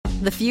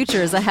The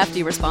future is a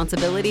hefty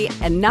responsibility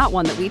and not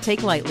one that we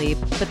take lightly,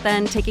 but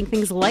then taking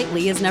things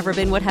lightly has never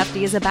been what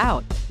Hefty is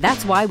about.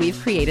 That's why we've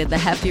created the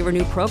Hefty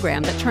Renew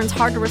program that turns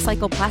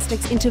hard-to-recycle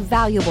plastics into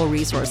valuable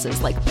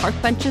resources like park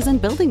benches and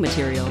building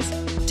materials.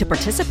 To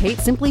participate,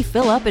 simply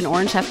fill up an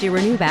orange Hefty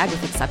Renew bag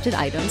with accepted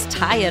items,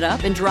 tie it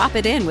up, and drop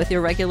it in with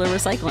your regular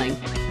recycling.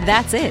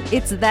 That's it.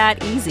 It's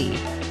that easy.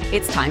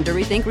 It's time to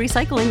rethink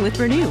recycling with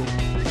Renew.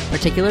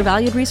 Particular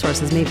valued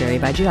resources may vary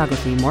by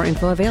geography. More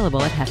info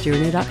available at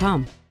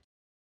heftyrenew.com.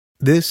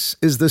 This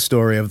is the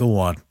story of the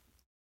one.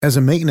 As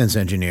a maintenance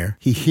engineer,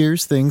 he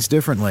hears things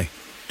differently.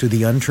 To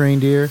the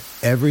untrained ear,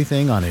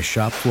 everything on his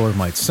shop floor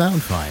might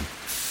sound fine,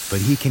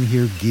 but he can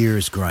hear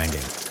gears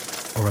grinding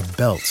or a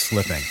belt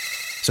slipping.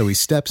 So he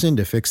steps in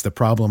to fix the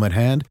problem at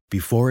hand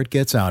before it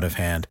gets out of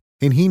hand.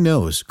 And he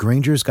knows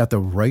Grainger's got the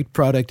right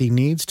product he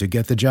needs to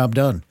get the job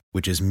done,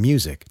 which is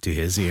music to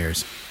his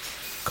ears.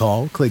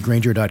 Call, click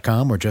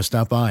Grainger.com, or just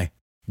stop by.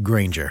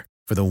 Grainger,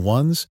 for the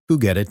ones who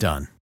get it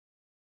done.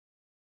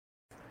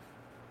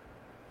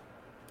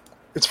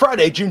 It's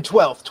Friday, June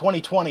 12th,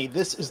 2020.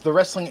 This is the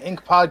Wrestling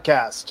Inc.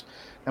 podcast.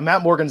 Now,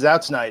 Matt Morgan's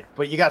out tonight,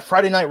 but you got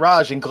Friday Night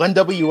Raj and Glenn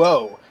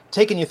W.O.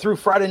 taking you through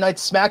Friday Night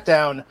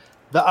SmackDown,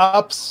 the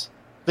ups,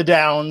 the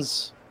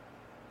downs,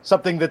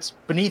 something that's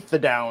beneath the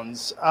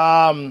downs.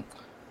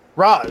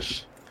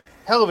 Raj,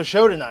 hell of a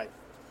show tonight.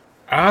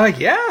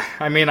 Yeah.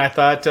 I mean, I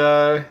thought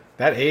that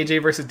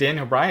AJ versus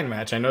Daniel Bryan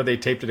match, I know they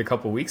taped it a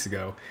couple weeks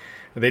ago.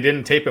 They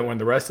didn't tape it when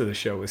the rest of the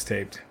show was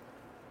taped.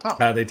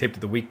 Oh. They taped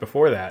it the week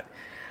before that.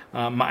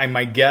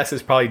 My guess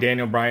is probably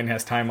Daniel Bryan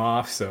has time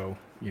off, so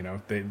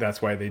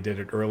that's why they did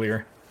it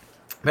earlier.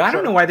 But I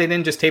don't know why they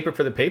didn't just tape it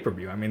for the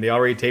pay-per-view. I mean, they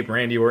already taped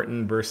Randy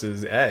Orton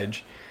versus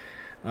Edge.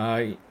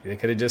 They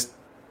could have just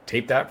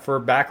taped that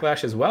for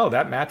Backlash as well.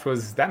 That match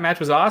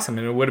was awesome,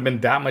 and it would have been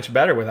that much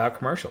better without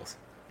commercials.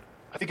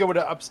 I think it would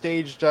have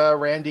upstaged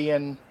Randy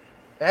and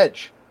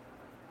Edge,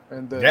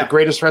 and the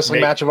greatest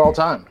wrestling match of all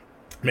time.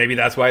 Maybe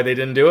that's why they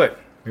didn't do it.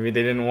 Maybe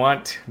they didn't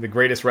want the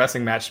greatest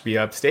wrestling match to be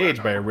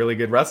upstaged by a really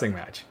good wrestling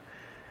match.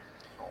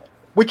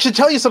 Which should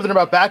tell you something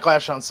about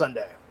Backlash on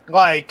Sunday.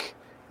 Like,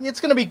 it's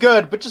going to be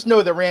good, but just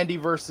know that Randy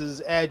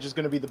versus Edge is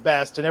going to be the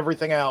best, and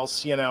everything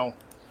else,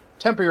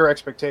 temper your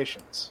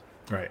expectations.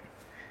 Right.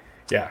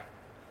 Yeah.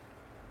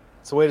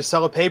 It's a way to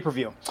sell a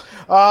pay-per-view.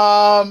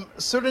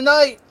 So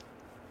tonight,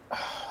 the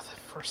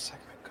first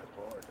segment, good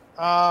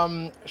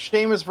Lord.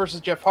 Sheamus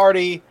versus Jeff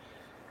Hardy.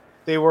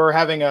 They were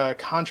having a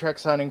contract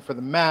signing for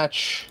the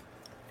match.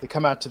 They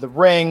come out to the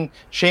ring.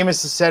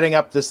 Sheamus is setting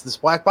up this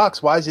black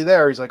box. Why is he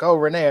there? He's like, "Oh,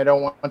 Renee, I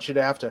don't want you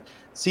to have to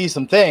see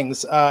some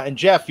things." And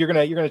Jeff, you're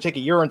gonna take a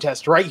urine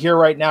test right here,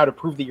 right now, to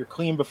prove that you're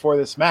clean before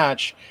this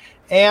match.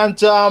 And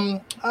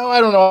I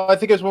don't know. I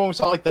think it was when we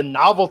saw like the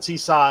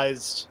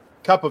novelty-sized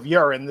cup of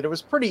urine that it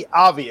was pretty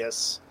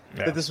obvious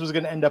that this was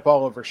going to end up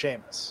all over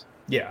Sheamus.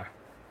 Yeah,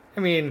 I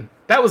mean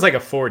that was like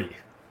a 40.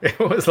 It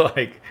was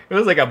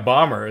like a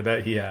bomber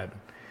that he had.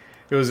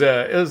 It was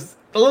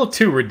a little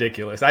too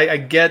ridiculous. I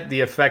get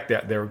the effect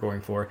that they were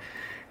going for,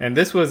 and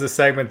this was a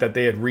segment that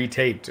they had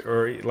retaped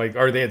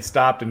or they had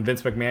stopped, and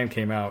Vince McMahon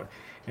came out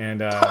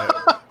and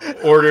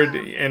ordered,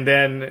 and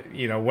then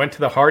went to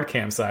the hard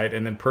cam side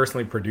and then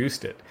personally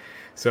produced it.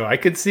 So I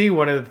could see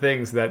one of the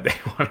things that they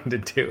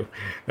wanted to do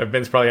that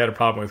Vince probably had a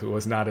problem with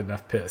was not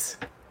enough piss.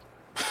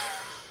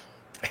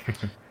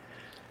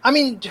 I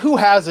mean, who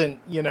hasn't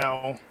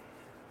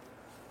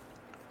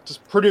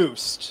just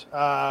produced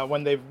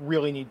when they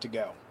really need to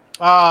go?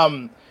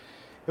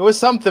 It was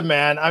something,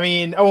 man. I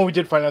mean, we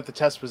did find out the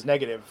test was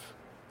negative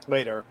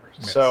later.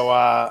 Yes. So,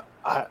 I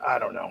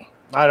don't know.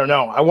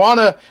 I want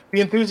to be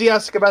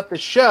enthusiastic about the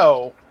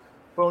show,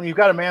 but when you've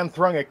got a man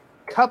throwing a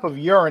cup of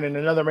urine in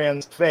another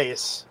man's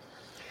face,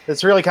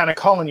 it's really kind of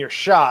calling your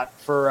shot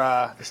for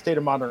the state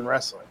of modern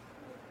wrestling.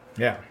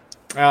 Yeah.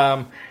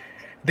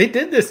 They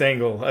did this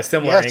angle, a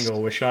similar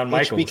angle with Shawn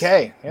Michaels.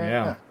 HBK.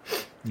 Yeah.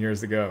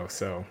 Years ago.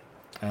 So,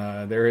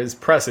 there is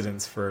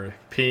precedence for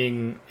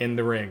peeing in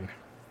the ring.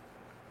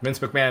 Vince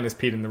McMahon has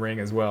peed in the ring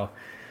as well.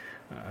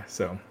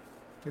 So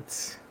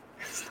it's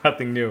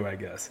nothing new, I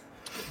guess.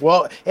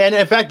 Well, and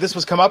in fact, this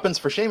was comeuppance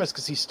for Sheamus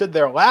because he stood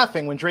there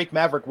laughing when Drake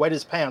Maverick wet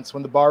his pants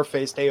when the Bar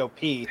faced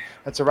AOP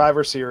at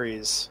Survivor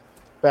Series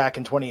back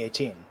in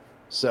 2018.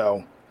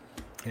 So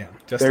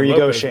there you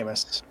go,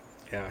 Sheamus.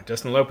 Yeah,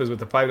 Justin Lopez with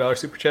the $5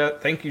 super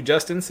chat. Thank you,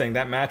 Justin, saying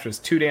that match was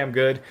too damn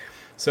good.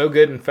 So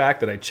good, in fact,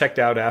 that I checked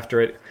out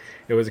after it.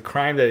 It was a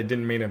crime that it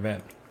didn't main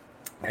event.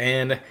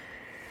 And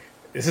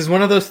this is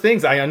one of those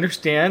things. I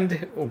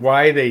understand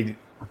why they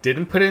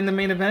didn't put it in the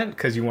main event,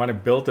 because you want to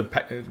build the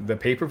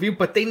pay-per-view,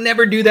 but they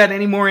never do that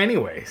anymore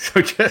anyway.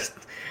 So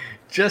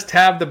just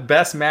have the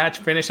best match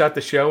finish out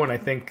the show, and I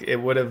think it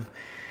would have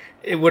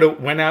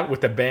went out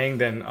with a bang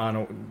than on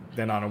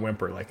a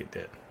whimper like it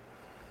did.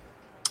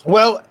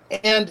 Well,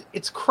 and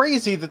it's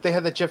crazy that they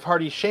had that Jeff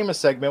Hardy Sheamus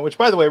segment, which,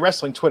 by the way,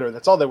 Wrestling Twitter,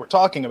 that's all they were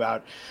talking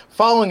about.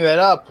 Following that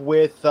up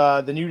with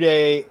the New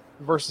Day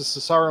versus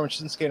Cesaro and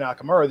Shinsuke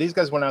Nakamura. These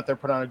guys went out there,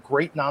 put on a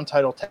great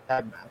non-title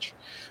tag match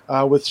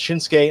with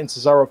Shinsuke and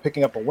Cesaro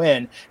picking up a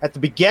win. At the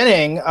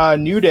beginning,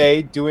 New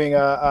Day doing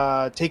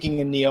taking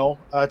a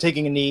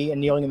knee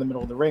and kneeling in the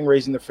middle of the ring,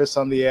 raising their fists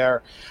on the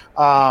air.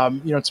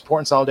 In support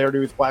and solidarity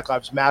with Black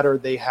Lives Matter.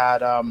 They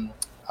had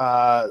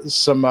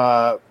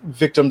some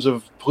victims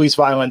of police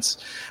violence,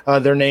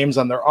 their names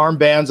on their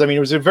armbands. I mean, it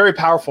was a very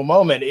powerful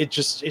moment.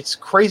 It's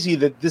crazy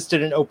that this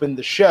didn't open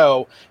the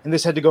show, and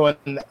this had to go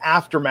in the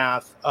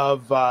aftermath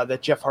of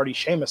that Jeff Hardy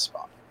Sheamus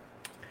spot.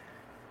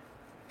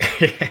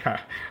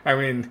 Yeah, I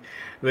mean,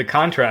 the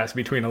contrast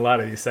between a lot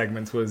of these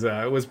segments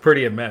was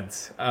pretty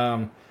immense.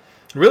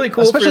 Really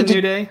cool. Especially for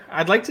New Day.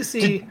 I'd like to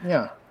see.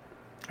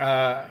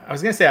 I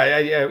was gonna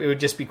say it would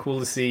just be cool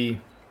to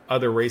see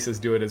other races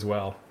do it as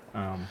well.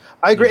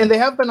 I agree, and they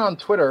have been on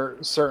Twitter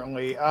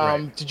certainly.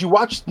 Right. Did you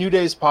watch New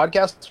Day's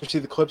podcast or see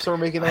the clips that were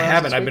making? I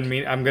haven't.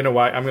 I'm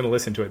gonna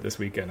listen to it this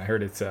weekend. I've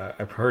heard it's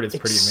pretty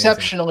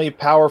exceptionally amazing.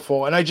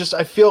 Powerful, and I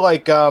feel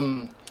like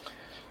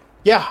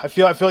I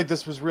feel like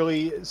this was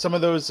really some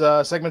of those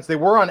segments. They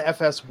were on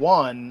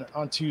FS1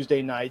 on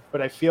Tuesday night,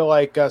 but I feel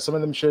like some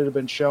of them should have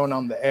been shown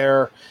on the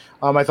air.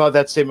 I thought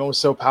that statement was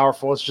so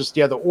powerful. It's just,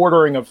 the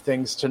ordering of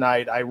things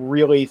tonight. I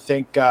really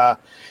think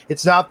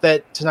it's not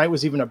that tonight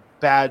was even a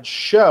bad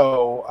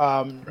show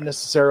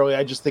necessarily.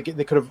 I just think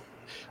they could have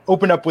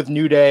opened up with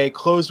New Day,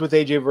 closed with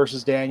AJ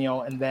versus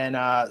Daniel, and then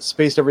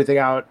spaced everything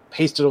out,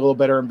 paced it a little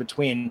better in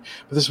between.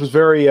 But this was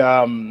very,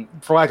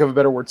 for lack of a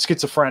better word,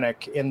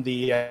 schizophrenic in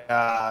the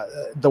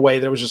way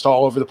that it was just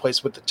all over the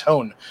place with the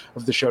tone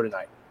of the show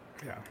tonight.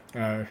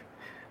 Yeah.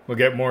 We'll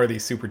get more of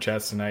these super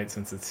chats tonight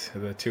since it's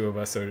the two of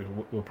us, so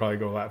we'll probably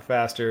go a lot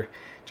faster.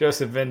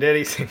 Joseph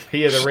Venditti saying,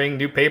 via the ring,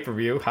 new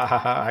pay-per-view. Ha ha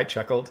ha, I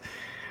chuckled.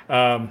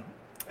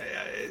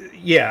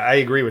 Yeah, I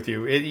agree with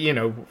you.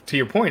 To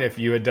your point, if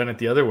you had done it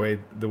the other way,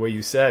 the way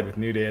you said, with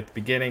New Day at the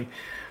beginning,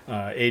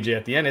 AJ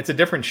at the end, it's a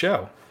different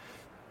show.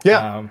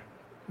 Yeah.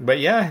 But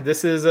yeah,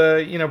 this is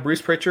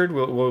Bruce Pritchard.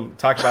 We'll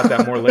talk about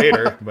that more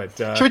later. But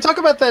should we talk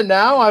about that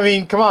now? I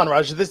mean, come on,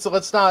 Raj.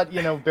 Let's not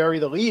bury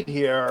the lead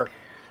here.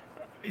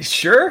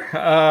 Sure.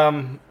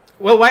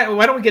 Well,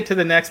 why don't we get to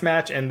the next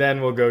match and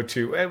then we'll go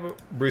to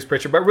Bruce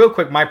Pritchard. But real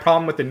quick, my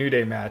problem with the New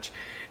Day match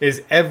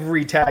is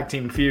every tag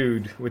team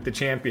feud with the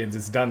champions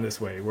is done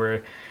this way,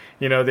 where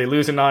they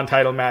lose a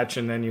non-title match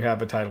and then you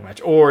have a title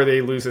match, or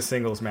they lose a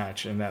singles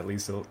match and that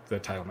leads to the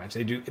title match.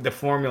 They do the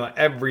formula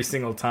every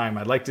single time.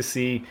 I'd like to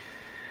see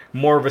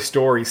more of a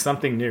story,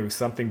 something new,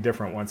 something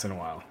different once in a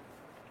while.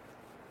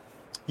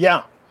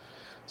 Yeah.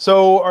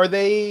 So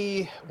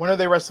when are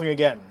they wrestling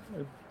again?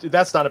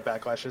 That's not a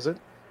Backlash, is it?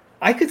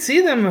 I could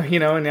see them,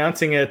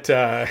 announcing it,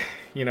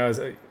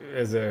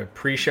 as a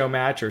pre-show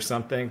match or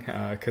something,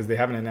 because they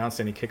haven't announced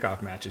any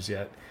kickoff matches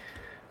yet.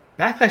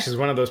 Backlash is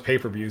one of those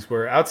pay-per-views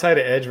where outside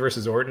of Edge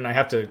versus Orton, I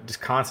have to just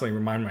constantly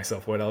remind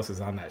myself what else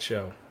is on that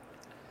show.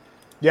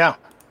 Yeah.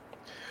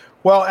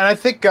 Well, and I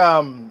think,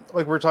 like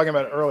we were talking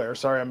about earlier,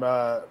 sorry, I'm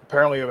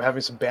apparently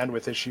having some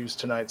bandwidth issues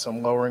tonight, so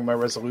I'm lowering my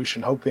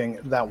resolution, hoping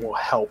that will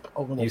help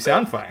a little bit. You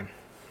sound fine.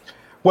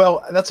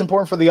 Well, that's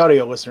important for the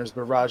audio listeners,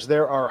 but Raj,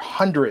 there are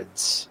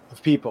hundreds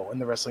of people in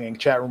the Wrestling Inc.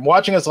 chat room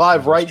watching us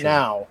live right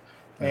now,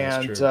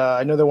 and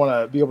I know they want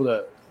to be able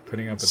to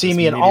see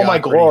me in all my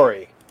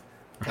glory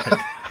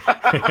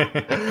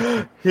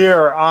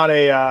here on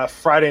a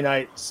Friday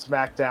night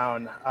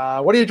SmackDown.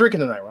 What are you drinking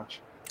tonight, Raj?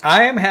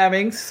 I am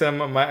having some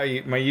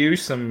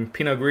some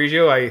Pinot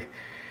Grigio. I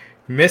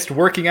missed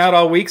working out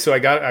all week, so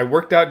I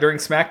worked out during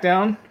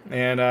SmackDown,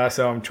 and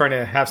so I'm trying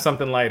to have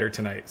something lighter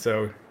tonight.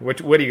 So what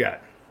do you got?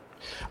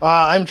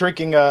 I'm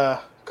drinking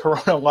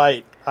Corona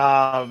Light.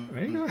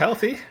 There you go,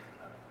 healthy.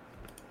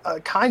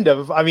 Kind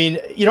of. I mean,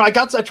 I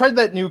tried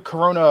that new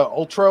Corona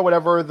Ultra,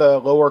 whatever, the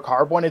lower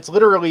carb one. It's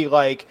literally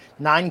like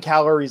 9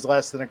 calories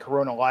less than a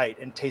Corona Light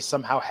and tastes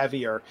somehow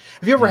heavier.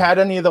 Have you ever had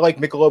any of the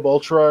Michelob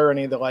Ultra or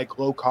any of the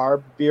low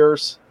carb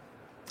beers?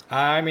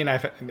 I mean,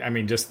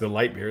 just the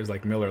light beers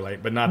like Miller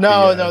Lite, but not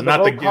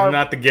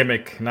the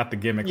gimmick.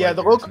 Yeah,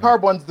 the low carb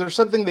ones. There's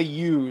something they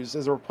use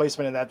as a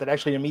replacement in that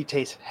actually to me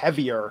tastes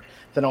heavier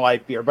than a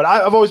light beer. But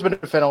I've always been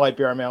a fan of light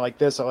beer. I mean, I like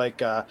this. I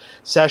like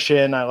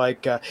Session. I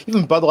like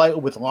even Bud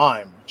Light with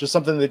lime. Just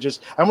something that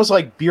I almost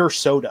like beer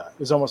soda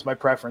is almost my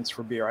preference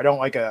for beer. I don't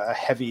like a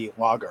heavy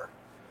lager.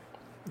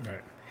 All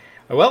right.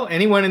 Well,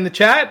 anyone in the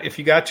chat, if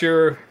you got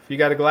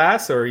a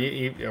glass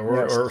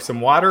or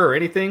some water or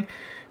anything.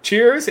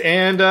 Cheers,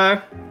 and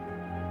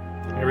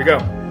here we go.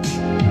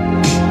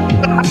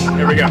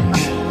 Here we go.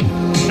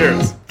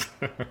 Cheers.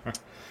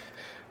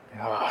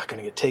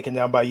 Gonna get taken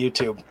down by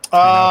YouTube.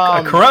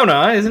 A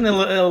Corona, isn't it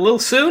a little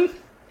soon?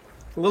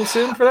 A little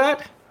soon for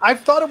that? I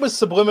thought it was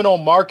subliminal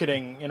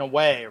marketing in a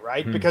way,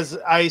 right? Because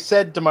I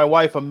said to my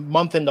wife a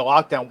month into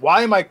lockdown,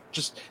 why am I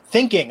just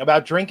thinking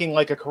about drinking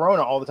like a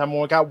Corona all the time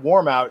when it got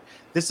warm out?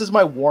 This is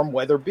my warm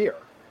weather beer.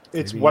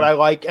 It's what I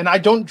like, and I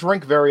don't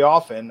drink very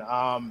often.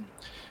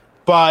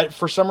 But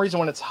for some reason,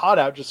 when it's hot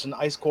out, just an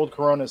ice cold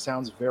Corona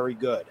sounds very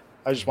good.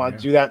 I just want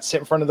to do that, sit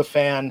in front of the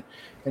fan,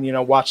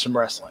 and watch some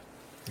wrestling.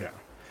 Yeah.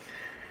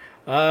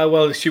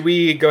 Well, should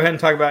we go ahead and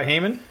talk about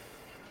Heyman?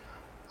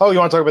 Oh, you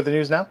want to talk about the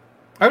news now?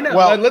 Oh no.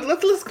 Well,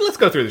 let's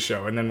go through the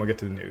show and then we'll get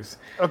to the news.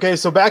 Okay,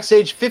 so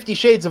backstage, 50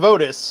 Shades of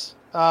Otis,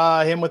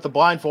 him with the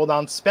blindfold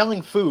on,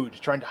 smelling food,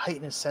 trying to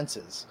heighten his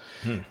senses.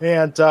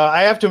 And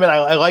I have to admit,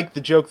 I like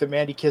the joke that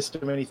Mandy kissed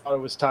him and he thought it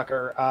was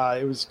Tucker.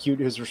 It was cute,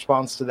 his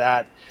response to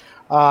that.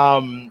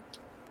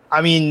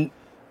 I mean,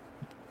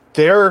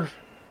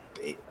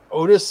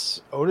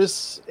 Otis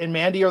and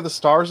Mandy are the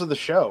stars of the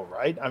show,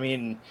 right? I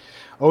mean,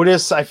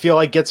 Otis, I feel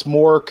like, gets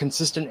more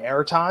consistent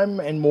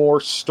airtime and more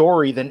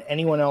story than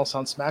anyone else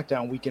on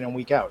SmackDown week in and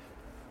week out.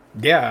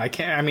 Yeah,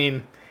 I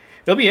mean,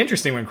 it'll be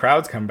interesting when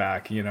crowds come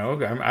back. You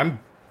know, I'm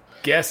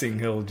guessing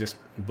he'll just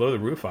blow the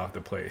roof off the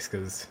place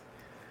because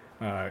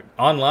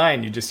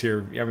online you just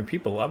hear. I mean,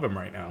 people love him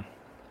right now.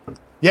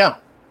 Yeah,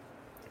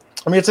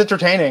 I mean, it's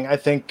entertaining. I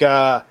think.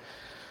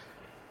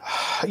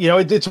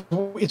 It's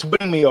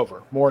winning me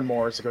over more and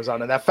more as it goes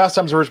on. And that Fast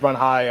Times at Ridgemont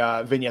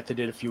High vignette they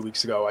did a few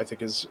weeks ago, I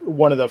think, is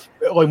one of the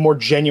more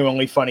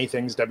genuinely funny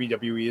things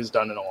WWE has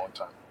done in a long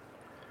time.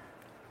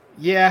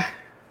 Yeah,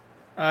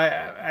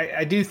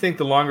 I do think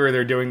the longer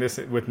they're doing this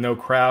with no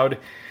crowd,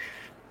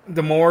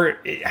 the more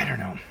I don't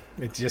know.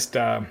 It's just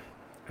the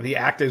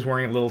act is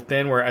wearing a little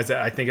thin. Whereas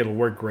I think it'll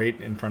work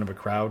great in front of a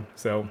crowd.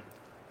 So,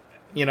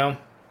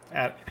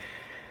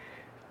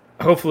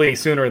 hopefully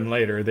sooner than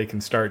later they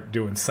can start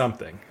doing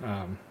something,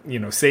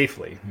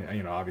 safely.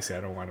 Obviously I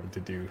don't want them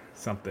to do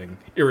something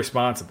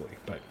irresponsibly,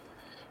 but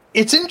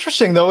it's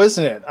interesting though,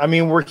 isn't it? I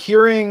mean, we're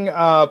hearing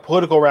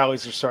political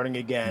rallies are starting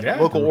again. Yeah,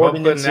 local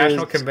ordinances. The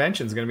national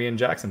convention is going to be in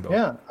Jacksonville.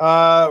 Yeah,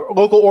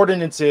 local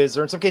ordinances,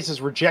 or in some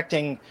cases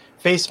rejecting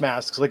face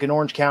masks, like in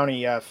Orange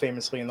County,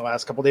 famously in the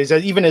last couple of days,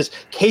 even as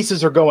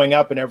cases are going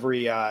up in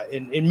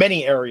in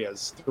many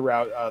areas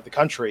throughout the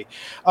country.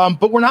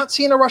 But we're not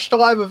seeing a rush to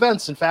live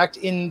events. In fact,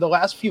 in the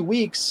last few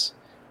weeks,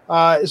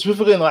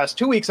 specifically in the last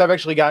 2 weeks, I've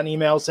actually gotten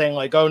emails saying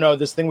like, "Oh no,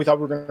 this thing we thought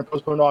we were going to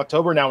postpone to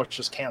October, now it's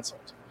just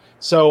canceled."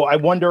 So I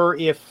wonder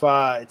if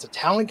it's a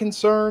talent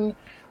concern.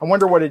 I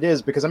wonder what it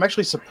is, because I'm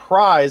actually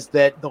surprised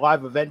that the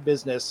live event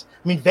business.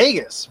 I mean,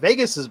 Vegas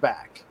is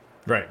back,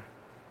 right?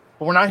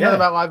 But we're not hearing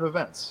about live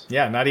events.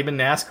 Yeah, not even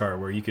NASCAR,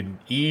 where you could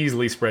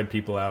easily spread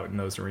people out in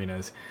those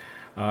arenas.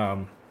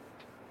 And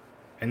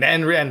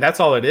that's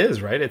all it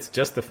is, right? It's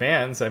just the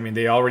fans. I mean,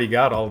 they already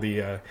got all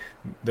the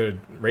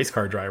race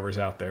car drivers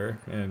out there,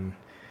 and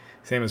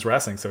same as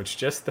wrestling. So it's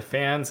just the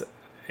fans.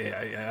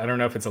 I don't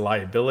know if it's a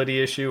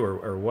liability issue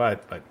or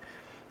what, but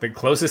the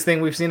closest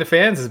thing we've seen to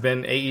fans has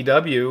been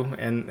AEW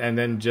and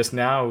then just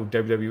now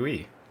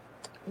WWE.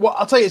 Well,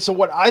 I'll tell you. So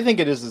what I think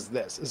it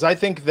is I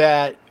think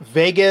that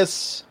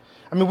Vegas.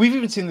 I mean, we've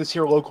even seen this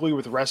here locally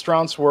with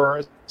restaurants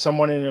where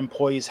someone in an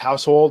employee's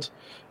household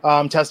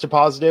tested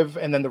positive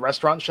and then the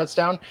restaurant shuts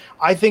down.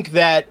 I think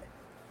that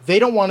they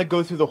don't want to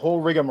go through the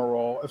whole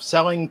rigmarole of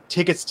selling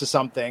tickets to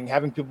something,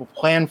 having people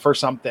plan for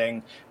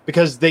something,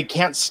 because they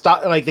can't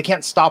stop. Like, they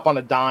can't stop on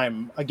a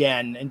dime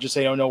again and just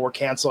say, "Oh no, we're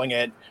canceling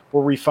it,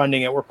 we're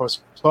refunding it, we're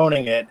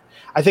postponing it."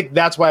 I think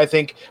that's why I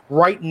think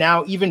right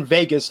now even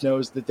Vegas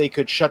knows that they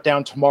could shut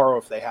down tomorrow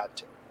if they had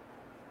to.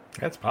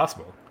 That's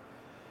possible.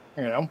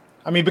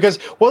 I mean, because,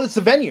 well, it's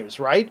the venues,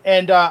 right?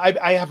 And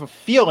I have a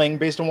feeling,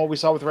 based on what we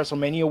saw with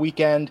WrestleMania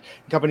weekend,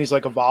 companies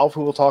like Evolve,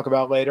 who we'll talk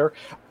about later,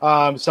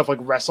 stuff like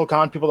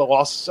WrestleCon, people that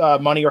lost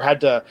money or had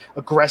to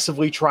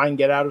aggressively try and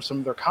get out of some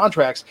of their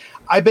contracts.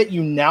 I bet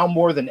you now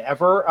more than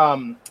ever,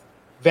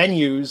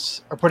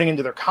 venues are putting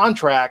into their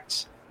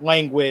contract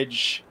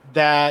language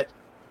that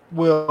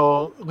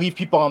will leave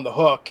people on the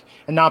hook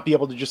and not be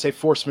able to just say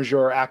force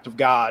majeure, act of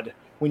God,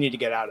 we need to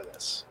get out of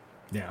this.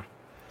 Yeah.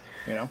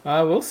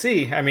 We'll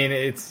see. I mean,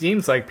 it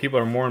seems like people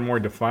are more and more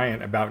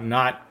defiant about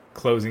not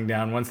closing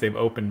down once they've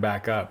opened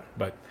back up.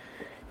 But,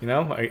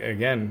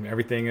 again,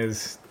 everything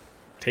is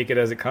take it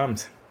as it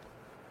comes.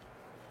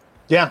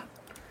 Yeah.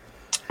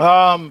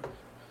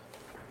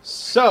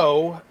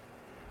 So,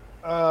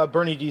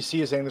 Bernie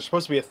DC is saying there's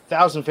supposed to be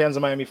 1,000 fans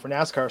in Miami for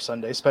NASCAR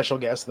Sunday, special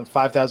guests, and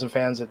 5,000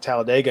 fans at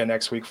Talladega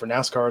next week for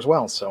NASCAR as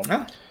well. So,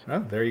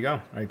 there you go.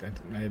 I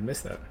had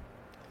missed that.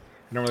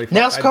 I don't really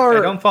NASCAR.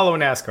 I don't follow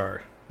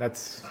NASCAR.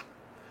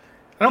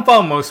 I don't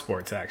follow most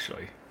sports,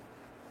 actually.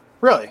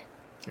 Really?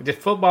 Just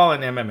football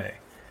and MMA.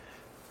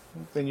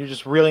 Then you're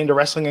just really into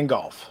wrestling and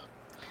golf.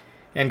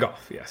 And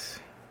golf, yes.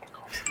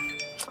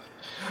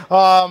 Yeah.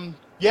 I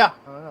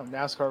don't know.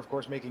 NASCAR, of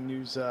course, making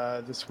news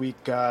this week,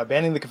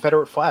 banning the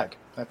Confederate flag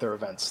at their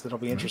events. That'll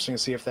be interesting to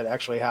see if that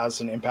actually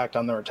has an impact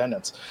on their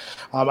attendance.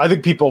 I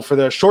think people, for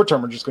the short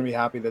term, are just going to be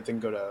happy that they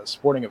can go to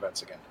sporting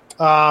events again.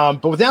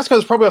 But with NASCAR,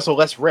 there's probably also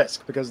less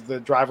risk because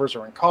the drivers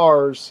are in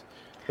cars.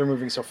 They're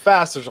moving so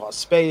fast. There's a lot of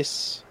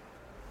space.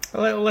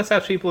 Well, let's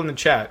ask people in the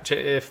chat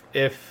if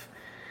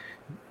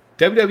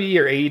WWE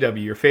or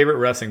AEW, your favorite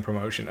wrestling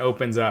promotion,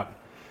 opens up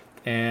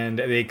and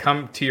they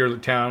come to your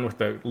town with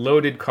a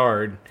loaded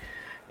card,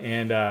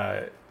 and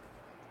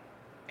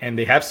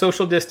they have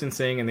social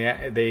distancing, and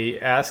they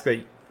ask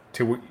you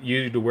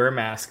to wear a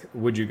mask,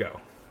 would you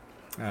go?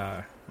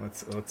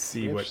 Let's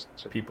see what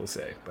people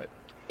say.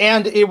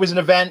 And it was an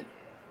event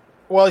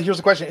Well, here's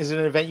the question: is it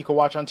an event you can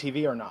watch on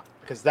TV or not?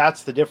 Because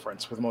that's the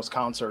difference with most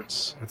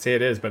concerts. I'd say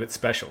it is, but it's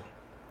special.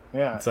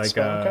 Yeah, it's like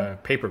a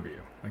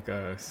pay-per-view, like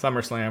a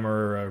SummerSlam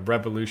or a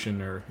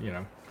Revolution, or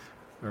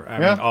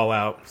All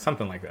Out,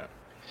 something like that.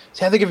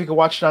 See, I think if you could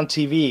watch it on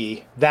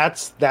TV,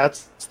 that's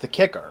the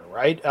kicker,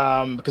 right?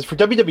 Because for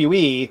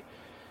WWE,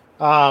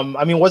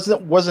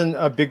 wasn't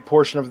a big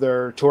portion of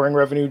their touring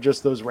revenue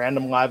just those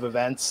random live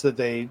events that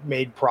they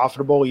made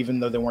profitable, even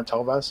though they weren't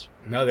televised?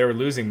 No, they were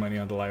losing money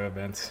on the live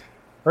events.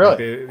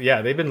 Really?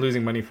 They've been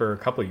losing money for a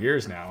couple of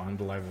years now on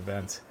the live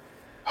events.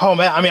 Oh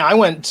man, I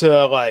went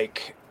to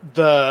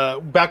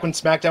back when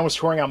SmackDown was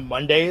touring on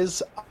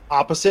Mondays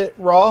opposite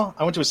Raw.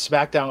 I went to a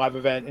SmackDown live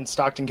event in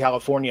Stockton,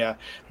 California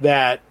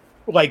that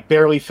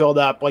barely filled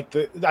up.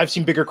 I've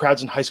seen bigger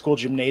crowds in high school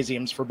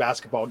gymnasiums for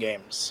basketball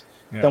games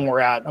than we're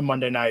at a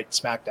Monday night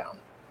SmackDown.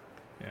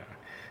 Yeah.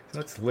 So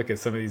let's look at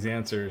some of these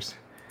answers.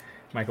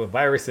 Michael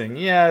Virus saying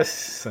yes.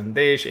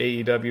 Sandesh,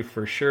 AEW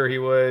for sure he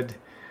would.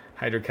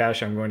 Hydro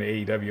Cash, I'm going to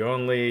AEW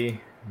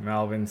only.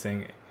 Malvin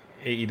saying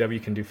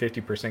AEW can do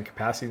 50%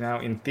 capacity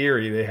now. In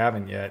theory, they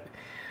haven't yet.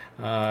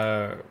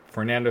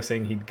 Fernando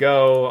saying he'd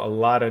go. A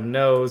lot of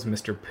no's.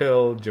 Mr.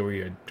 Pill,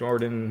 Joey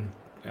Jordan,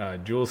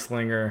 Jewel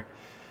Slinger,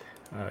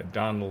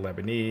 Donald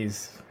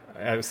Lebanese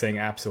saying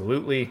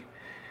absolutely.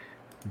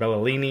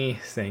 Bellini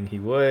saying he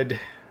would.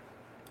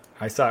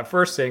 I saw it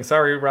first saying,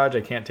 sorry, Raj,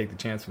 I can't take the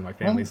chance with my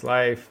family's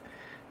life.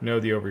 No,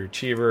 the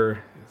overachiever.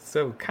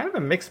 So kind of a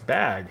mixed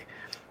bag.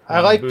 I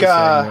like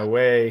no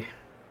way.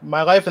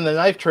 My Life in the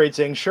Knife Trade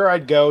saying, sure,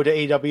 I'd go to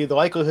AEW. The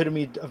likelihood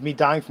of me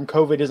dying from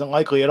COVID isn't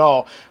likely at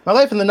all. My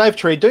Life in the Knife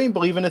Trade, don't you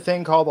believe in a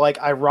thing called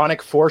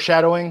ironic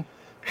foreshadowing?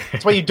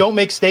 That's why you don't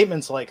make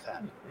statements like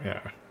that.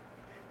 Yeah.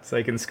 It's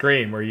like in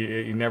Scream where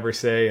you never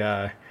say,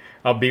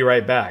 I'll be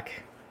right back.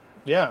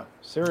 Yeah,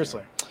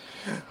 seriously.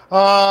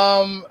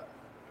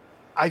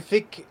 I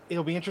think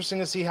it'll be interesting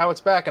to see how it's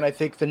back, and I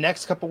think the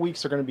next couple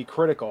weeks are going to be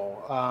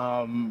critical.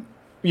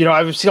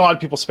 I've seen a lot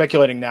of people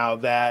speculating now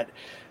that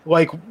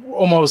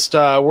almost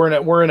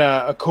we're in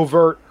a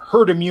covert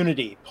herd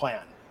immunity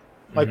plan.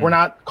 We're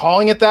not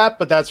calling it that,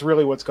 but that's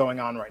really what's going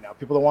on right now.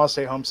 People that want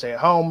to stay at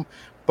home,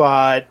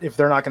 but if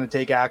they're not going to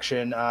take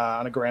action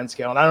on a grand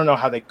scale, and I don't know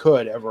how they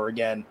could ever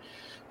again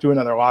do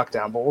another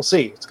lockdown, but we'll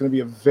see. It's going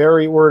to be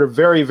we're at a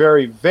very,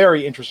 very,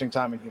 very interesting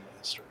time in human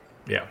history.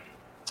 Yeah.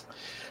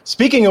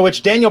 Speaking of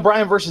which, Daniel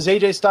Bryan versus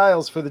AJ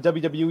Styles for the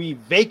WWE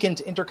Vacant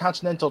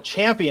Intercontinental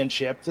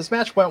Championship. This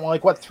match went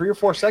 3 or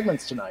 4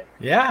 segments tonight.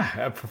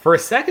 Yeah. For a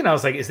second, I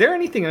was like, is there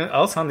anything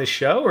else on this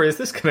show, or is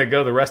this going to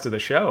go the rest of the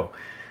show?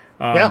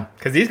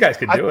 Because these guys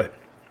could do it.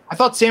 I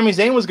thought Sami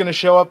Zayn was going to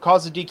show up,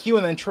 cause a DQ,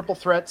 and then triple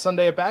threat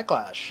Sunday at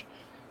Backlash.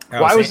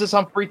 Why was this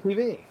on free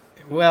TV?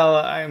 Well,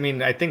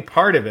 I think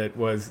part of it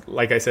was,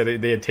 like I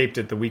said, they had taped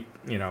it the week,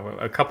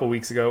 a couple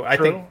weeks ago. I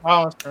think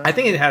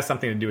it has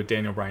something to do with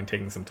Daniel Bryan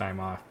taking some time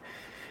off.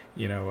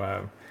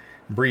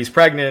 Bree's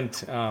pregnant,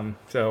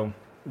 so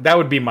that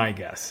would be my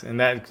guess, and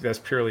that's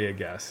purely a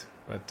guess.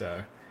 But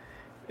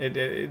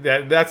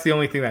that's the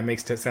only thing that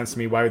makes sense to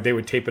me. Why they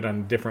would tape it on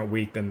a different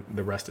week than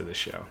the rest of the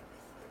show?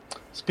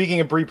 Speaking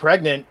of Bree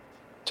pregnant,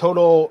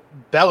 Total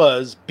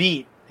Bellas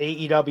beat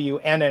AEW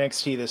and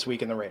NXT this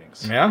week in the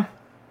ratings. Yeah.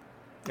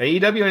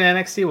 AEW and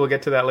NXT, we'll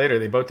get to that later.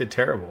 They both did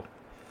terrible.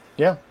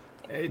 Yeah.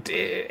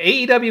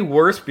 AEW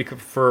worse because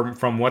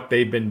from what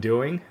they've been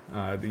doing.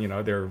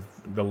 They're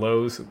the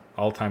lows,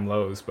 all-time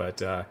lows.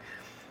 But,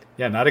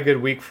 not a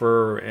good week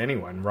for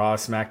anyone. Raw,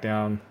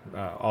 SmackDown,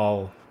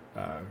 all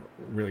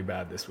really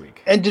bad this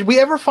week. And did we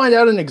ever find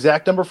out an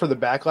exact number for the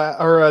Backlash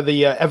or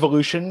the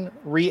Evolution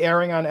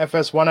re-airing on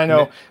FS1? I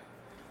know.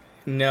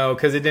 No,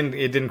 because it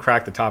didn't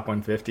crack the top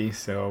 150.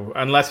 So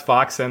unless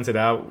Fox sends it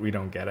out, we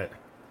don't get it.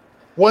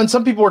 Well, and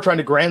some people were trying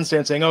to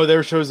grandstand saying,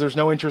 there shows there's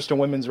no interest in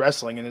women's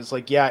wrestling. And it's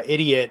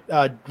idiot.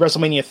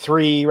 WrestleMania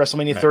 3,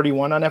 WrestleMania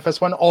 31 on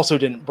FS1 also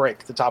didn't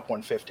break the top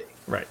 150.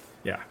 Right,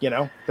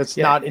 yeah. That's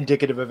not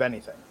indicative of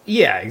anything.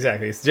 Yeah,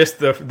 exactly. It's just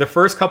the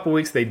first couple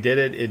weeks they did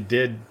it. It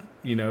did,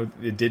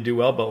 it did do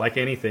well. But like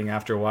anything,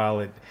 after a while,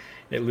 it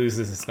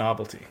loses its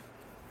novelty.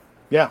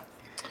 Yeah.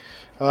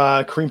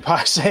 Cream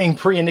Pie saying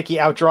Pri and Nikki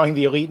outdrawing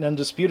the Elite and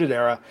Undisputed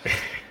Era.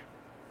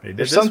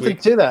 There's something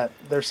to that.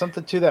 There's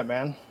something to that,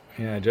 man.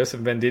 Yeah,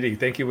 Joseph Venditti,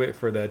 thank you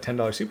for the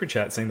 $10 super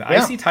chat saying the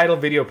IC title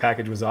video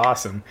package was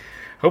awesome.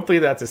 Hopefully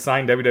that's a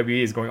sign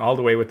WWE is going all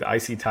the way with the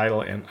IC title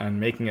and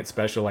making it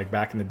special like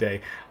back in the day.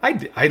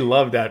 I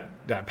love that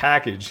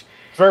package.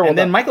 Very well and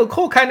then done. Michael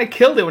Cole kind of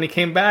killed it when he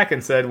came back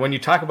and said, when you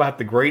talk about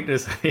the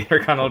greatness of the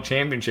Intercontinental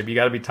Championship, you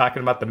got to be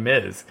talking about The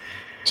Miz.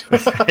 When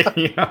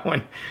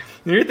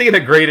you're thinking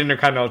of great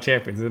Intercontinental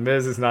Champions, The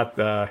Miz is not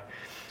the...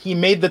 He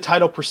made the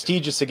title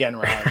prestigious again,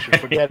 Raj. You're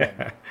forgetting.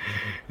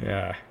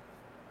 Yeah.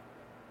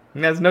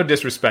 And there's no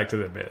disrespect to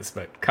The Miz,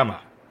 but come on.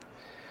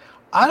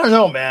 I don't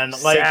know, man.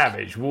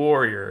 Savage,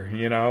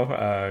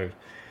 Warrior,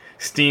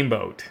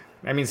 Steamboat.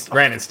 I mean,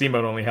 granted,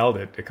 Steamboat only held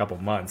it a couple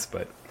months,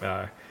 but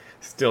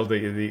still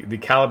the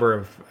caliber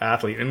of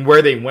athlete and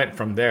where they went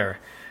from there.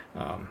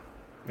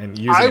 and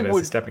using it as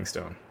a stepping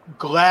stone.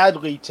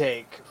 Gladly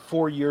take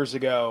 4 years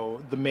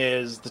ago, The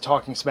Miz, the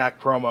Talking Smack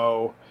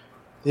promo,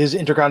 his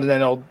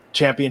Intercontinental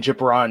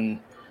Championship run.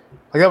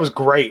 Like, that was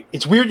great.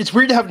 It's weird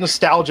to have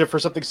nostalgia for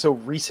something so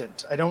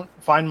recent. I don't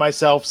find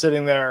myself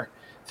sitting there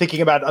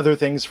thinking about other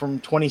things from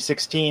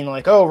 2016,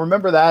 like, oh,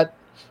 remember that?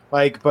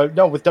 Like, but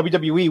no, with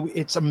WWE,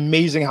 it's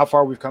amazing how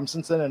far we've come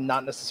since then, and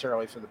not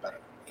necessarily for the better.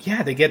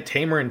 Yeah, they get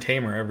tamer and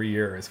tamer every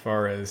year as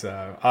far as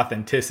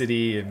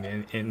authenticity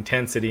and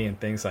intensity and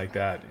things like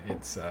that.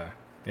 It's,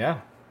 yeah.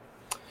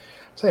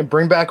 Saying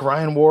bring back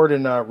Ryan Ward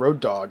and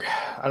Road Dogg.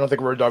 I don't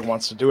think Road Dogg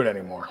wants to do it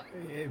anymore.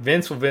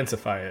 Vince will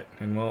Vincify it,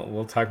 and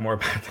we'll talk more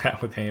about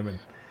that with Heyman.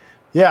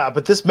 Yeah,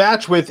 but this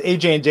match with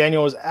AJ and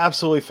Daniel was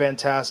absolutely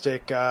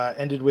fantastic.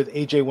 Ended with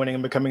AJ winning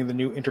and becoming the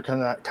new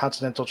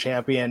Intercontinental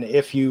Champion.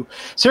 If you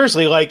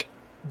seriously, like,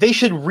 they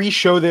should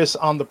re-show this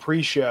on the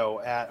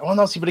pre-show at. Oh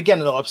no, see, but again,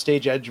 it'll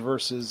upstage Edge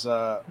versus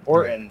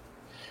Orton. Right.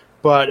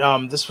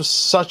 But this was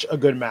such a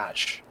good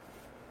match.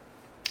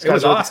 It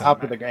was awesome.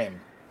 Top of the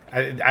game.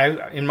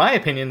 I, in my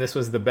opinion, this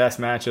was the best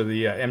match of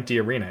the empty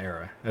arena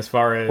era, as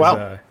far as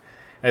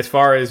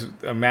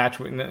a match,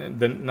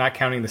 not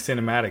counting the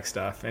cinematic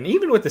stuff, and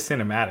even with the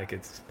cinematic,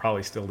 it's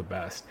probably still the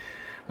best.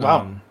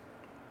 Wow,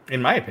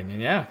 in my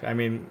opinion, yeah. I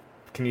mean,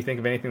 can you think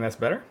of anything that's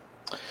better?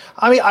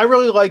 I mean, I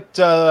really liked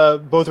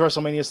both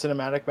WrestleMania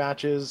cinematic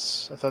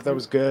matches. I thought that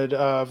was good.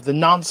 The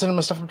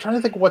non-cinema stuff, I'm trying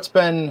to think what's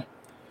been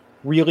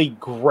really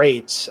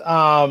great.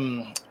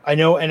 I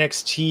know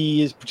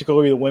NXT,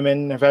 particularly the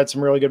women, have had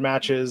some really good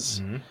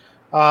matches.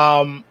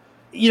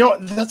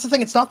 Mm-hmm. That's the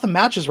thing. It's not the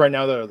matches right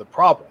now that are the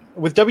problem.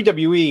 With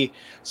WWE,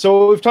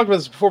 so we've talked about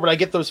this before, but I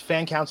get those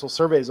fan council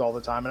surveys all the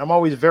time, and I'm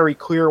always very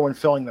clear when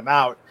filling them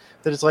out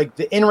that it's like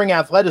the in-ring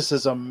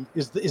athleticism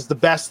is the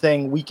best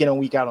thing week in and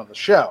week out on the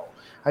show.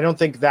 I don't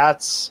think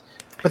that's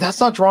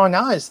not drawing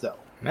eyes, though.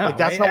 No, like,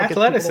 that's not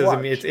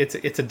athleticism.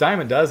 It's a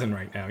dime a dozen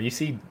right now. You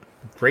see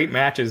great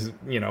matches,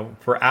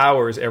 for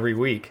hours every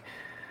week.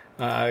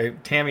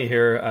 Tammy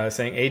here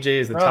saying AJ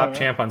is the top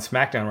champ on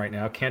SmackDown right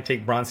now. Can't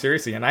take Braun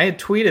seriously. And I had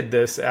tweeted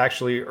this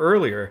actually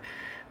earlier.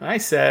 I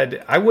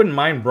said I wouldn't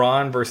mind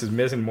Braun versus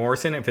Miz and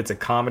Morrison if it's a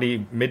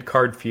comedy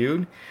mid-card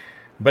feud.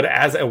 But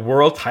as a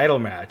world title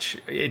match,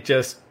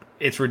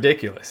 it's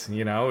ridiculous.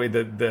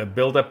 The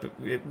build-up,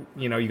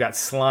 you got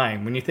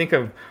slime. When you think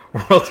of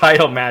world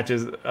title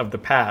matches of the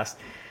past,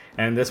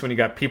 and this one you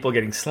got people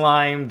getting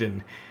slimed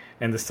and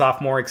the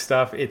sophomoric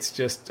stuff, it's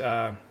just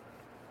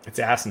it's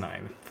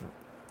asinine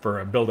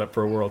for a build-up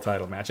for a world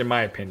title match, in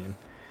my opinion.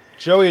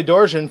 Joey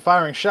Adorjan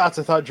firing shots.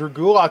 I thought Drew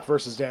Gulak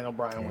versus Daniel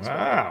Bryan was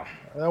wow.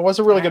 That was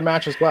a really good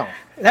match as well.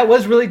 That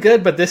was really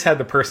good, but this had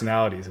the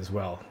personalities as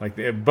well. Like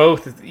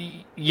both,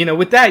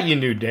 with that you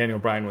knew Daniel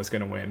Bryan was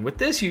going to win. With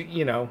this,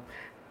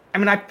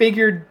 I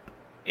figured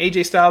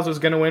AJ Styles was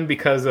going to win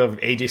because of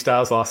AJ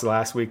Styles lost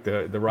last week,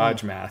 the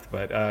Raj math,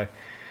 but other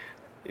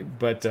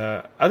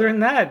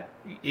than that,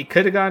 it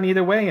could have gone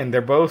either way, and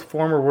they're both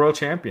former world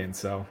champions.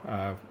 So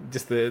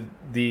just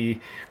the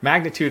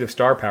magnitude of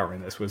star power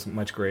in this was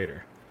much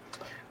greater.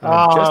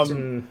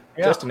 Justin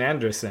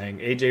Andrews saying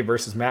AJ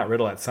versus Matt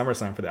Riddle at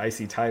SummerSlam for the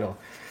IC title.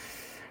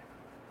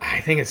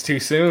 I think it's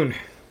too soon.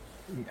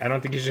 I don't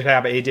think you should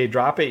have AJ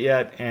drop it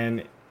yet,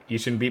 and you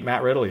shouldn't beat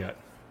Matt Riddle yet.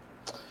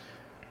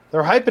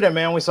 They're hyping it,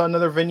 man. We saw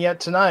another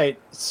vignette tonight,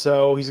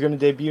 so he's going to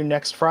debut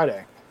next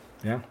Friday.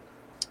 Yeah.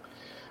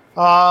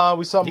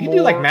 We saw you can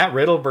do like Matt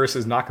Riddle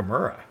versus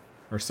Nakamura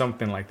or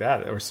something like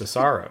that, or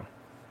Cesaro.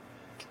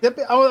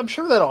 I'm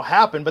sure that'll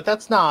happen, but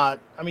that's not.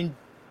 I mean,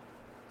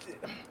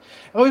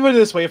 let me put it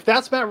this way: if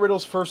that's Matt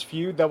Riddle's first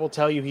feud, that will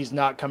tell you he's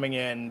not coming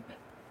in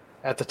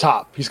at the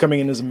top. He's coming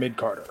in as a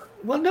mid-carder.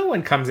 Well, no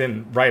one comes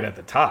in right at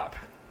the top.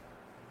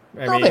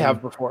 I mean, they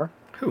have before.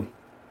 Who?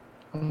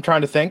 I'm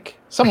trying to think.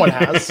 Someone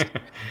has.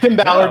 Finn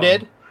Balor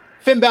did.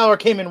 Finn Balor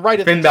came in right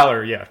at the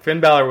top. Finn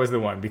Balor was the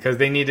one because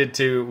they needed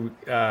to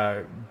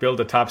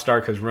build a top star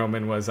because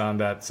Roman was on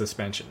that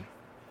suspension.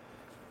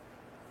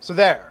 So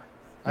there.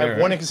 I have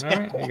one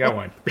example. Right, you got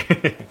one.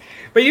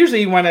 But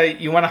usually you want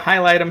to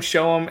highlight them,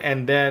 show them,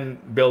 and then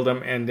build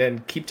them, and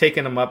then keep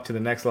taking them up to the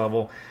next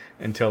level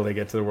until they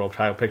get to the world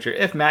title picture,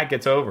 if Matt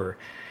gets over.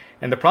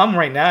 And the problem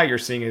right now you're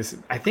seeing is,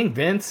 I think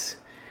Vince,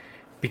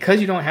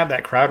 because you don't have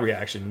that crowd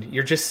reaction,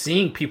 you're just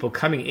seeing people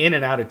coming in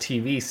and out of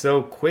TV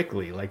so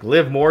quickly. Like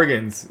Liv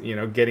Morgan's,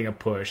 getting a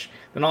push.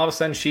 Then all of a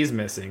sudden she's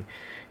missing.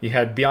 You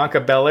had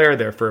Bianca Belair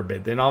there for a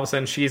bit. Then all of a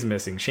sudden she's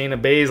missing.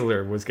 Shayna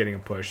Baszler was getting a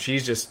push.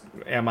 She's just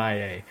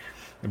MIA.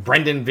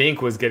 Brendan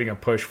Vink was getting a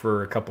push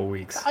for a couple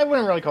weeks. I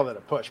wouldn't really call that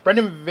a push.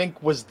 Brendan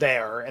Vink was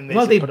there, and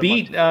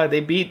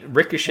they beat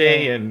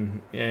Ricochet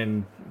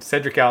and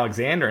Cedric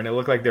Alexander, and it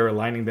looked like they were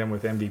aligning them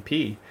with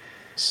MVP.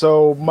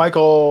 So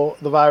Michael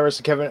the Virus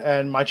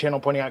and my channel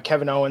pointing out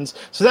Kevin Owens.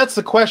 So that's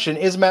the question: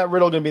 is Matt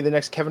Riddle going to be the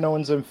next Kevin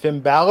Owens and Finn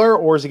Balor,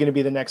 or is he going to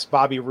be the next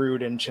Bobby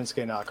Roode and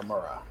Shinsuke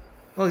Nakamura?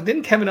 Well,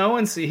 didn't Kevin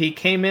Owens? He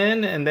came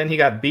in and then he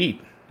got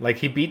beat. Like,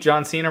 he beat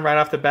John Cena right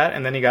off the bat,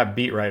 and then he got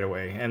beat right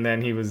away. And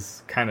then he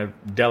was kind of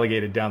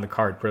delegated down the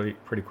card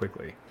pretty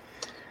quickly.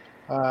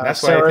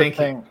 That's why I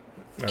think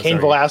Cain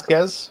sorry.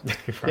 Velasquez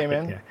Right, came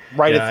in yeah.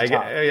 right Yeah, at the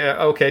top.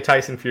 okay,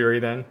 Tyson Fury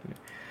then.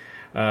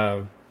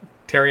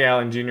 Terry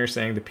Allen Jr.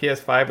 saying the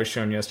PS5 was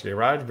shown yesterday.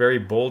 Rod, very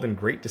bold and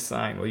great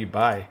design. Will you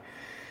buy?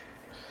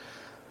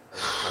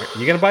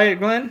 You gonna buy it,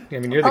 Glenn? I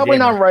mean, you're the Probably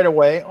gamer. not right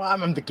away. Well,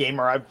 I'm the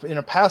gamer. I've in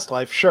a past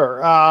life, sure.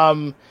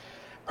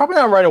 Probably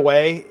not right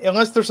away,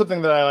 unless there's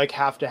something that I like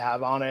have to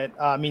have on it.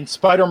 I mean,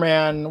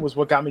 Spider-Man was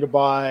what got me to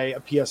buy a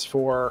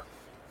PS4.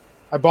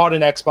 I bought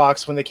an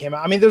Xbox when they came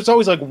out. I mean, there's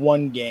always like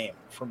one game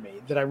for me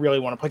that I really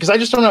want to play because I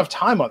just don't have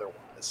time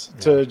otherwise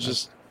to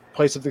just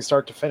play something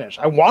start to finish.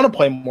 I want to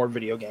play more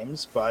video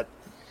games, but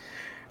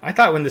I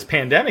thought when this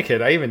pandemic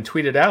hit, I even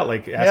tweeted out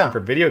like asking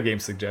for video game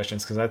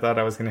suggestions because I thought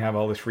I was going to have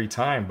all this free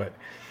time, but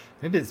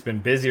maybe it's been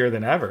busier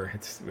than ever.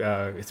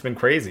 It's been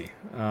crazy.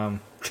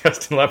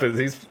 Justin Lopez,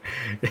 he's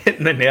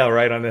hitting the nail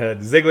right on the head.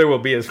 Ziggler will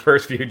be his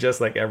first view,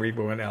 just like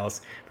everyone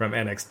else from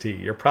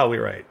NXT. You're probably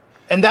right,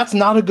 and that's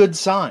not a good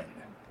sign.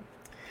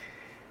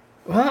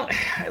 Well,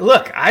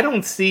 look, I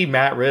don't see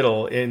Matt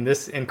Riddle in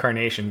this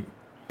incarnation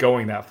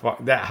going that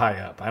high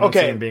up. I don't see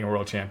him being a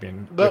world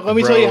champion. Let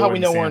me tell you how we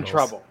know we're in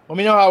trouble. Let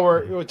me know how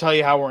we'll tell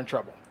you how we're in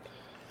trouble.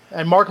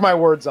 And mark my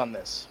words on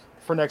this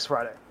for next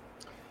Friday.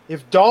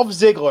 If Dolph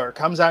Ziggler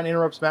comes out and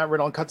interrupts Matt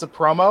Riddle and cuts a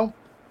promo,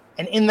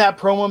 and in that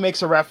promo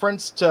makes a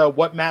reference to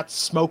what Matt's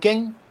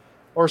smoking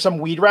or some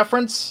weed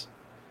reference,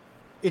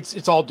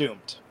 it's all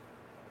doomed.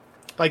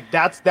 Like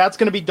that's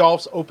going to be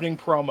Dolph's opening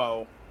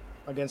promo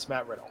against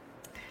Matt Riddle.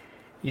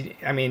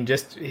 I mean,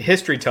 just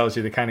history tells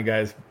you the kind of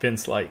guys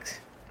Vince likes.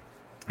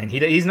 And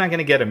he's not going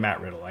to get a Matt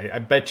Riddle. I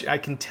bet you, I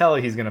can tell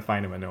he's going to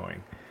find him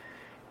annoying.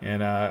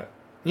 And, I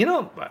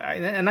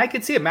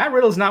could see it. Matt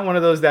Riddle's not one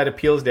of those that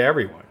appeals to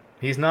everyone.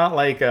 He's not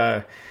like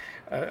a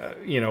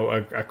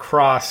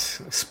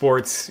cross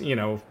sports,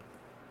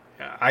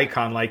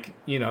 icon like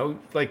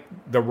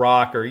The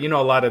Rock or, a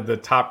lot of the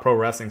top pro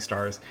wrestling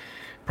stars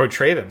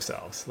portray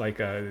themselves. Like,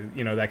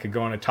 that could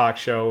go on a talk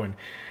show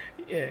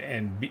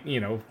and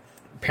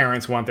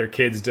parents want their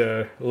kids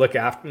to look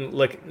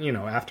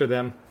after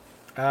them.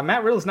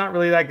 Matt Riddle's not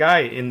really that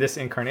guy in this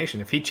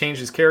incarnation. If he changed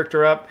his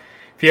character up,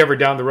 if he ever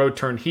down the road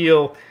turned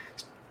heel,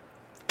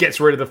 gets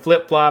rid of the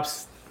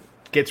flip-flops,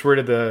 gets rid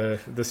of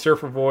the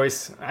surfer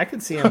voice, I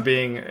could see him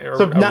being a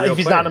real if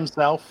he's player. not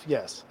himself,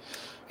 yes.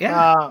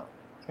 Yeah.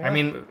 I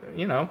mean,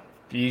 you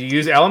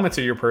use elements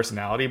of your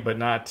personality, but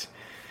not...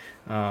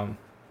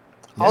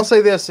 I'll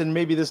say this, and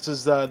maybe this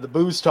is the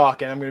booze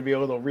talk, and I'm going to be a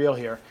little real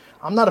here.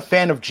 I'm not a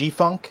fan of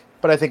G-Funk,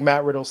 but I think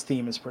Matt Riddle's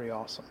theme is pretty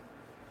awesome.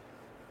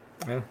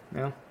 Yeah.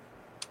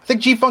 I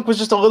think G-Funk was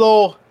just a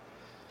little,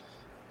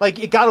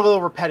 it got a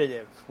little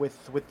repetitive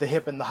with the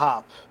hip and the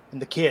hop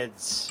and the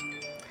kids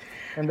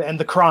and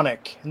the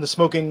chronic and the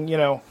smoking,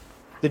 the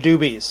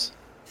doobies.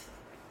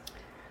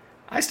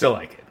 I still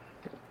like it.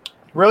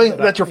 Really?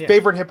 That's your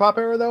favorite hip-hop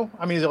era, though?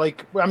 I mean,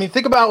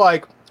 think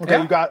about,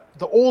 you got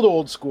the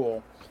old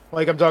school.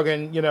 Like, I'm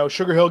talking,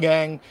 Sugar Hill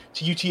Gang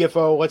to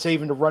UTFO, let's say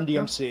even to Run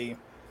DMC. Yeah.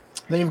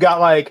 Then you've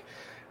got,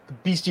 the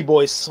Beastie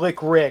Boys,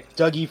 Slick Rick,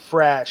 Dougie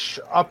Fresh,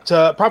 up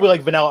to probably,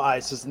 Vanilla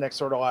Ice is the next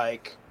sort of,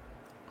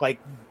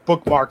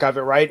 bookmark of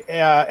it, right?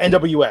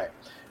 NWA.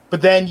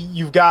 But then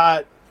you've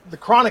got the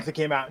Chronic that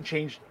came out and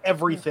changed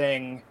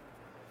everything,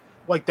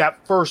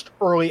 that first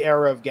early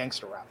era of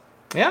gangster rap.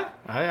 Yeah,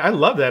 I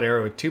love that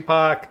era with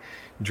Tupac,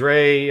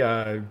 Dre,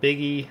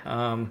 Biggie,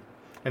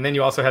 and then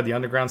you also had the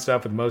underground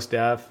stuff with Mos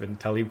Def and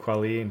Talib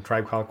Kweli and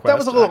Tribe Called Quest. That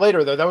was a little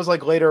later, though. That was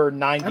later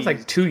 90s. That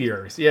was 2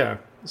 years, yeah.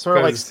 Sort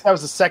of that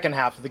was the second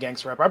half of the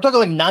gangster rap. I'm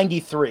talking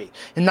 93.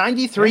 In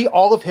 93,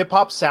 all of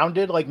hip-hop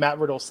sounded like Matt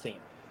Riddle's theme.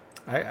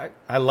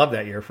 I love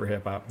that year for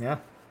hip-hop, yeah.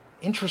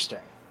 Interesting.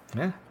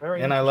 Yeah,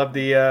 and I love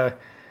the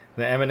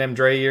Eminem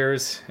Dre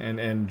years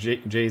and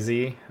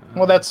Jay-Z.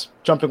 Well, that's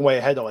jumping way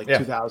ahead to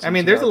 2000. I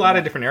mean, there's a lot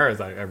of different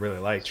eras I really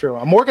like. True.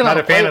 I'm working on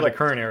a fan of the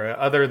current era,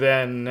 other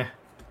than...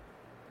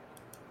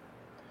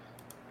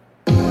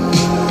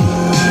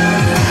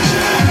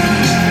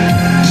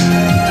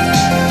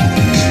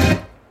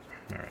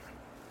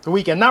 The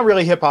Weeknd, not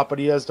really hip-hop, but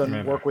he has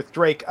done work with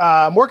Drake.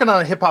 I'm working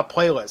on a hip-hop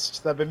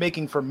playlist that I've been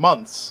making for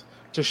months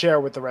to share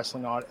with the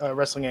Wrestling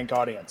Inc.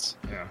 audience.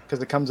 Yeah.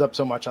 Because it comes up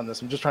so much on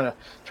this. I'm just trying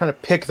to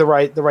pick the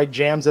right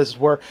jams, as it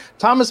were.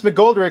 Thomas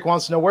McGoldrick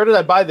wants to know, where did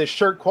I buy this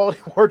shirt? Quality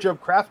wardrobe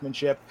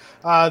craftsmanship.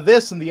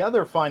 This and the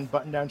other fine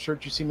button-down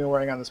shirt you see me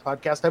wearing on this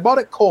podcast, I bought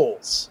at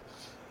Kohl's,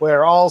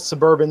 where all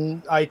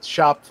suburbanites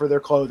shop for their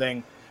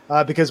clothing,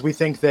 because we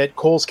think that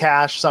Kohl's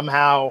Cash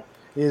somehow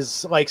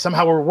is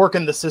somehow we're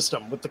working the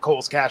system with the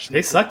Kohl's Cash.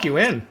 They suck you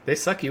in. They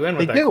suck you in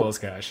with that Kohl's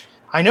Cash.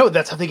 I know,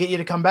 that's how they get you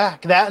to come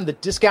back. That and the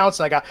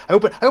discounts. I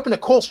opened a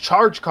Kohl's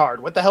charge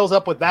card. What the hell's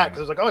up with that?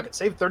 Because I was I could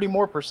save 30%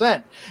 more.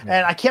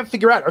 And I can't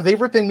figure out, are they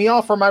ripping me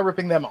off or am I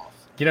ripping them off?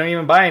 You don't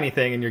even buy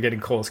anything and you're getting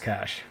Kohl's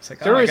Cash. It's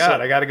oh my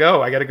God, I gotta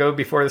go. I gotta go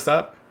before this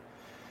up.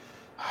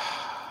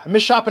 I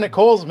miss shopping at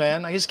Kohl's,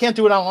 man. I just can't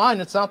do it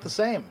online. It's not the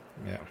same.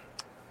 Yeah.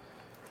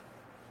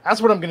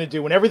 That's what I'm going to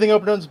do. When everything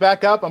opens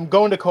back up, I'm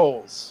going to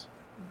Kohl's.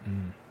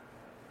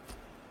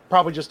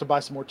 Probably just to buy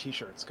some more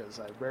T-shirts,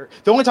 because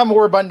the only time I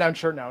wear a button-down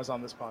shirt now is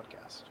on this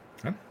podcast.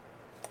 Yeah.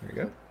 There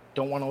you go.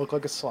 Don't want to look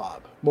like a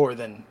slob more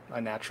than I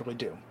naturally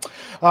do.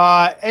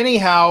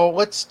 Anyhow,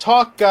 let's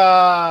talk.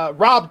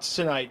 Robbed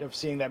tonight of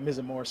seeing that Miz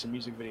and Morrison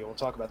music video. We'll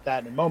talk about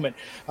that in a moment.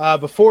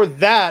 Before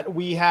that,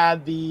 we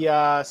had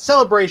the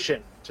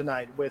celebration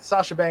tonight with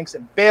Sasha Banks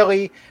and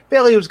Bayley.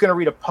 Bayley was going to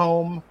read a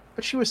poem,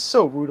 but she was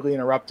so rudely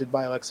interrupted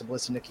by Alexa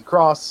Bliss and Nikki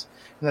Cross.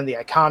 And then the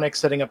Iconics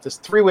setting up this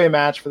three-way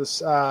match for this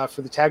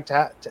for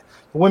the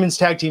women's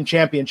tag team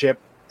championship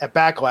at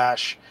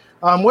Backlash.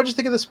 What did you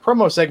think of this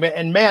promo segment?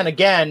 And man,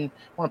 again,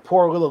 I want to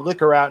pour a little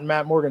liquor out in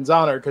Matt Morgan's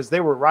honor because they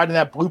were riding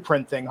that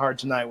blueprint thing hard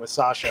tonight with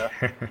Sasha.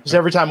 Just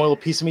every time a little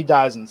piece of me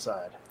dies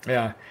inside.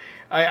 Yeah,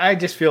 I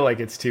just feel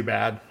like it's too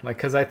bad. Like,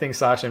 because I think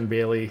Sasha and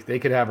Bayley, they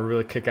could have a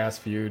really kick-ass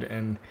feud,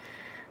 and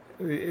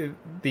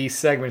these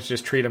segments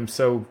just treat them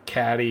so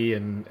catty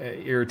and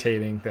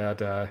irritating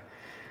that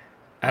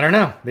I don't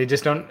know. They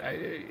just don't.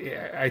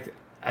 I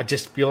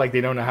just feel like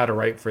they don't know how to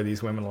write for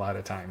these women a lot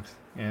of times,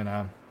 and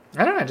I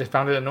don't know. I just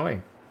found it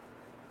annoying.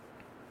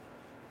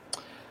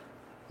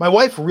 My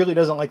wife really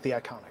doesn't like the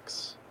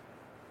Iconics.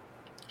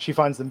 She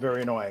finds them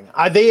very annoying.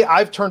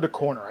 I've turned a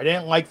corner. I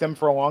didn't like them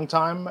for a long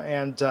time,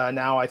 and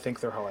now I think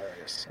they're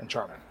hilarious and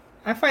charming.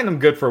 I find them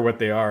good for what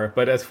they are,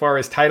 but as far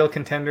as title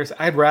contenders,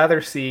 I'd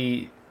rather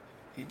see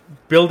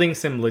building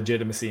some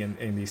legitimacy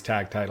in these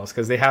tag titles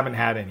because they haven't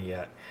had any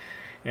yet.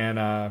 And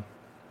I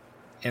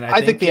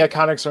think the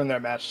Iconics are in their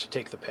match to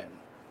take the pin.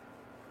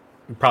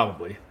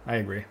 Probably. I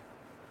agree.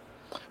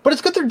 But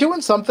it's good they're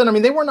doing something. I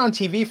mean, they weren't on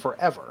TV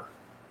forever.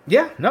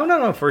 Yeah,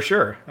 no, for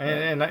sure.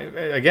 And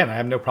again, I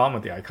have no problem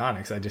with the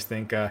Iconics. I just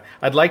think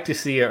I'd like to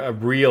see a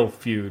real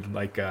feud,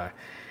 like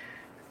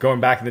going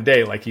back in the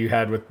day, like you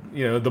had with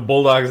the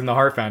Bulldogs and the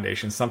Hart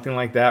Foundation, something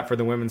like that for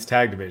the women's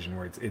tag division,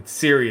 where it's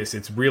serious,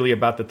 it's really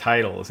about the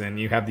titles, and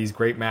you have these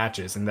great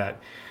matches, and that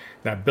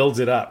builds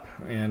it up.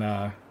 And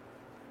I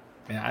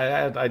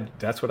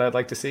that's what I'd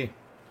like to see.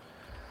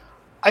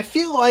 I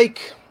feel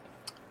like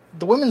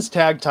the women's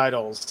tag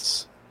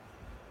titles,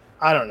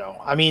 I don't know.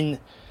 I mean,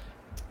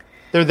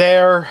 they're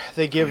there.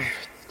 They give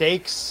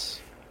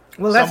stakes.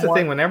 Well, that's the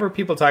thing. Whenever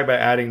people talk about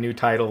adding new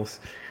titles,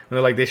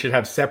 they're like they should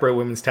have separate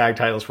women's tag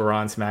titles for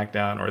Raw and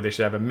SmackDown, or they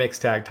should have a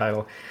mixed tag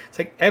title. It's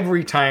like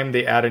every time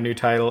they add a new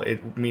title,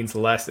 it means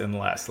less and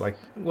less. Like,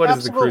 what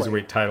does the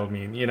Cruiserweight title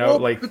mean?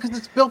 Because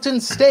it's built-in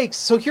stakes.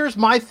 So here's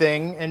my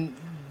thing, and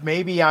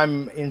maybe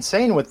I'm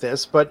insane with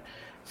this, but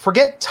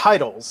forget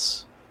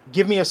titles.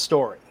 Give me a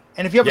story.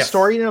 And if you have a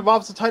story that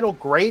involves a title,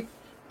 great.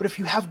 But if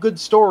you have good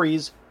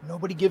stories,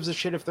 nobody gives a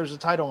shit if there's a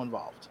title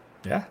involved.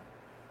 Yeah.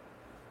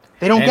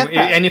 They don't get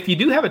that. And if you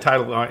do have a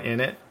title in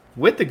it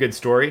with a good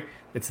story,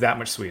 it's that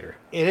much sweeter.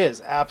 It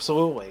is,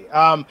 absolutely.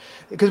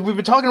 Because we've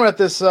been talking about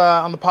this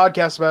on the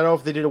podcast about,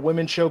 if they did a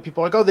women's show,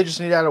 people are like, they just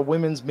need to add a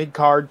women's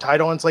mid-card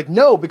title. And it's like,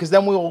 no, because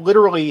then we will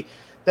literally,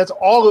 that's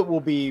all it will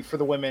be for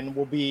the women,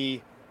 will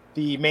be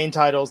the main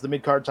titles, the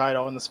mid-card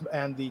title,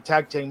 and the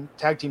tag team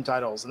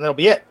titles. And that'll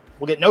be it.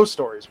 We'll get no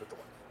stories with the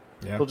women.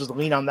 Yeah. We'll just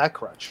lean on that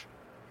crutch.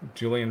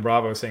 Julian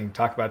Bravo saying,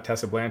 talk about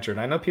Tessa Blanchard.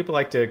 I know people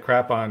like to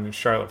crap on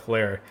Charlotte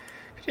Flair.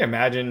 Could you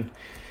imagine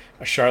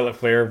a Charlotte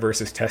Flair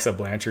versus Tessa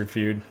Blanchard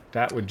feud?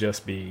 That would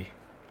just be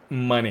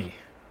money.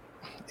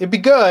 It'd be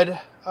good.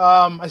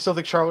 I still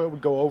think Charlotte would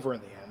go over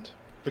in the end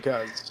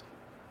because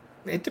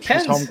it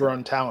depends. She's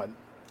homegrown talent.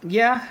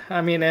 Yeah,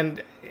 I mean,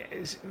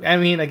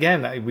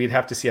 again, we'd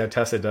have to see how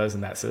Tessa does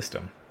in that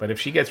system. But if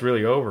she gets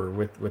really over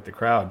with the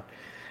crowd,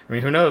 I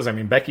mean, who knows? I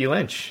mean, Becky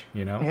Lynch,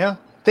 Yeah,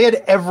 they had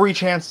every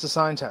chance to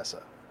sign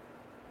Tessa.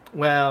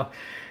 Well,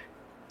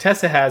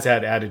 Tessa has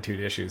had attitude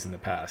issues in the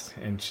past,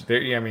 and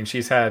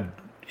she's had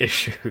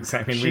issues.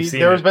 I mean, we've seen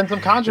there's been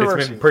some controversy.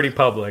 It's been pretty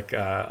public,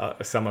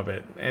 some of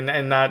it,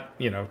 and not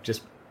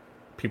just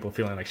people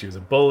feeling like she was a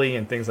bully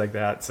and things like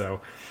that. So,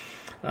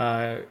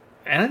 from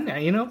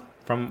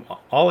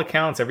all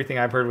accounts, everything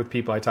I've heard with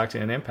people I talked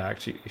to in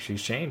Impact,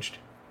 she's changed.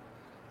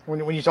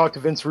 When you talk to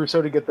Vince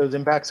Russo to get those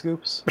Impact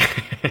scoops.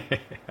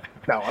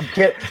 No, I'm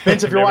kidding.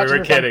 Vince, if you're watching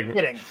this, I'm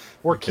kidding.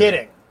 We're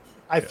kidding.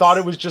 I thought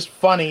it was just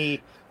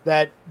funny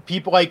that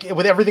people, like,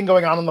 with everything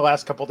going on in the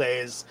last couple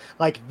days,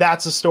 like,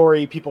 that's a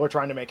story people are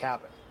trying to make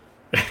happen.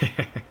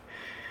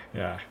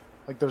 Yeah.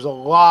 Like, there's a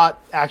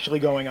lot actually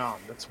going on.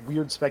 That's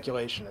weird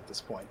speculation at this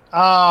point.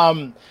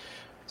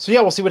 So, yeah,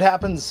 we'll see what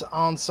happens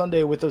on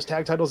Sunday with those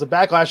tag titles at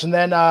Backlash. And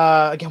then,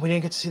 again, we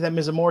didn't get to see that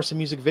Miz and Morrison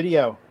music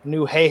video,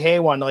 new Hey Hey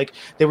one. Like,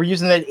 they were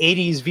using that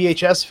 80s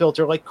VHS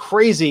filter like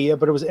crazy,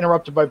 but it was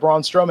interrupted by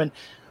Braun Strowman.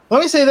 Let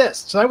me say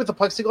this. Tonight with the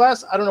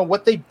plexiglass, I don't know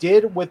what they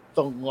did with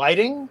the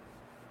lighting,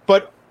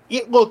 but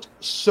it looked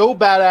so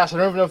badass. I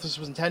don't even know if this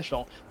was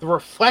intentional. The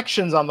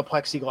reflections on the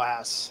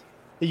plexiglass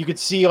that you could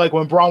see, like,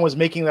 when Braun was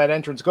making that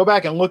entrance. Go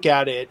back and look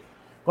at it.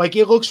 Like,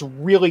 it looks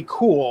really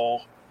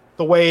cool.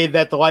 The way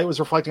that the light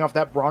was reflecting off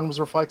that, Braun was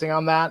reflecting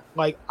on that.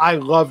 Like, I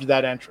loved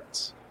that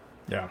entrance.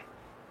 Yeah.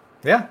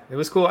 Yeah, it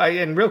was cool.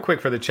 And real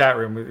quick for the chat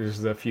room,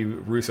 there's a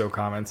few Russo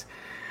comments.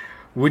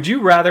 Would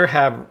you rather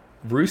have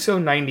Russo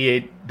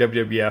 98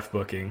 WWF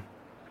booking,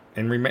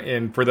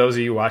 and for those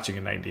of you watching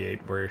in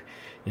 98, where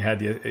you had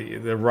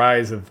the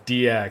rise of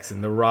DX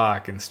and The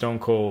Rock and Stone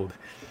Cold,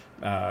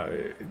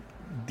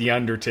 The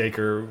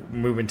Undertaker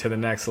moving to the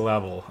next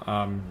level,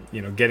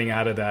 getting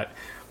out of that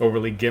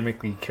overly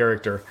gimmicky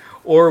character?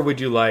 Or would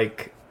you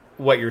like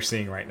what you're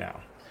seeing right now?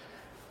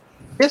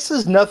 This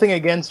is nothing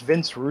against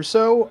Vince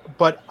Russo,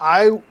 but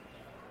I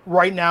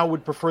right now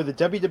would prefer the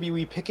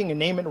WWE picking a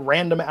name at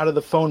random out of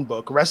the phone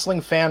book,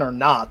 wrestling fan or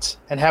not,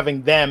 and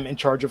having them in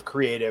charge of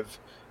creative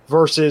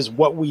versus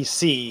what we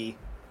see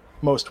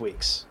most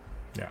weeks.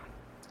 Yeah.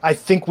 I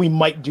think we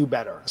might do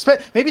better.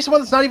 Maybe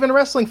someone that's not even a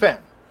wrestling fan.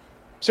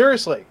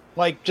 Seriously.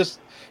 Like, just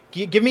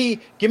give me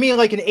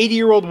like an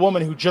 80-year-old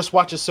woman who just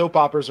watches soap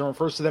operas and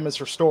refers to them as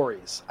her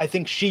stories. I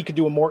think she could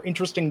do a more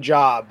interesting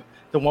job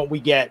than what we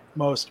get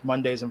most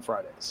Mondays and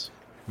Fridays.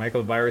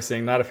 Michael Virus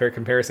saying, not a fair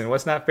comparison.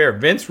 What's not fair?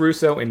 Vince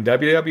Russo in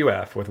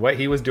WWF, with what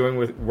he was doing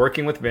with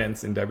working with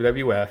Vince in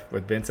WWF,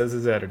 with Vince as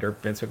his editor,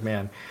 Vince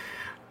McMahon,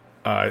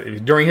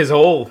 during his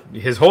whole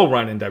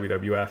run in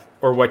WWF,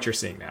 or what you're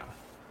seeing now.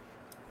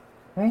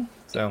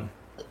 So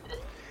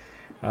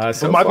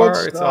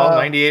far, it's all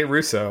 98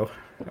 Russo.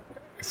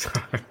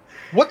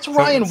 What's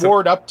Ryan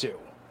Ward up to?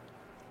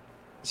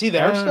 Is he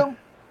there still?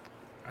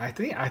 I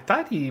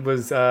thought he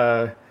was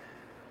on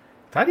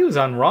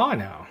Raw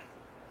now.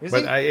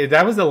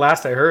 That was the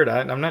last I heard.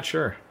 I'm not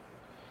sure.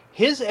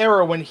 His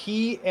era when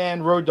he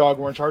and Road Dogg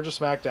were in charge of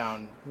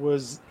SmackDown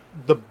was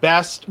the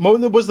best.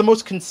 Was the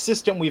most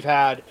consistent we've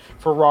had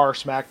for Raw or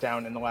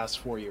SmackDown in the last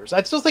 4 years.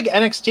 I still think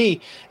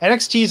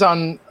NXT's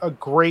on a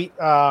great.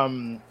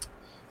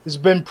 Has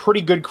been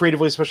pretty good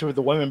creatively, especially with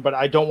the women. But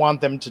I don't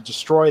want them to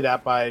destroy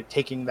that by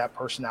taking that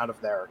person out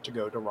of there to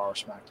go to Raw or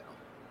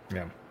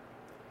SmackDown.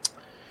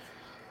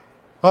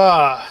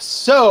 Yeah.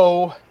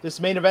 So this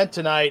main event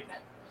tonight.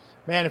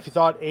 Man, if you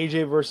thought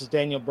AJ versus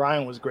Daniel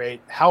Bryan was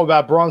great, how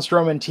about Braun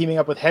Strowman teaming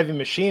up with Heavy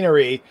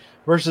Machinery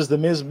versus The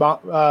Miz,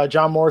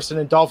 John Morrison,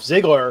 and Dolph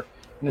Ziggler?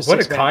 What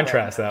a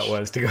contrast that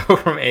was to go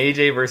from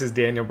AJ versus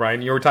Daniel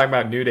Bryan. You were talking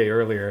about New Day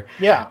earlier.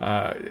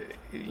 Yeah.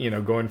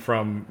 Going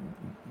from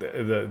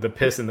the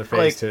piss in the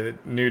face to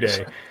New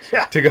Day.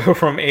 Yeah. To go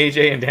from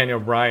AJ and Daniel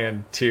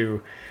Bryan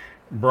to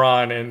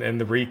Braun and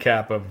the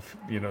recap of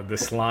the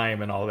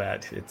slime and all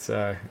that.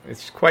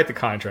 It's quite the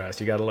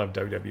contrast. You gotta love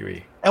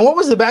WWE. And what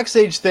was the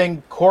backstage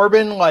thing?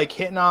 Corbin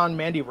hitting on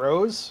Mandy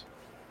Rose?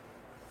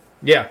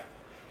 Yeah.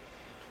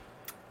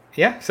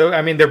 So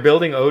I mean they're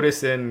building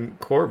Otis and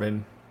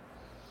Corbin.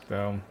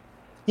 So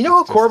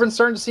what Corbin's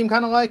starting to seem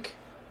kind of like?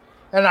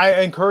 And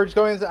I encourage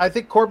I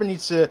think Corbin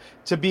needs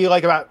to be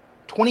like about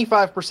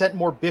 25%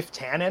 more Biff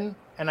Tannen,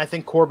 and I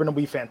think Corbin will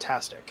be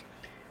fantastic.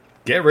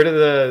 Get rid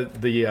of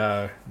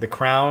the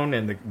crown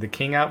and the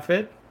king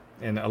outfit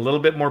and a little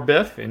bit more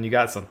Biff, and you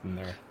got something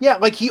there. Yeah,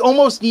 he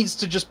almost needs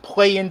to just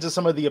play into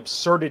some of the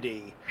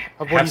absurdity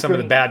of what he's some doing.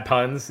 Of the bad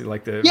puns, make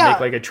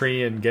like a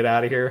tree and get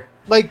out of here.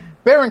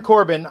 Baron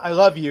Corbin, I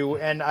love you,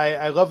 and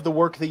I love the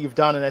work that you've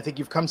done, and I think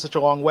you've come such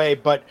a long way,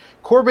 but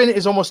Corbin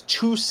is almost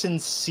too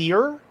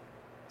sincere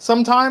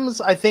sometimes.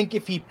 I think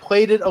if he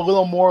played it a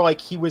little more like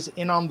he was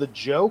in on the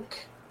joke,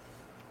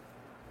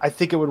 I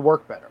think it would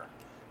work better.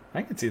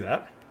 I can see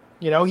that.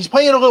 He's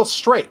playing it a little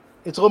straight.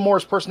 It's a little more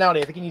his personality.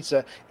 I think he needs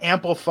to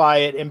amplify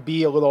it and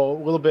be a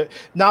little bit,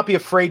 not be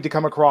afraid to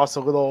come across a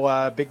little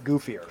bit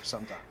goofier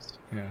sometimes.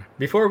 Yeah.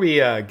 Before we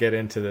get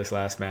into this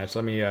last match,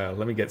 let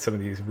me get some of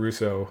these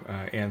Russo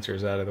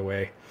answers out of the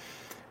way,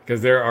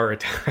 because there are a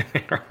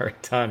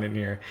ton in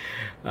here.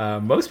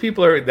 Most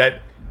people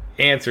that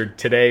answered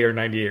today or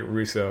 98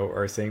 Russo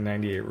are saying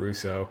 98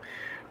 Russo.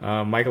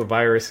 Michael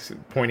Virus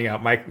pointing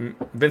out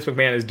Vince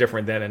McMahon is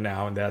different then and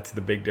now, and that's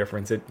the big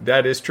difference.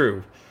 That is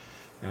true.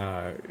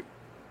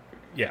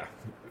 Yeah,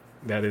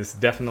 that is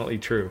definitely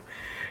true.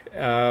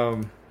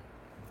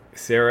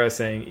 Sarah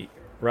saying,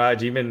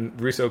 Raj, even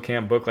Russo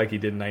can't book like he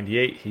did in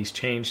 98. He's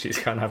changed. He's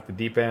gone off the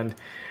deep end.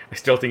 I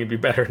still think it'd be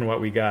better than what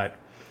we got.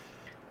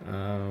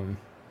 Well,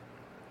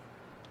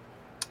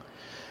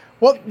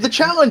 the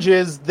challenge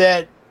is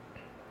that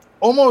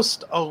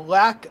almost a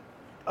lack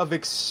of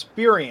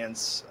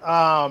experience,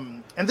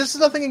 and this is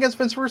nothing against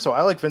Vince Russo.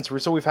 I like Vince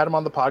Russo. We've had him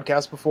on the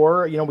podcast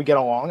before. We get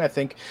along. I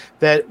think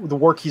that the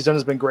work he's done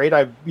has been great.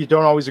 You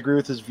don't always agree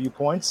with his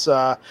viewpoints,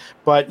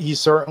 but he's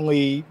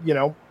certainly,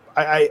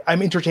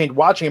 I'm entertained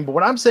watching him. But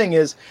what I'm saying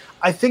is,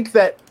 I think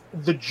that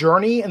the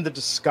journey and the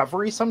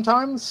discovery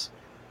sometimes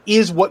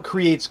is what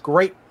creates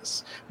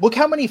greatness. Look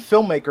how many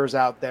filmmakers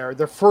out there,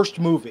 their first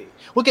movie.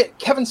 Look at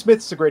Kevin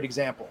Smith's a great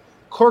example.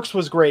 Clerks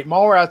was great.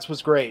 Mallrats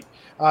was great.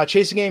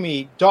 Chasing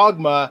Amy,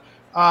 Dogma,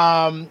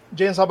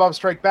 Jay and Silent Bob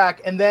Strike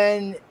Back. And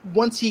then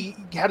once he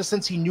had a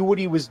sense he knew what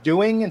he was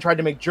doing and tried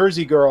to make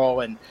Jersey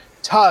Girl and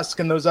Tusk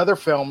and those other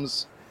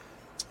films,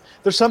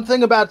 there's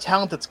something about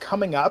talent that's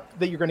coming up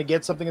that you're going to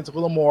get something that's a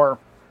little more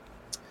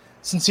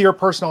sincere,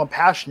 personal, and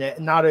passionate,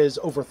 and not as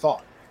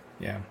overthought.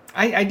 Yeah.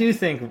 I do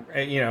think,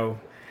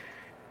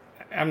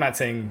 I'm not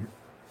saying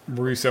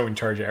Russo in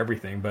charge of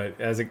everything, but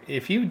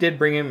if you did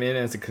bring him in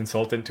as a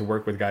consultant to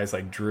work with guys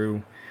like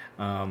Drew,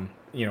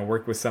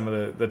 work with some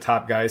of the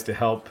top guys to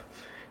help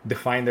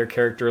define their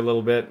character a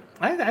little bit,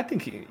 I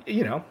think,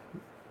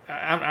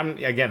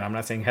 I'm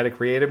not saying head of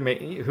creative,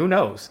 who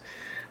knows?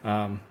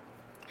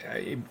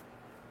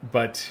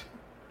 But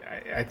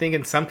I think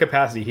in some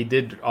capacity he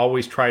did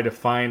always try to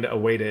find a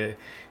way to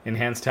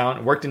enhance talent.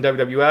 It worked in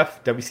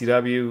WWF,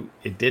 WCW,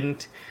 it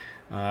didn't.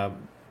 Yeah.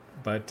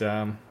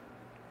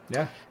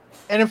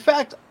 And in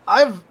fact,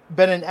 I've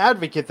been an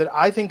advocate that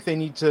I think they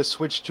need to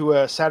switch to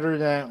a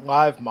Saturday Night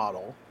Live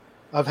model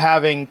of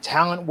having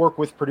talent work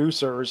with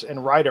producers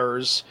and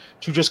writers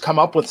to just come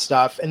up with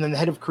stuff. And then the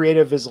head of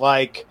creative is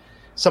like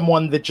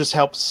someone that just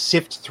helps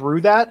sift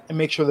through that and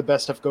make sure the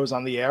best stuff goes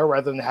on the air,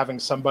 rather than having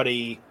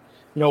somebody,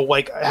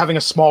 like having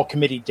a small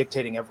committee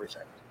dictating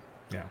everything.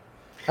 Yeah.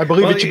 I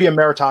believe it should be a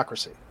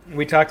meritocracy.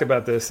 We talked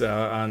about this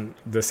on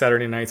the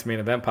Saturday Night's Main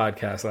Event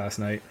podcast last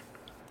night.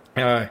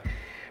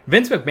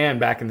 Vince McMahon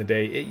back in the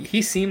day,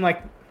 he seemed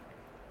like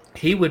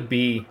he would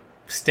be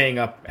staying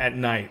up at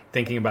night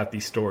thinking about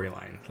these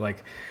storylines.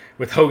 Like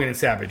with Hogan and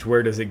Savage,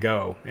 where does it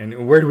go?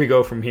 And where do we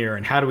go from here?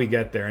 And how do we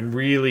get there? And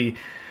really,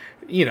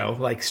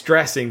 like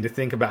stressing to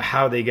think about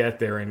how they get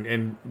there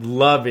and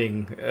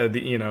loving,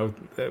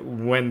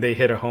 when they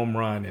hit a home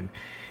run.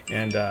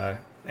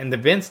 And the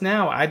Vince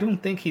now, I don't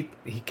think he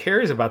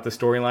cares about the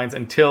storylines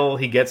until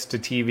he gets to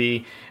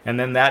TV, and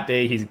then that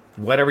day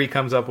whatever he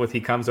comes up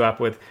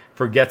with,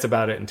 forgets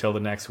about it until the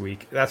next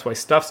week. That's why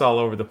stuff's all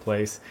over the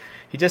place.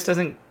 He just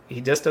doesn't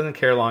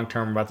care long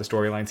term about the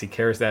storylines. He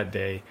cares that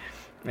day,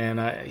 and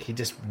he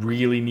just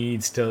really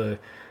needs to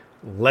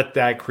let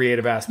that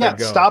creative aspect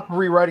go. Stop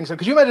rewriting. So,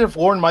 could you imagine if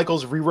Lorne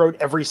Michaels rewrote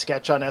every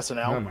sketch on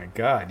SNL? Oh my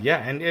God, yeah,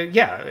 and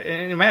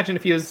and imagine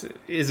if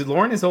is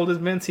Lorne as old as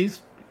Vince? He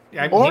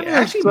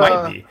actually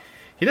might be.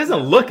 He doesn't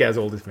look as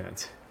old as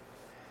Vince.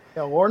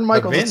 Yeah, Lorne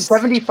Michaels is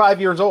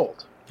 75 years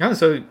old.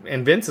 Oh,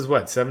 and Vince is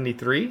what,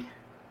 73?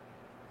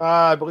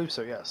 I believe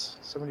so, yes.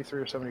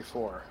 73 or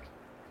 74.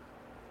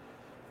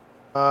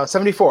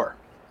 74.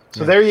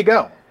 So there you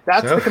go.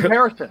 That's the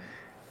comparison.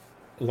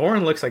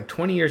 Lorne looks like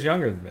 20 years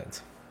younger than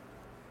Vince.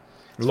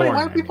 Why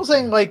are people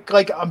saying like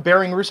I'm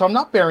burying Russo? I'm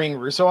not burying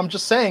Russo. I'm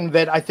just saying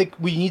that I think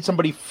we need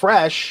somebody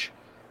fresh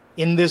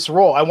in this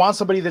role. I want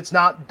somebody that's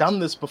not done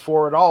this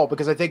before at all,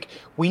 because I think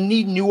we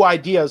need new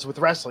ideas with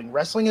wrestling.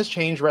 Wrestling has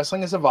changed,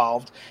 wrestling has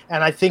evolved,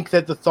 and I think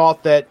that the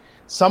thought that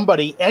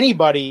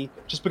anybody,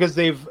 just because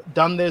they've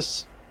done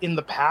this in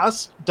the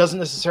past doesn't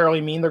necessarily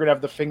mean they're going to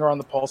have the finger on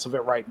the pulse of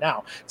it right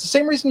now. It's the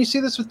same reason you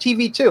see this with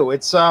TV too.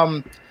 It's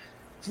the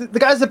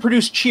guys that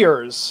produce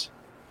Cheers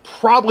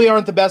probably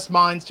aren't the best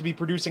minds to be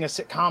producing a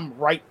sitcom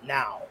right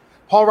now.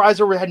 Paul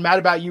Reiser had Mad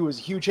About You was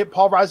a huge hit.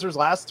 Paul Reiser's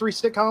last 3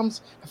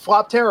 sitcoms have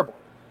flopped terribly.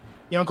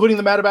 Including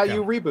the Mad About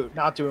You reboot,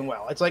 not doing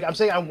well. It's like I'm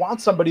saying I want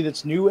somebody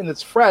that's new and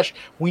that's fresh.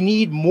 We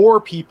need more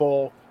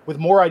people with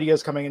more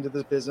ideas coming into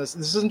this business.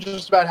 This isn't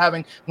just about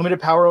having limited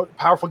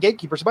powerful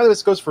gatekeepers. So by the way,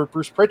 this goes for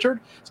Bruce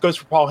Pritchard. This goes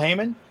for Paul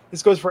Heyman.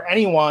 This goes for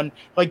anyone.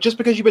 Like, just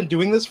because you've been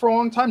doing this for a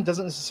long time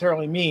doesn't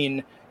necessarily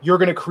mean you're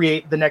going to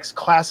create the next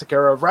classic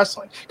era of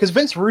wrestling. Because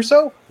Vince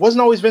Russo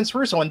wasn't always Vince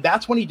Russo, and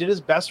that's when he did his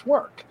best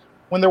work.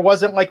 When there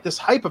wasn't like this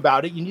hype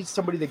about it, you need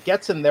somebody that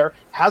gets in there,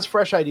 has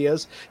fresh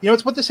ideas.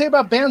 It's what they say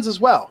about bands as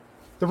well.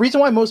 The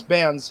reason why most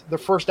bands, their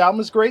first album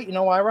is great, you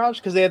know why, Raj?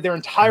 Because they had their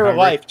entire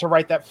life to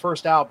write that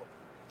first album.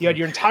 You had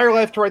your entire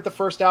life to write the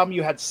first album.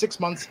 You had 6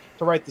 months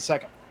to write the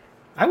second.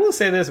 I will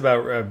say this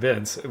about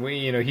Vince.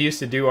 He used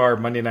to do our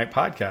Monday night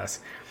podcast.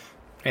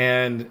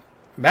 And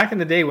back in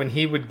the day when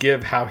he would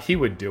give how he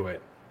would do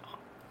it,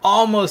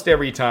 almost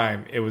every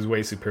time it was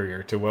way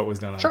superior to what was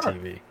done on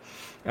TV.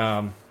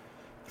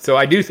 So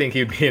I do think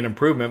he'd be an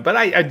improvement. But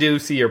I do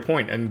see your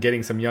point in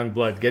getting some young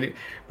blood,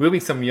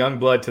 moving some young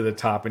blood to the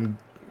top and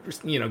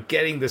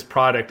getting this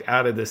product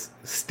out of this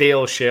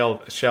stale shell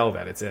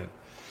that it's in.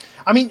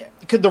 I mean,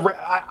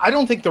 I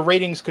don't think the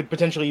ratings could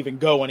potentially even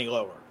go any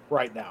lower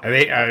right now.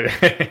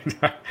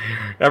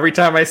 Every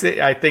time I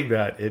think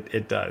that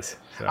it does.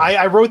 So.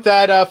 I wrote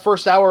that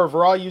first hour of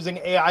Raw using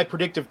AI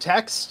predictive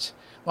text.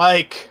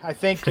 Like, I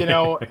think,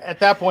 at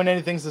that point,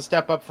 anything's a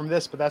step up from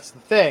this, but that's the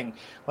thing.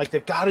 Like,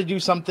 they've got to do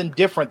something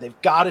different.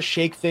 They've got to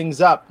shake things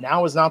up.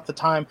 Now is not the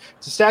time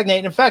to stagnate.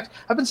 And in fact,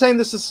 I've been saying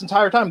this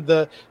entire time.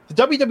 The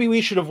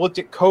WWE should have looked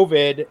at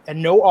COVID, and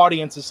no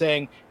audience is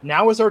saying,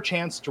 now is our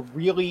chance to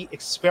really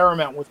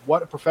experiment with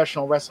what a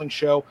professional wrestling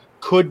show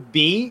could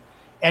be.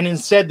 And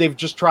instead, they've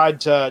just tried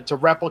to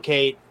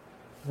replicate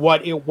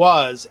what it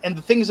was. And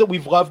the things that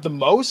we've loved the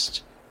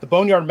most, the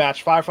Boneyard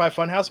match, Firefly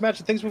Funhouse match,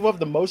 the things we've loved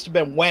the most have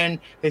been when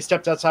they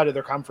stepped outside of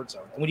their comfort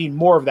zone. And we need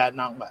more of that,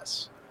 not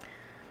less.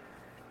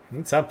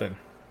 Need something.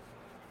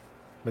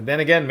 But then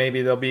again,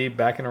 maybe they'll be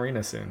back in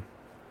arena soon.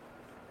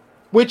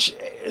 Which,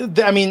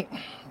 I mean,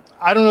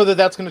 I don't know that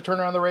that's going to turn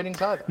around the ratings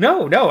either.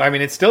 No. I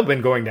mean, it's still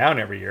been going down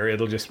every year.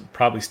 It'll just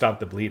probably stop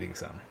the bleeding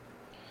some.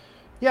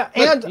 Yeah,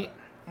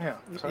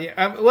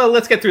 well,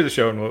 let's get through the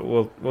show and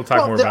we'll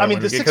talk more about it.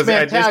 The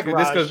 6-man tag,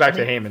 this goes back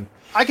to Heyman.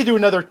 I could do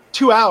another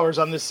 2 hours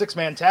on this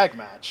 6-man tag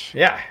match.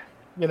 Yeah.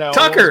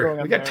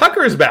 Tucker. We got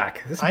Tucker's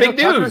back. This is big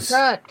news. Tucker's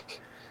back.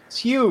 It's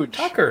huge.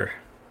 Tucker.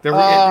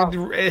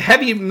 The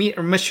heavy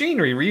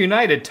machinery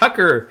reunited.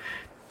 Tucker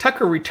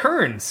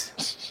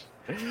returns.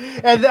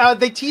 And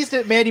they teased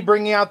it, Mandy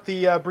bringing out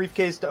the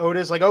briefcase to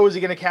Otis, like, oh, is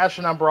he going to cash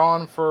in on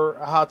Braun for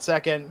a hot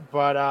second?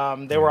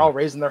 But they were all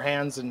raising their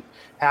hands and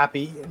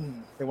happy,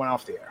 and they went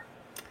off the air.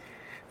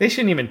 They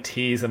shouldn't even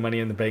tease a Money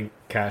in the Bank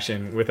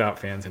cash-in without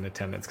fans in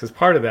attendance, because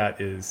part of that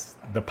is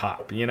the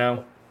pop, you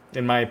know,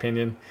 in my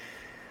opinion.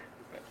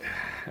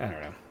 I don't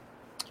know.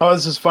 Oh,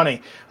 this is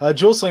funny.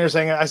 Jewel Slinger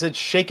saying, I said,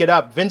 shake it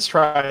up. Vince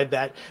tried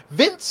that.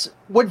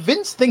 What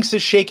Vince thinks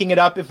is shaking it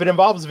up, if it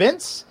involves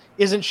Vince,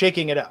 isn't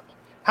shaking it up.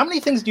 How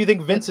many things do you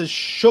think Vince has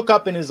shook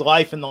up in his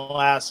life in the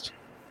last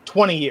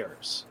 20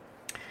 years?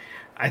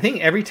 I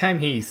think every time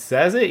he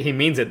says it, he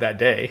means it that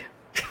day.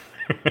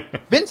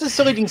 Vince is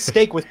still eating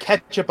steak with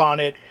ketchup on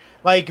it.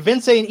 Like,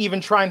 Vince ain't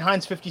even trying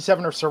Heinz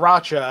 57 or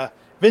Sriracha.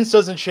 Vince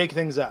doesn't shake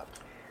things up.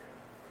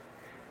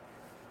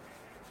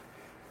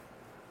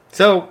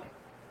 So,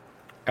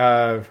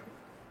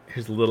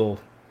 here's a little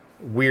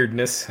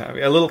weirdness,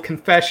 a little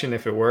confession,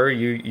 if it were.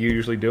 You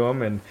usually do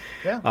them, and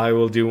Yeah.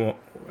 I'll do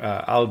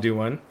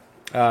one.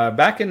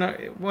 Back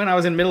when I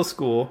was in middle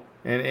school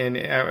and in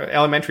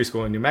elementary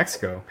school in New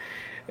Mexico,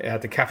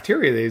 at the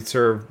cafeteria they'd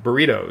serve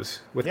burritos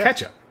with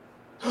ketchup.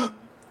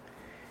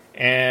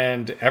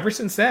 And ever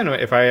since then,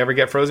 if I ever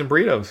get frozen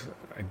burritos,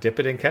 I dip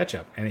it in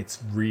ketchup, and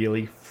it's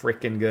really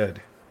freaking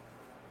good.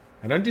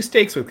 I don't do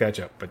steaks with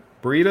ketchup, but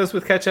burritos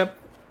with ketchup,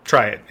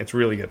 try it. It's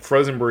really good.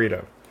 Frozen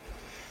burrito.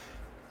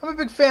 I'm a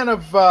big fan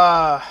of.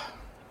 I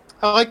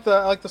like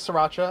the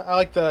Sriracha. I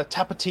like the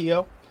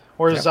Tapatio,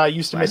 or as I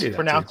used to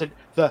mispronounce it,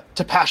 the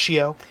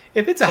Tapatio.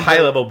 If it's a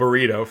high-level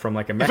burrito from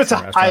like a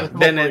Mexican restaurant,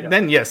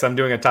 then yes, I'm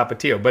doing a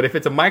Tapatio. But if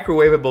it's a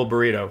microwavable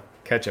burrito,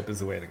 ketchup is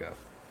the way to go.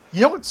 You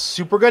know what's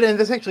super good, and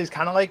this actually is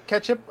kind of like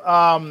ketchup.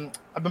 I've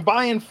been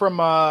buying from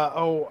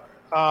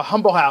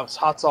Humble House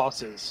hot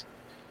sauces.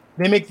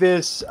 They make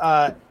this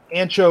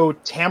ancho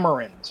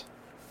tamarind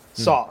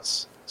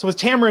sauce. So with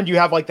tamarind, you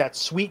have like that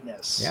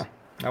sweetness. Yeah.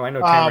 Oh, I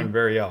know tamarind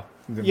very well.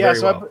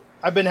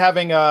 I've been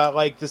having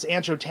like this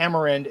ancho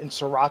tamarind and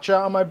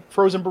sriracha on my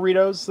frozen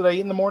burritos that I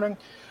eat in the morning.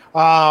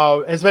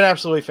 It's been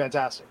absolutely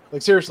fantastic.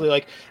 Like seriously,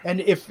 like,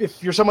 and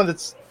if you're someone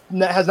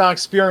has not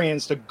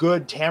experienced a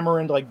good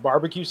tamarind like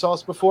barbecue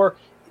sauce before,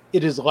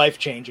 it is life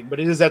changing.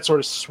 But it is that sort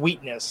of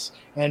sweetness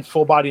and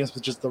full bodiness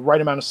with just the right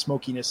amount of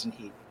smokiness and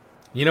heat.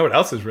 You know what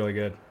else is really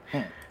good?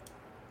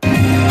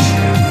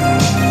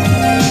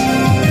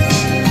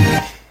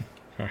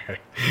 All right.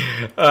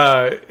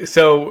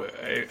 So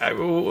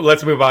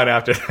let's move on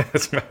after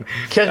this.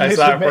 I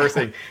saw it first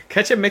thing.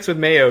 Ketchup mixed with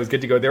mayo is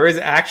good to go. There is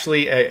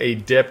actually a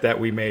dip that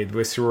we made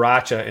with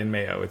sriracha and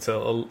mayo. It's a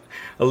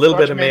little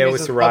bit of mayo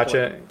with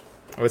sriracha.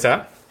 What's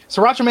that?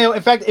 Sriracha mayo.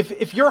 In fact,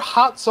 if you're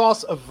hot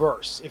sauce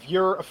averse, if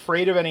you're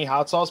afraid of any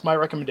hot sauce, my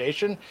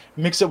recommendation,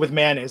 mix it with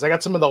mayonnaise. I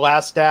got some of the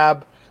Last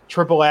Dab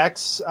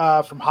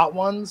XXX from Hot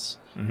Ones.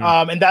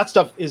 Mm-hmm. And that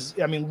stuff is,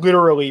 I mean,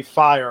 literally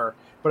fire.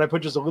 But I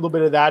put just a little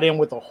bit of that in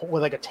with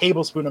like a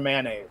tablespoon of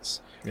mayonnaise,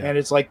 and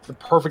it's like the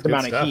perfect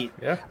amount of heat.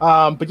 Yeah.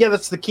 But yeah,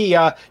 that's the key.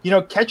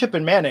 Ketchup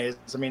and mayonnaise.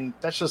 I mean,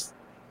 that's just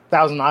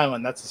Thousand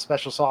Island. That's the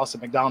special sauce at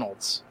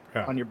McDonald's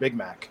on your Big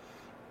Mac.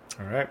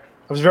 All right.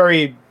 I was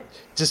very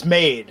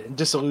dismayed and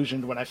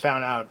disillusioned when I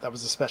found out that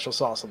was the special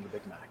sauce on the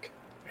Big Mac.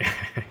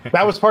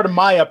 That was part of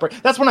my upbringing.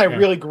 That's when I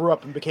really grew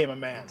up and became a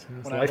man.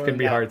 Life can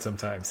be hard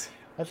sometimes.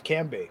 Life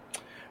can be.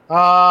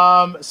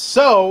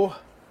 So.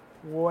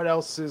 What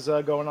else is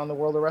going on in the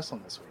world of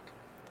wrestling this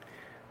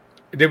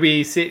week? Did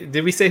we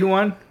say who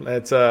won?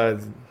 That's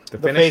the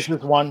finish.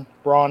 Faces won.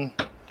 Braun,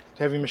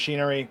 Heavy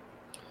Machinery.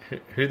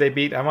 Who they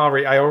beat? I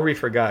already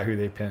forgot who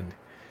they pinned.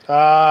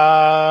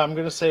 I'm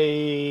gonna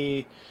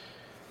say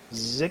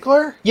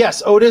Ziggler.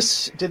 Yes,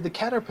 Otis did the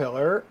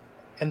Caterpillar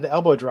and the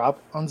elbow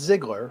drop on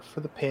Ziggler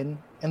for the pin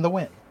and the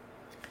win.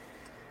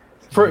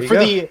 For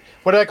the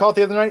what did I call it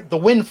the other night? The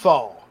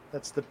windfall.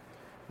 That's the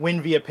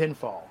win via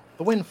pinfall.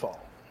 The windfall.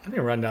 Let me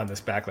run down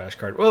this Backlash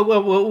card.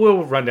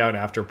 We'll run down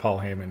after Paul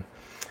Heyman.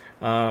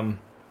 All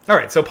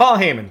right, so Paul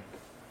Heyman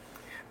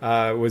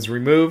was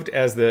removed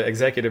as the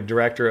executive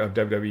director of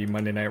WWE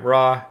Monday Night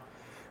Raw.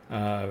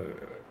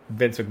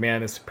 Vince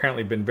McMahon has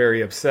apparently been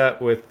very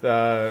upset with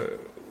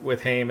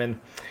Heyman.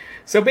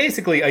 So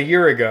basically, a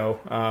year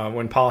ago,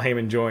 when Paul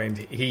Heyman joined,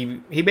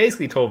 he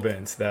basically told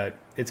Vince that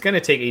it's going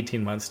to take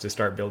 18 months to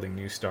start building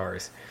new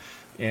stars,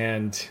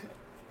 and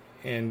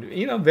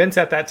Vince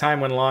at that time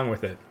went along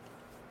with it.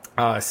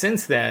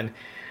 Since then,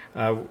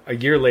 a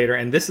year later,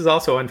 and this is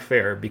also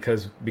unfair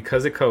because of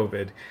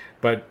COVID,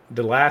 but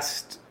the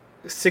last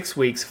 6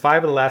 weeks,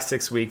 5 of the last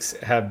 6 weeks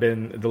have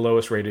been the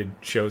lowest rated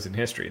shows in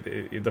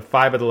history. The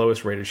 5 of the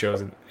lowest rated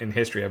shows in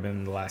history have been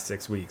in the last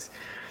 6 weeks.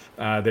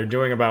 They're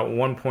doing about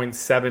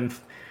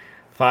 1.75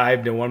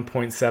 to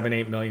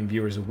 1.78 million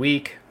viewers a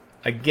week.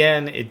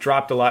 Again, it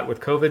dropped a lot with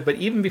COVID, but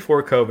even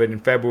before COVID in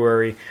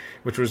February,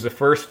 which was the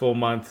first full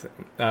month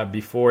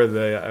before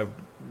the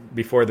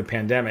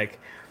pandemic,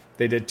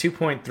 they did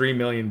 2.3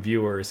 million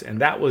viewers, and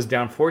that was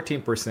down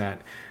 14%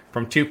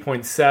 from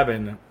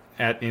 2.7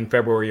 in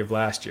February of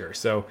last year.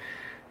 So,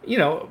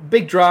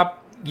 big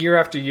drop year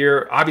after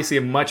year. Obviously,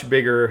 a much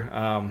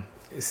bigger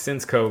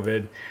since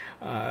COVID.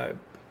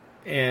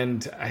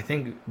 And I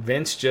think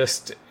Vince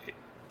just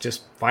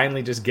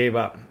finally just gave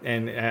up.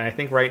 And I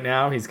think right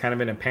now he's kind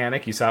of in a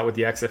panic. You saw it with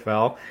the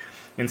XFL.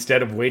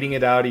 Instead of waiting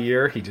it out a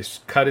year, he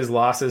just cut his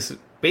losses,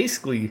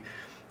 basically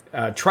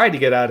tried to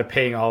get out of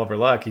paying Oliver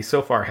Luck. He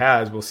so far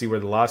has. We'll see where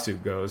the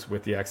lawsuit goes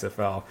with the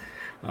XFL.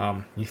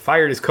 He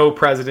fired his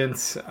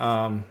co-presidents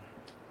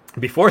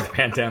before the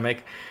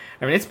pandemic.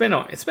 I mean, it's been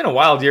a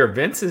wild year.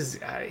 Vince is,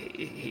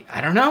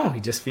 I don't know.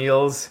 He just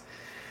feels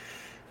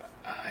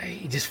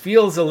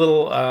a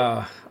little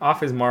off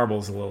his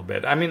marbles a little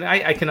bit. I mean,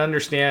 I can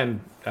understand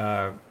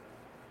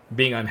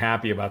being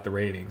unhappy about the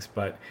ratings,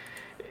 but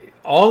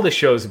all the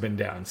shows have been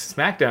down.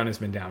 SmackDown has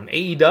been down.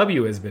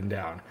 AEW has been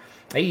down.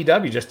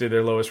 AEW just did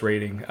their lowest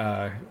rating,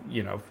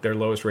 their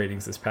lowest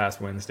ratings this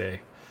past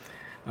Wednesday.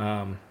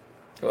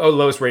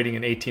 Lowest rating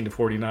in 18 to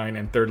 49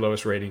 and third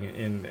lowest rating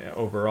in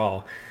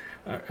overall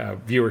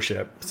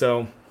viewership.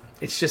 So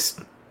it's just,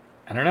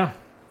 I don't know.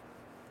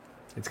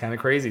 It's kind of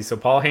crazy. So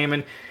Paul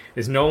Heyman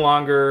is no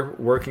longer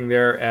working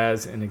there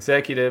as an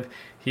executive.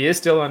 He is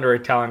still under a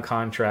talent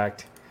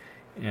contract.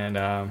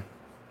 And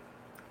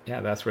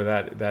that's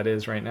where that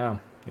is right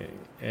now.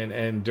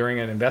 And during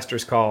an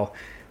investors call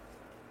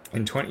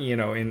in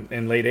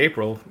late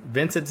April,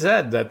 Vince had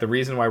said that the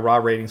reason why Raw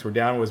ratings were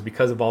down was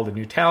because of all the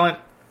new talent.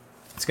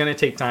 It's going to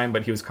take time,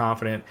 but he was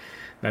confident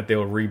that they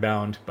will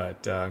rebound.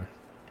 But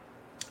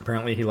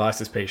apparently he lost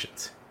his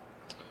patience.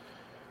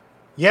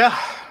 Yeah.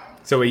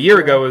 So a year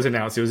ago it was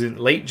announced. It was in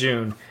late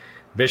June.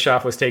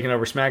 Bischoff was taking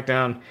over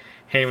SmackDown.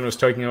 Heyman was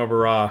taking over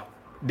Raw.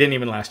 Didn't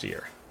even last a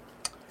year.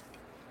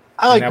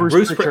 I like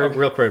Bruce Pritchard.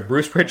 Real quick,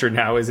 Bruce Pritchard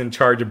now is in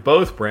charge of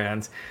both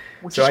brands.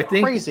 Which is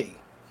crazy.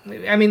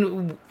 I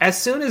mean,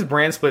 as soon as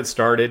brand split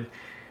started,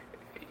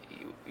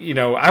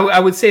 I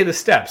would say the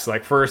steps.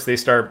 Like first they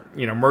start,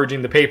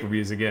 merging the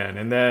pay-per-views again.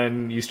 And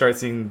then you start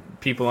seeing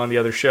people on the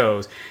other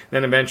shows.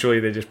 Then eventually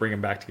they just bring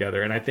them back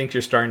together. And I think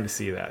you're starting to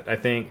see that. I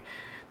think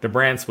the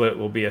brand split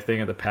will be a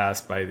thing of the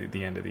past by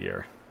the end of the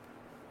year.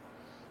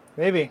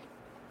 Maybe.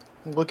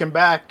 Looking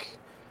back,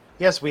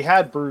 yes, we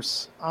had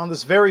Bruce on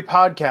this very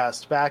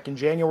podcast back in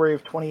January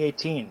of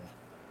 2018.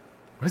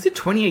 Was it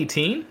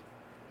 2018?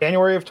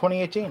 January of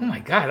 2018. Oh my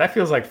God, that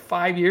feels like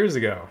 5 years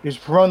ago. He's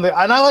promoting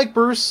and I like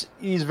Bruce.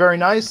 He's very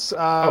nice.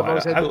 I've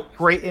always had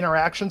great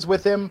interactions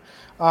with him.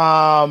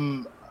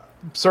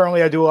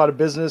 Certainly, I do a lot of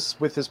business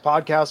with his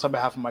podcast on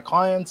behalf of my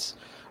clients.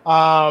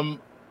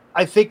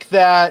 I think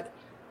that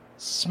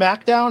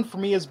SmackDown for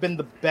me has been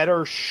the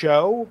better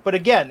show, but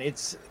again,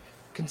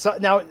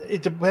 now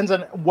it depends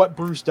on what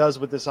Bruce does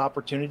with this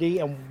opportunity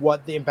and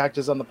what the impact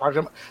is on the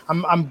project.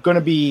 I'm going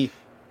to be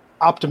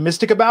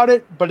optimistic about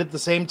it, but at the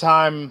same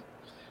time,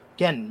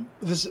 again,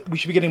 we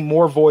should be getting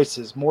more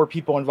voices, more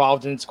people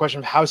involved, and it's a question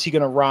of how is he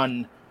going to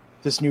run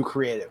this new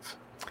creative.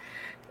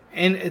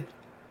 And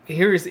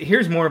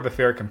here's more of a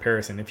fair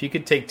comparison. If you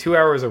could take 2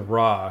 hours of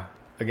Raw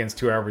against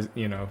 2 hours,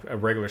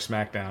 of regular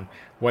SmackDown,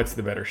 what's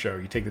the better show?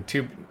 You take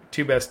the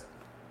two best,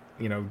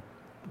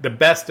 the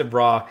best of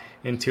Raw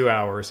in 2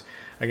 hours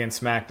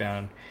against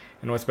SmackDown,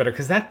 and what's better?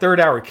 Because that third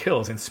hour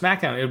kills. In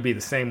SmackDown, it would be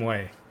the same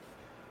way.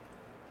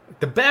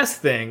 The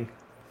best thing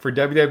for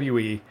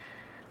WWE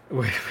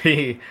would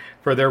be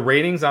for their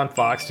ratings on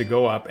Fox to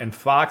go up, and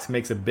Fox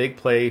makes a big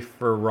play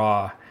for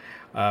Raw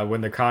when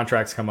the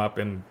contracts come up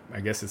in, I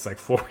guess it's like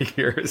 4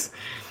 years.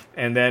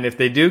 And then if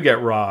they do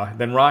get Raw,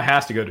 then Raw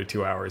has to go to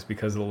 2 hours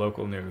because of the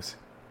local news.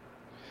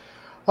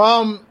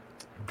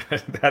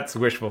 That's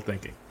wishful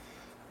thinking.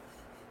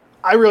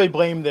 I really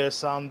blame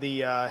this on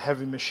the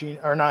heavy machine,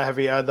 or not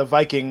heavy, the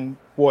Viking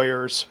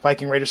Warriors,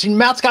 Viking Raiders. See,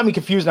 Matt's got me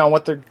confused now on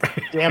what their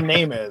damn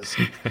name is.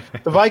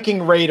 The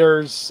Viking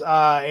Raiders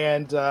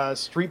and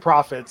Street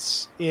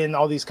Profits in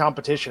all these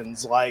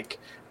competitions. Like,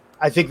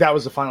 I think that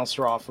was the final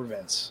straw for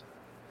Vince.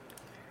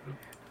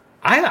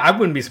 I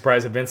wouldn't be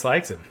surprised if Vince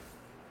likes him.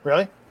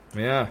 Really?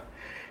 Yeah.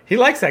 He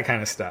likes that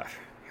kind of stuff.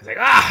 He's like,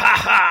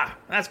 ha,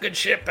 that's good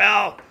shit,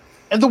 pal.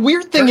 And the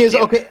weird thing is,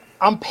 okay,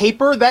 on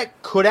paper,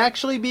 that could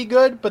actually be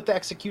good, but the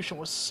execution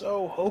was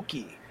so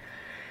hokey.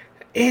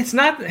 It's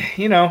not,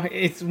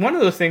 it's one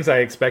of those things I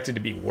expected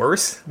to be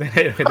worse than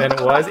it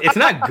was. It's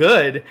not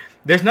good.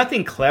 There's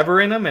nothing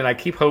clever in them, and I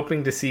keep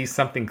hoping to see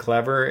something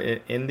clever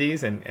in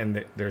these,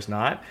 and there's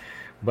not.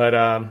 But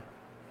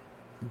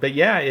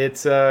yeah,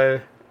 it's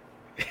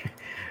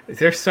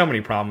there's so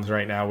many problems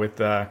right now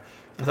with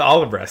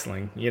all of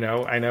wrestling.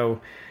 I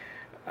know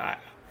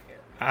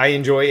I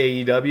enjoy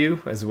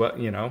AEW as well,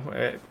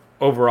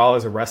 overall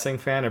as a wrestling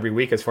fan every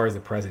week as far as the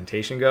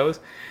presentation goes.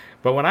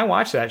 But when I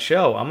watch that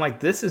show, I'm like,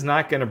 this is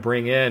not going to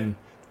bring in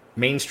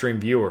mainstream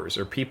viewers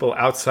or people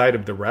outside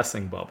of the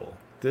wrestling bubble.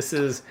 This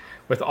is,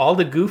 with all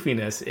the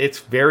goofiness, it's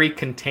very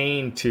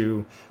contained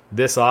to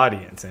this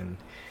audience. And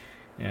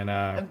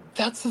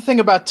that's the thing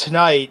about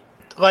tonight.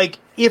 Like,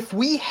 if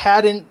we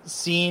hadn't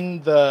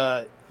seen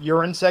the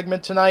urine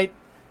segment tonight,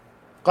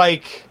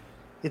 like,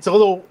 it's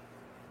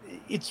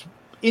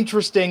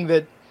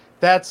interesting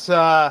that's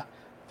the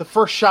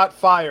first shot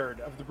fired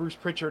of the Bruce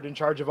Pritchard in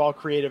charge of all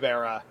creative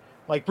era.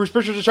 Like, Bruce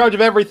Pritchard's in charge of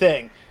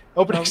everything.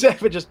 Opening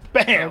segment, just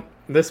bam.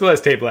 This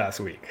was taped last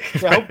week.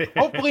 Yeah,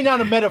 hopefully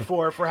not a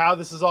metaphor for how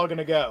this is all going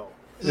to go.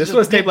 This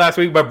was taped last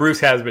week, but Bruce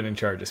has been in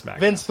charge of SmackDown.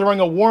 Vince throwing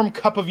a warm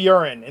cup of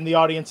urine in the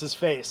audience's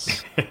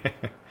face.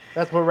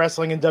 That's what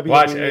wrestling in WWE.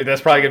 Watch,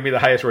 that's probably going to be the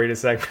highest rated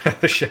segment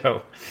of the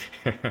show.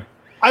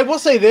 I will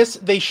say this: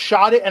 they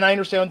shot it, and I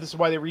understand this is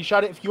why they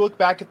reshot it. If you look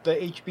back at the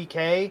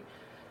HBK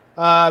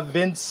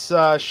Vince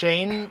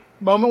Shane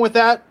moment with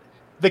that,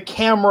 the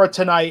camera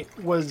tonight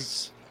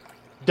was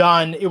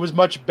done. It was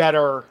much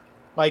better,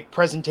 like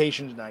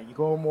presentation tonight. You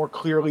go more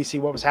clearly see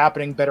what was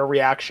happening, better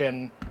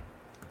reaction.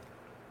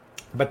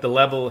 But the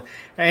level,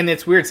 and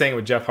it's weird saying it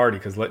with Jeff Hardy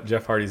because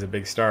Jeff Hardy's a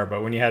big star.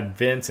 But when you had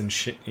Vince and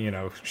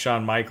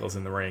Shawn Michaels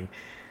in the ring,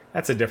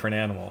 that's a different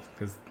animal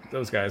because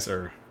those guys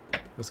are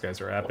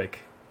epic.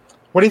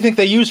 What do you think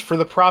they used for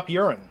the prop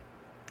urine?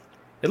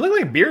 It looked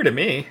like beer to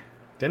me,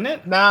 didn't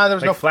it? Nah, there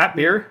was no flat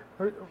beer.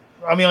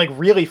 I mean, like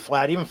really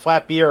flat. Even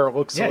flat beer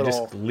looks a little.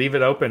 Just leave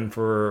it open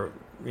for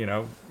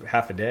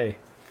half a day.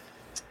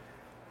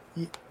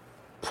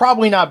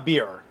 Probably not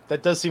beer.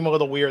 That does seem a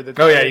little weird.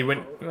 You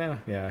wouldn't. Well,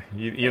 yeah,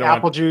 you don't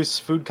apple juice,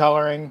 food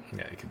coloring.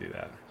 Yeah, you could do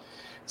that.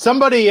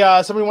 Somebody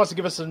wants to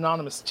give us an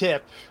anonymous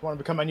tip. If you want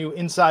to become my new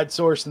inside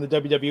source in the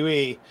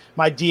WWE,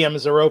 my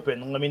DMs are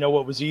open. Let me know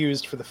what was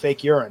used for the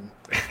fake urine,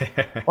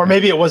 or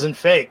maybe it wasn't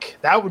fake.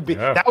 That would be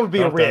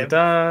a rib.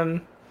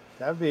 Dun.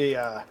 That'd be.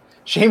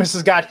 Sheamus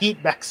has got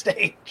heat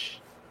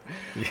backstage.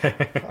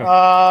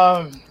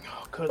 Yeah.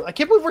 Good. I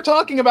can't believe we're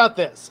talking about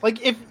this.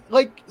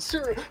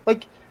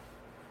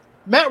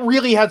 Matt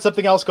really had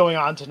something else going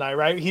on tonight,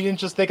 right? He didn't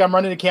just think I'm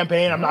running a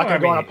campaign. I'm not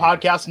going to go on a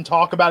podcast and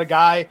talk about a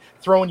guy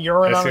throwing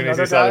urine on another guy. As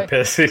soon as he saw the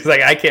piss, he's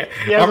like, I can't.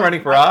 Yeah, I'm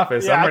running for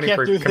office. I'm running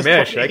for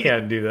commish. I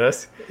can't do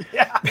this.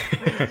 Yeah.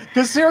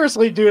 Because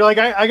seriously, dude, I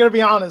got to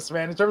be honest,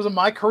 man. In terms of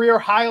my career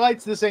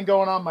highlights, this ain't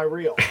going on my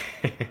reel.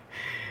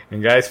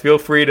 And guys, feel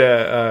free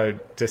to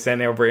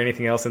send over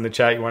anything else in the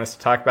chat you want us to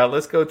talk about.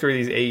 Let's go through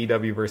these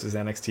AEW versus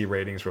NXT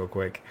ratings real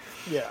quick.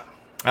 Yeah.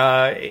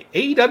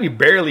 AEW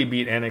barely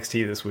beat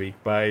NXT this week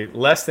by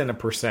less than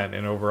 1%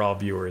 in overall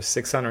viewers,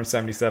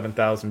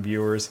 677,000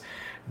 viewers.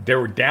 They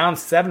were down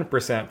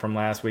 7% from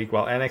last week,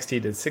 while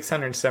NXT did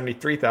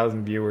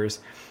 673,000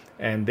 viewers,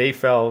 and they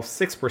fell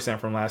 6%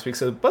 from last week.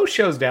 So both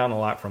shows down a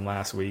lot from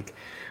last week.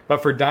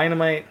 But for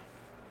Dynamite,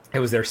 it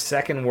was their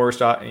second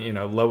worst,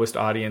 lowest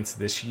audience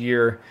this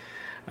year,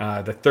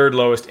 the third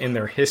lowest in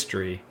their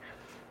history.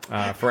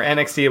 For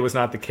NXT, it was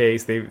not the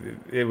case.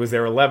 It was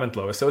their 11th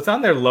lowest, so it's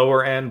on their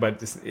lower end,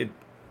 but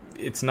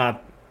it's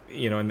not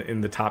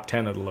in the top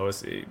 10 of the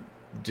lowest.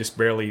 Just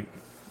barely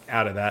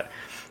out of that.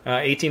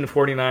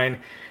 18-49,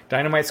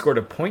 Dynamite scored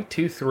a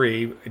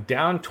 .23,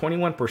 down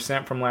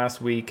 21% from last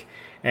week,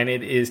 and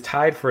it is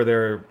tied for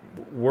their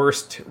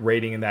worst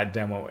rating in that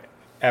demo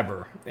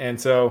ever.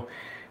 And so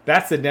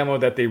that's the demo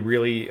that they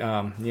really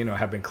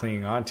have been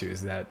clinging on to,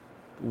 is that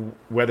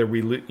whether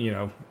we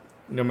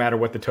no matter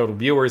what the total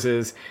viewers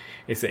is,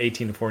 it's the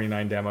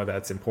 18-49 demo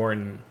that's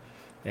important.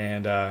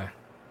 And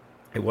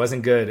it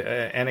wasn't good.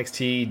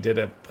 NXT did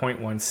a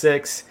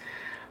 .16.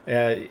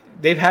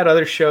 They've had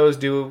other shows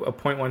do a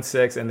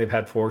 .16, and they've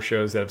had 4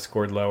 shows that have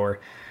scored lower.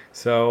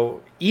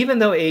 So even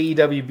though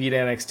AEW beat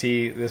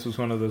NXT, this was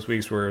one of those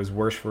weeks where it was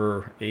worse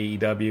for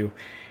AEW.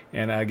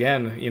 And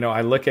again,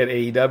 I look at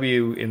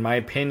AEW, in my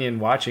opinion,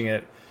 watching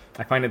it,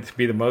 I find it to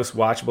be the most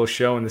watchable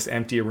show in this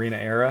empty arena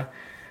era.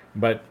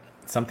 But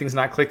something's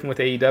not clicking with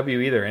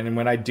AEW either. And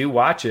when I do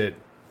watch it,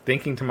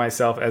 thinking to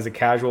myself as a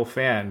casual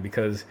fan,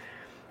 because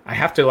I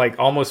have to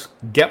almost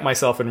get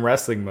myself in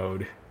wrestling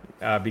mode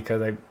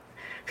because I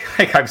feel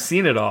like I've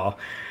seen it all.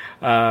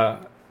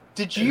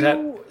 Did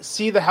you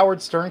see the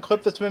Howard Stern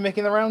clip that's been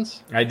making the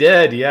rounds? I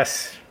did,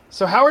 yes.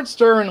 So Howard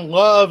Stern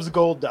loves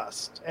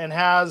Goldust and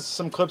has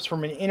some clips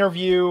from an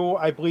interview.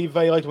 I believe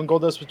he liked when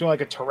Goldust was doing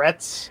a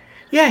Tourette's.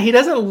 Yeah, he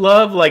doesn't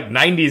love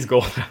 90s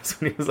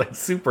Goldust when he was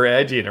super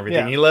edgy and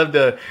everything. Yeah. He loved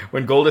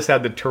when Goldust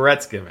had the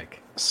Tourette's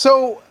gimmick.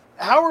 So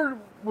Howard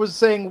was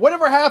saying,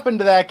 whatever happened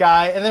to that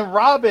guy? And then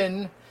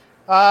Robin,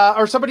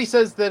 or somebody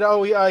says that,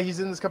 he's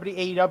in this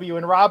company AEW,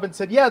 and Robin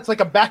said, yeah, it's like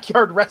a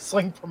backyard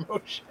wrestling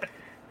promotion.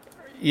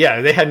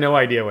 Yeah, they had no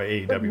idea what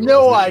AEW was.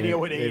 No idea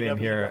what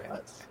AEW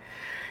was.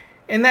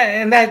 And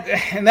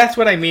that's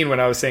what I mean when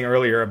I was saying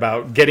earlier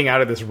about getting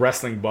out of this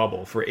wrestling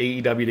bubble, for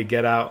AEW to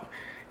get out.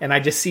 And I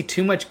just see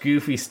too much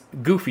goofy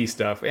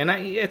stuff. And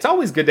it's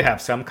always good to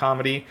have some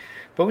comedy.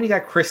 But when you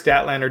got Chris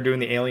Statlander doing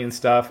the alien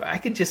stuff, I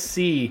could just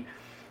see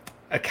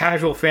a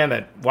casual fan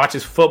that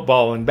watches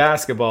football and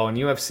basketball and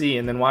UFC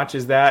and then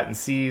watches that and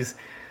sees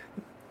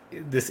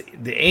the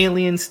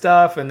alien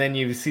stuff. And then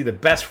you see the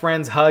best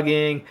friends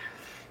hugging.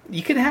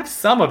 You can have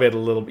some of it a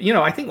little bit.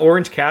 I think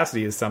Orange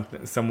Cassidy is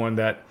someone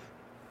that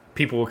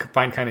people will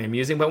find kind of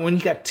amusing. But when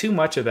you got too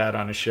much of that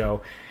on a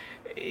show,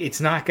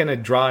 it's not going to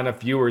draw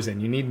enough viewers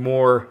in. You need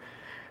more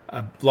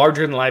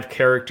larger than life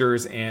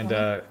characters and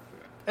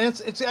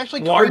it's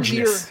actually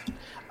largeness.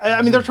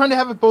 I mean, they're trying to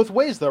have it both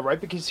ways, though, right?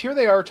 Because here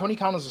they are. Tony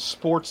Khan is a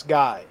sports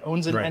guy,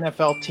 owns an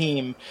NFL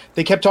team.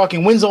 They kept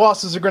talking, wins and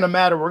losses are going to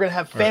matter. We're going to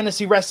have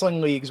fantasy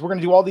wrestling leagues. We're going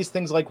to do all these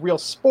things like real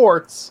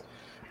sports.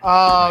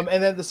 And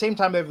then at the same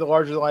time, they have the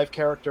larger-than-life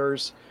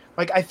characters.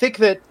 Like, I think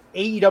that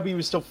AEW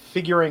is still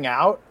figuring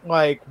out,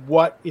 like,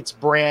 what its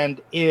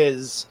brand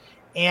is.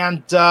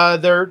 And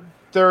they're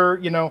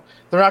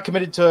not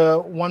committed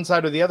to one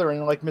side or the other.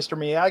 And like Mr.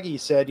 Miyagi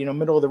said,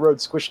 middle of the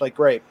road, squish like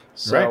grape.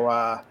 So,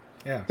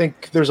 I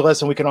think there's a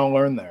lesson we can all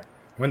learn there.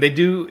 When they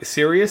do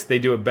serious, they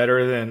do it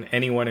better than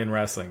anyone in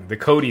wrestling. The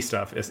Cody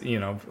stuff is,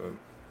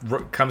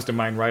 comes to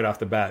mind right off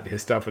the bat.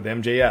 His stuff with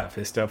MJF,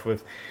 his stuff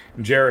with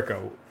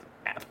Jericho,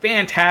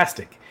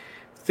 fantastic.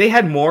 If they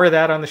had more of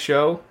that on the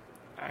show,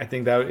 I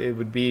think that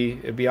it'd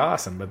be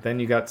awesome. But then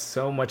you got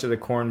so much of the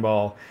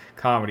cornball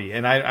comedy,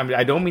 and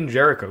I don't mean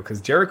Jericho,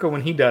 because Jericho,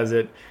 when he does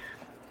it,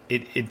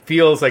 it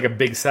feels like a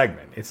big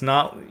segment. It's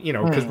not,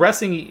 because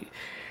wrestling.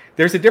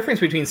 There's a difference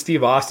between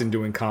Steve Austin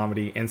doing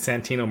comedy and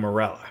Santino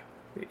Marella.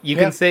 You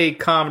can say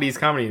comedy is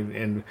comedy,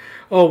 and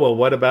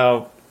what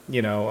about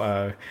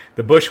the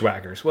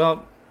Bushwhackers?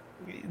 Well,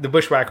 the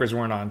Bushwhackers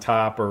weren't on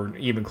top or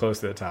even close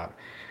to the top.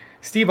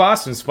 Steve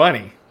Austin's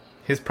funny.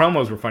 His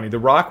promos were funny. The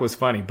Rock was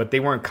funny, but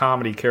they weren't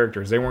comedy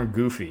characters. They weren't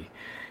goofy,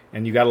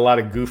 and you got a lot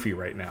of goofy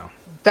right now.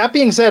 That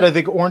being said, I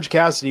think Orange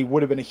Cassidy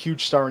would have been a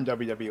huge star in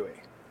WWE.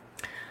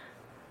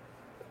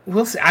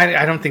 We'll see.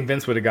 I don't think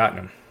Vince would have gotten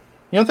him.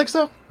 You don't think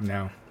so?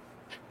 No.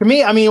 For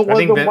me, I mean,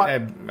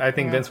 I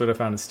think Vince would have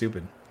found it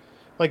stupid.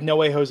 Like No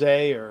Way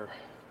Jose, or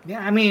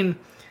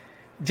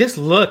just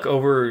look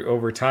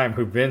over time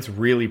who Vince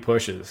really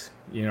pushes.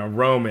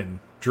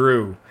 Roman,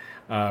 Drew,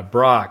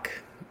 Brock,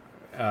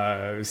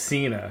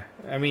 Cena.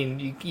 I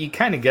mean, you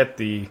kind of get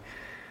the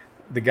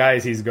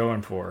guys he's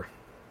going for.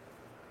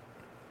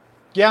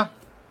 Yeah,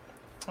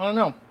 I don't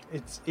know.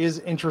 It is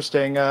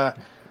interesting.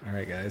 All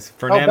right, guys.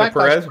 Fernando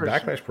Perez,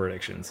 Backlash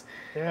predictions.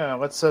 Yeah,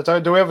 let's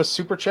talk. Do we have a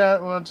super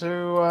chat? We want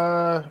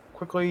to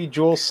quickly,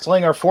 Jules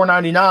Slinger,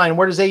 $4.99.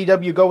 Where does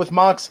AEW go with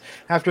Mox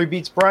after he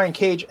beats Brian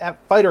Cage at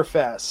Fyter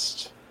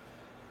Fest?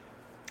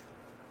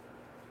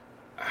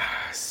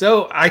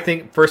 So I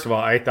think, first of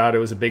all, I thought it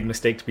was a big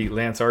mistake to beat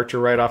Lance Archer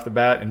right off the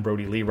bat and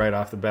Brody Lee right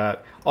off the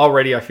bat.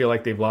 Already, I feel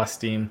like they've lost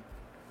steam.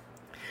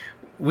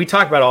 We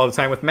talk about it all the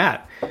time with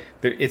Matt.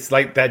 It's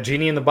like that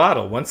genie in the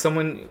bottle.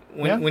 When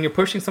you're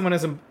pushing someone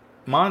as a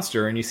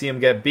monster and you see him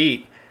get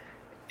beat,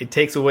 it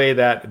takes away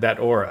that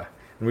aura,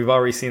 and we've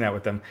already seen that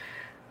with them.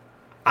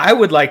 I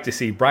would like to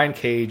see Brian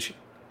Cage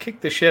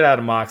kick the shit out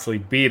of Moxley,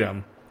 beat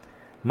him.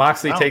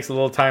 Moxley takes a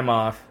little time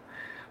off,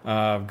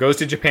 goes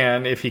to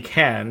Japan if he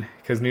can,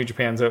 because New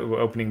Japan's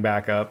opening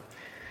back up,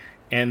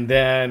 and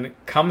then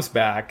comes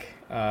back,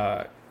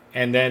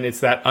 and then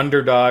it's that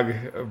underdog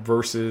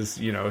versus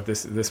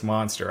this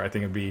monster. I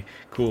think it'd be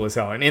cool as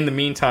hell. And in the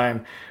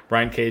meantime,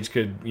 Brian Cage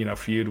could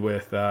feud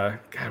with God.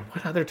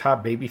 What other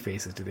top baby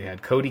faces do they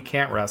have? Cody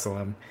can't wrestle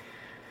him.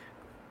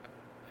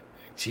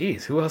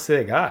 Jeez, who else do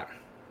they got?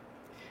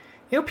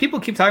 People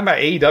keep talking about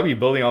AEW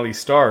building all these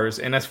stars,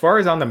 and as far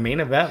as on the main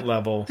event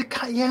level,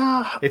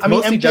 it's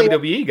mostly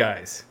WWE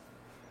guys.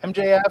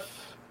 MJF,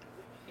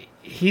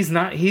 he's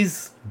not.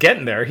 He's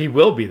getting there. He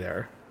will be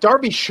there.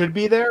 Darby should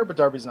be there, but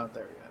Darby's not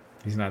there yet.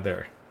 He's not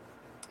there.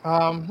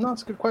 No,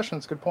 it's a good question.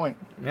 It's a good point.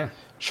 Yeah.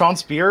 Shawn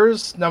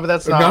Spears? No, but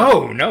that's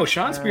not. No.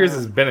 Shawn Spears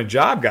has been a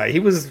job guy.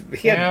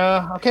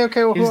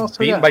 Okay. Well, he was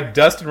beaten by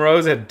Dustin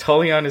Rhodes. Had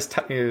Tully on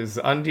his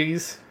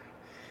undies.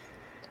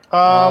 Who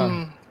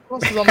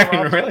else is on the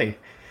roster? Really?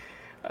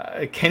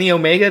 Kenny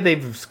Omega,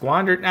 they've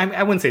squandered.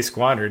 I wouldn't say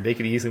squandered. They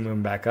could easily move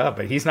him back up,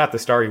 but he's not the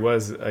star he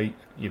was,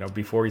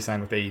 before he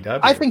signed with AEW.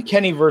 I think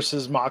Kenny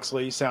versus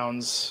Moxley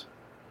sounds.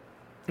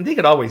 They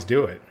could always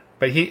do it.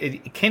 But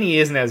Kenny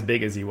isn't as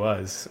big as he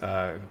was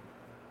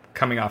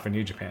coming off of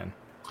New Japan.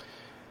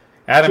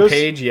 Adam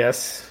Page,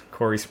 yes.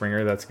 Corey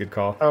Springer, that's a good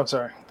call. Oh,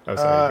 sorry.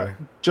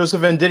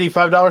 Joseph Venditti,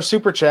 $5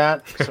 super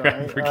chat.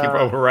 Sorry. Keep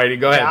overriding.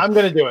 Go ahead. I'm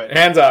going to do it.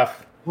 Hands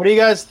off. What do you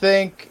guys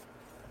think?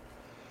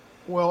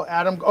 What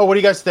do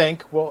you guys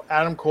think? Will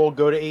Adam Cole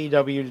go to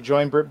AEW to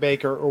join Britt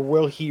Baker, or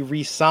will he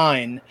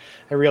re-sign?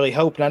 I really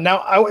hope not. Now,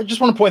 I just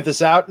want to point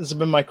this out. This has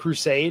been my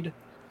crusade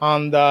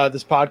on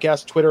this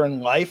podcast, Twitter,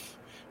 and life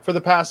for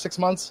the past 6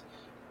 months.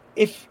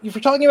 If you're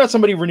talking about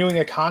somebody renewing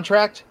a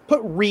contract, put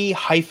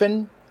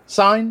re-sign,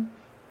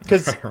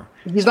 because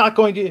he's not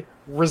going to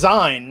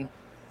resign.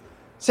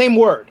 Same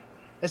word.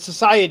 As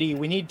society,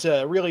 we need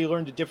to really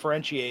learn to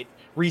differentiate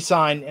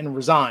re-sign and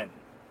resign.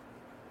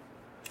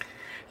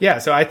 Yeah,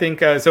 so I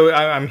think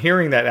I'm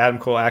hearing that Adam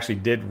Cole actually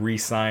did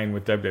re-sign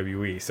with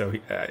WWE. So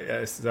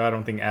I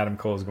don't think Adam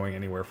Cole is going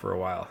anywhere for a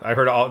while. I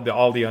heard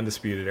all the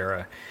Undisputed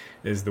Era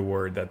is the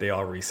word that they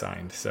all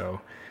re-signed. So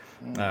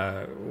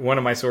one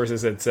of my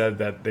sources had said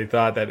that they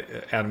thought that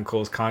Adam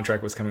Cole's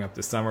contract was coming up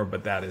this summer,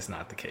 but that is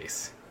not the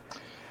case.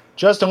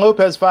 Justin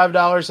Lopez,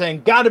 $5,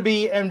 saying, gotta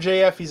be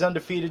MJF. He's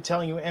undefeated,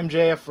 telling you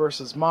MJF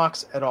versus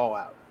Mox at All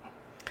Out.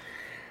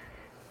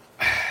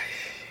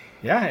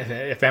 Yeah,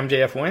 if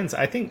MJF wins,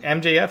 I think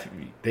MJF,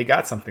 they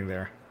got something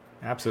there.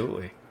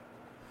 Absolutely.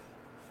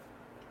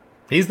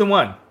 He's the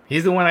one.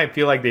 He's the one I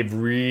feel like they've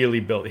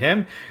really built.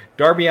 Him,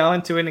 Darby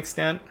Allin to an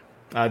extent.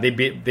 They've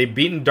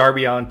beaten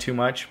Darby Allin too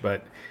much,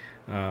 but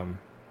and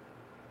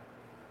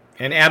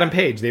Adam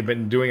Page, they've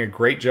been doing a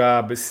great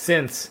job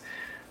since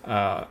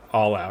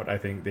All Out. I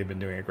think they've been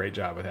doing a great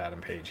job with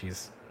Adam Page.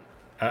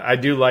 I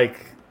do like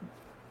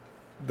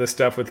the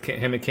stuff with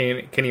him and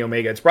Kenny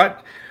Omega. It's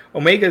brought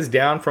Omega's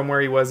down from where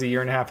he was a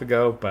year and a half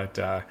ago,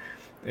 but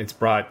it's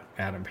brought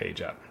Adam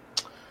Page up.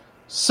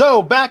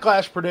 So,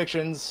 Backlash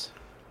predictions.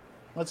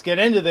 Let's get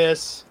into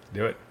this.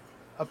 Do it.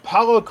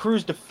 Apollo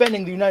Crews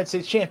defending the United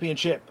States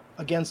Championship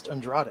against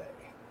Andrade.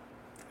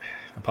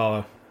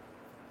 Apollo.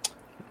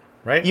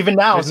 Right? Even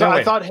now. There's So no I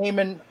way. thought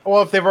Heyman,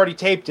 well, if they've already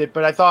taped it,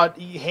 but I thought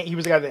he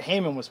was the guy that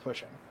Heyman was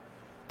pushing.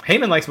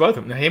 Heyman likes both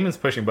of them. Heyman's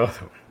pushing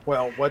both of them.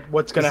 Well,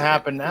 what's going to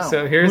happen now?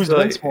 So here's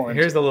Vince for him?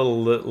 the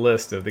little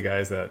list of the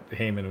guys that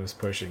Heyman was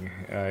pushing.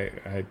 I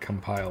had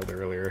compiled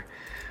earlier.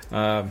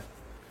 Hold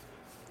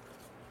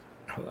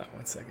on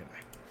one second.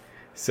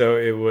 So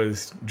it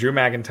was Drew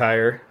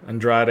McIntyre,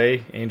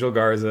 Andrade, Angel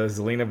Garza,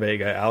 Zelina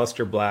Vega,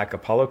 Aleister Black,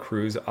 Apollo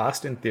Crews,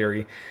 Austin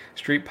Theory,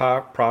 Street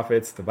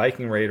Profits, the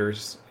Viking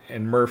Raiders,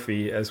 and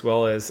Murphy, as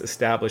well as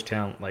established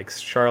talent like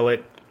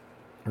Charlotte,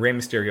 Rey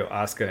Mysterio,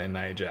 Asuka, and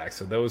Nia Jax.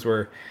 So those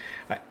were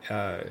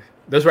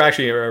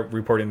actually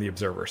reported in the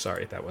Observer.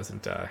 Sorry, that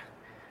wasn't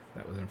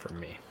from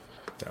me.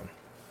 So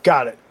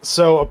Got it.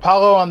 So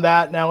Apollo on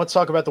that. Now let's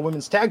talk about the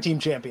Women's Tag Team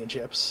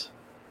Championships.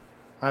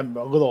 I'm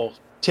a little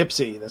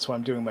tipsy. That's why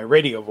I'm doing my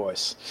radio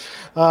voice.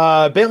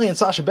 Bayley and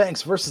Sasha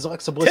Banks versus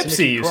Alexa Bliss.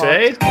 tipsy, and you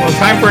Nikki Cross. say? Well,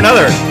 time for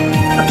another.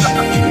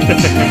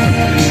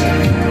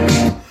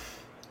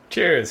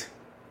 Cheers.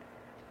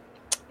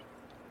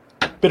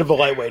 Bit of a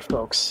lightweight,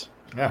 folks.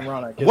 Yeah.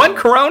 Ironic, One isn't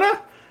it?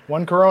 Corona?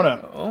 One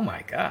Corona. Oh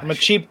my gosh. I'm a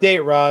cheap date,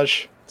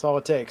 Raj. That's all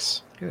it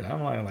takes. Dude,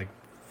 I'm on like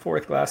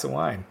fourth glass of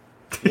wine.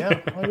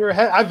 Yeah, well, you're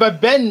ahead. I've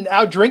been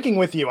out drinking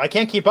with you. I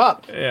can't keep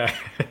up. Yeah.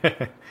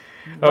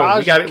 Raj,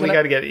 we got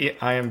can to get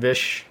I Am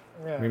Vish.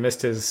 Yeah. We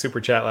missed his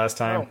super chat last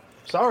time. Oh,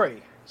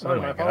 sorry. Oh My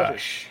my apologies.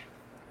 gosh.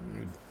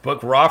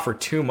 Book Raw for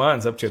 2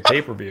 months up to a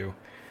pay-per-view.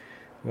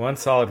 One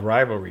solid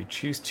rivalry.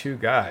 Choose 2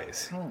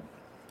 guys. Oh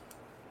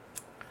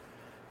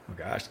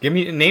gosh.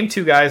 Name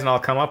 2 guys and I'll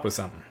come up with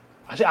something.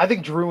 I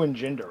think Drew and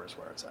Jinder is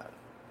where it's at.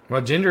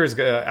 Well, Jinder is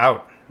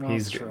out. Oh,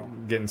 He's that's true.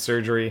 getting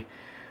surgery.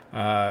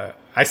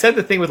 I said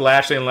the thing with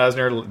Lashley and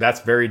Lesnar,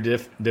 that's very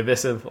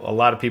divisive. A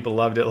lot of people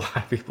loved it. A lot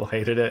of people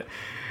hated it.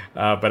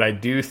 But I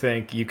do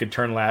think you could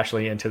turn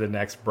Lashley into the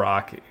next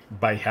Brock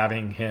by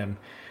having him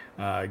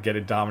get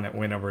a dominant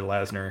win over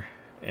Lesnar.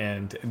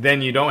 And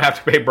then you don't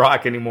have to pay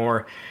Brock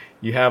anymore.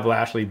 You have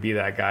Lashley be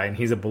that guy. And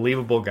he's a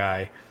believable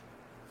guy.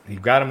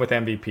 You've got him with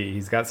MVP.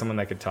 He's got someone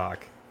that could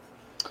talk.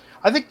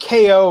 I think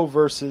KO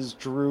versus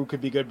Drew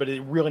could be good, but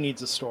it really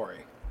needs a story.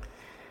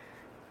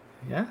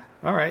 Yeah.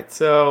 All right.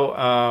 So,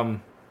 I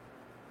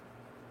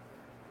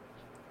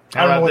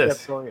how don't know about what that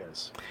this? story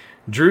is.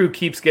 Drew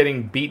keeps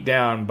getting beat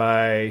down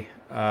by.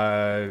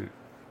 Hold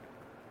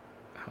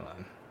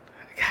on.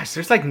 Gosh,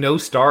 there's like no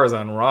stars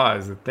on Raw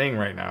is the thing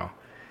right now.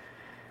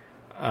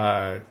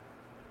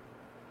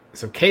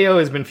 So KO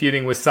has been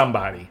feuding with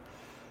somebody,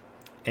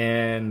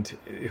 and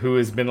who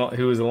is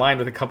aligned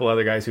with a couple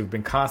other guys who've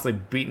been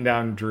constantly beating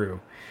down Drew.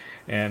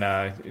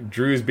 And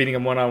Drew's beating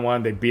him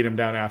one-on-one. They beat him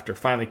down after.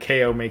 Finally,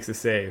 KO makes a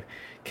save.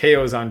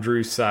 KO is on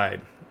Drew's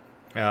side.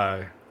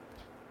 And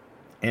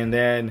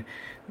then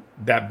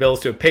that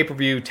builds to a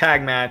pay-per-view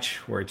tag match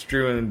where it's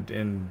Drew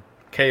and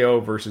KO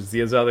versus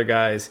these other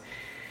guys.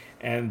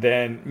 And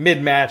then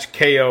mid-match,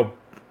 KO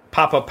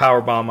pop-up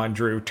powerbomb on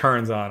Drew,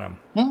 turns on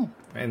him.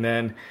 And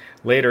then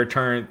later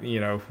he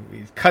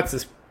cuts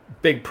this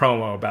big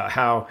promo about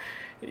how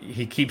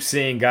he keeps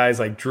seeing guys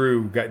like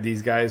Drew, got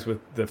these guys with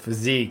the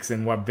physiques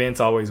and what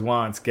Vince always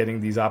wants, getting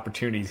these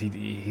opportunities.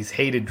 He's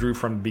hated Drew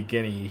from the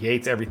beginning. He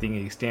hates everything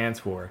he stands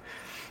for.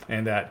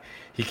 And that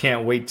he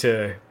can't wait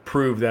to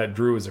prove that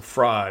Drew is a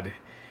fraud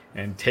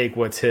and take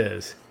what's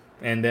his.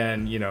 And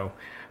then,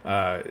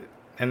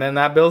 and then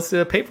that builds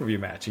to a pay-per-view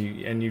match.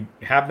 You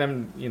have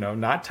them,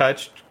 not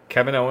touched.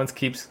 Kevin Owens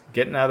keeps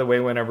getting out of the way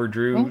whenever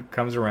Drew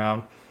comes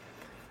around.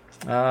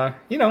 If I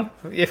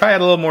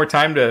had a little more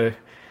time to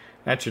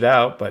etch it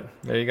out, but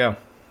there you go.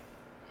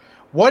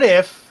 What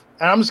if,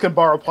 and I'm just going to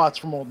borrow plots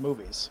from old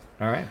movies.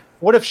 All right.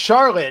 What if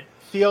Charlotte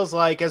feels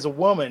like as a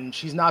woman,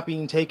 she's not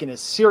being taken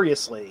as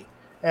seriously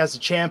as a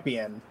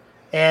champion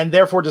and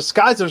therefore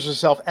disguises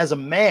herself as a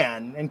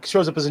man and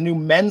shows up as a new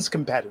men's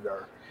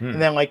competitor and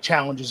then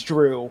challenges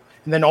Drew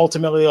and then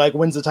ultimately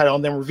wins the title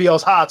and then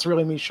reveals, it's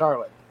really me,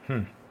 Charlotte.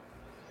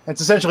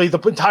 It's essentially the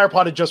entire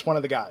plot of just one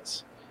of the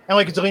guys. And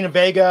Zelina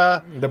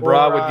Vega. The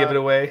bra would give it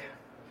away.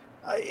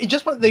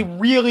 They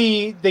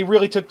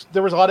really took.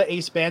 There was a lot of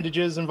ace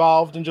bandages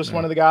involved in just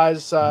one of the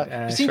guys.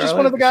 Have you seen just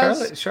one of the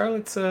guys?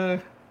 Charlotte's.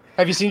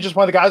 Have you seen just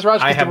one of the guys,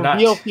 Raj? I have the not.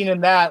 reveal scene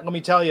in that, let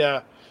me tell you,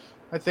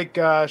 I think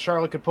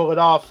Charlotte could pull it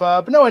off.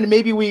 But no, and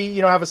maybe we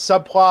have a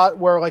subplot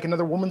where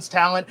another woman's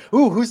talent.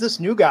 Ooh, who's this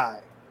new guy?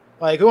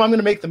 I'm going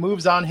to make the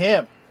moves on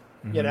him.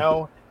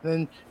 And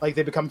then like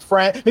they become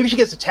friends. Maybe she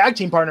gets a tag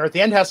team partner at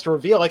the end, has to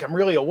reveal like I'm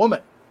really a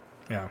woman.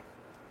 Yeah.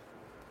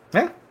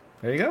 Yeah.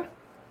 There you go.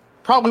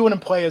 Probably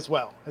wouldn't play as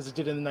well as it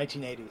did in the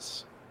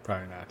 1980s.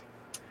 Probably not.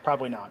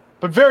 Probably not.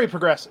 But very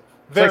progressive.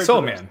 It's like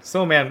Soul Man.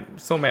 Soul Man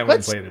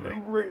wouldn't play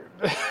today.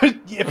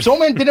 If Soul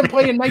Man didn't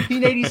play in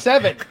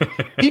 1987,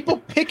 people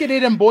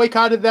picketed and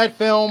boycotted that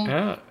film.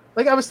 Yeah.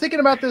 Like, I was thinking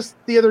about this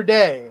the other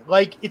day.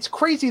 Like, it's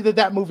crazy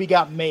that movie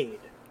got made.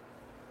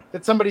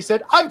 That somebody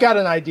said, I've got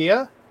an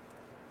idea.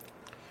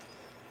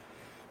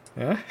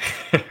 Yeah.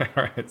 All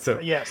right. So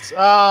yes.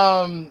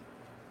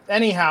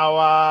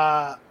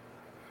 Anyhow,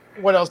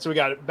 what else do we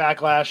got?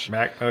 Backlash.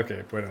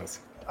 Okay. What else?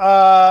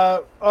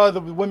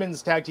 The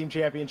women's tag team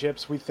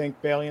championships. We think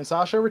Bayley and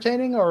Sasha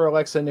retaining, or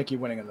Alexa and Nikki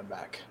winning them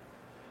back.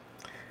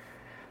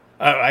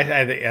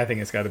 I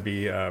think it's got to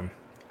be.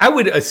 I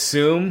would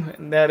assume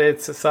that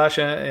it's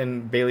Sasha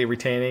and Bayley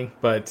retaining,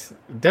 but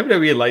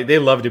WWE they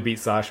love to beat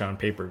Sasha on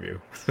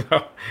pay-per-view,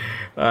 so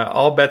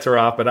all bets are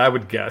off. But I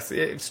would guess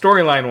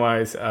storyline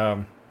wise,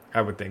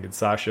 I would think it's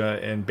Sasha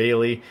and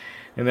Bayley,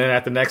 and then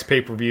at the next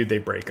pay-per-view they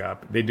break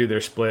up. They do their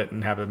split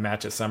and have a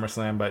match at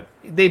SummerSlam. But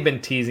they've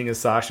been teasing a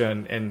Sasha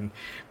and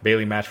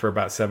Bayley match for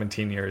about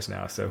 17 years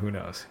now, so who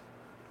knows?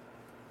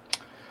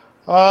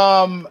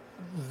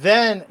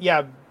 Then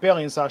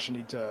Bayley and Sasha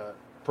need to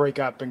break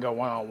up and go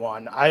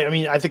one-on-one. I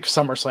mean, I think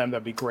SummerSlam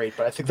that'd be great,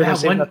 but I think they're going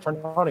to save that for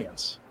an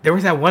audience. There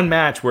was that one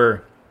match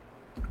where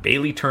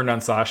Bayley turned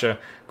on Sasha,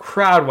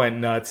 crowd went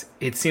nuts.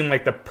 It seemed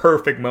like the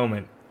perfect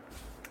moment,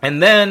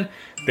 and then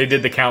they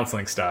did the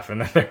counseling stuff,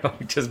 and then they're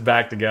like just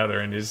back together,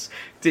 and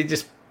they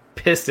just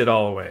pissed it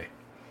all away.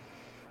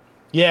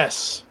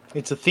 Yes,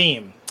 it's a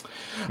theme.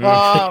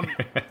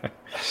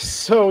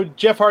 So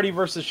Jeff Hardy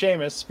versus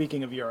Sheamus.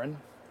 Speaking of urine,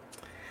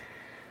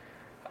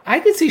 I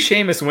could see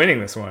Sheamus winning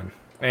this one.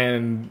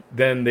 And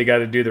then they got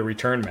to do the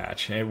return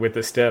match with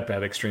the step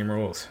at Extreme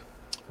Rules.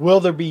 Will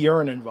there be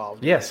urine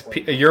involved? Yes,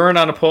 a urine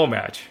on a pole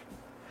match.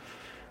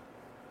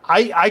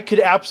 I could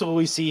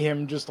absolutely see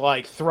him just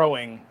like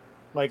throwing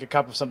like a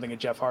cup of something at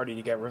Jeff Hardy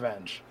to get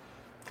revenge.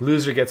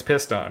 Loser gets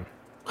pissed on.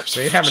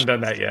 They haven't done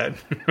that yet.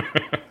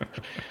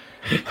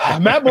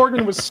 Matt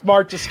Morgan was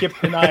smart to skip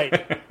the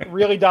night.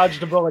 Really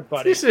dodged a bullet,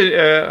 buddy. This is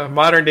a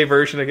modern day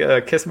version of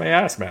a Kiss My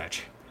Ass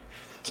match.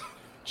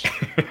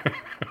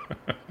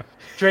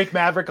 Drake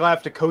Maverick will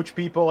have to coach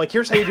people. Like,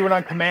 here's how you do it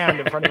on command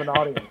in front of an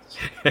audience.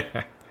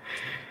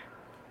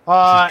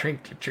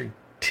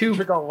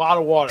 Drink a lot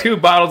of water. 2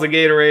 bottles of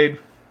Gatorade.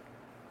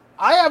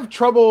 I have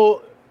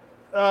trouble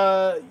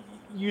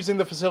using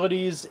the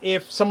facilities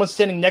if someone's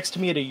standing next to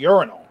me at a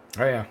urinal.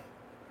 Oh, yeah.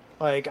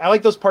 Like, I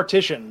like those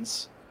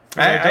partitions.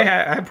 I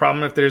have a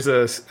problem if there's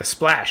a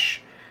splash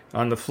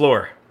on the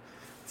floor.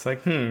 It's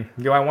like,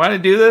 do I want to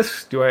do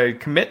this? Do I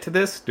commit to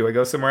this? Do I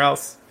go somewhere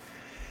else?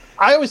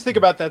 I always think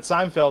about that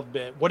Seinfeld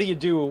bit. What do you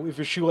do if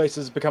your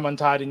shoelaces become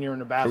untied and you're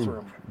in a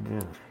bathroom? Ooh.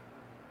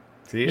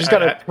 See, you just got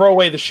to throw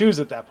away the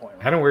shoes at that point.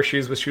 Right? I don't wear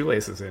shoes with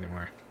shoelaces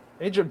anymore.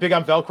 Big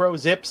on Velcro,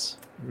 zips?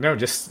 No,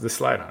 just the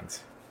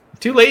slide-ons. I'm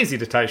too lazy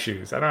to tie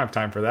shoes. I don't have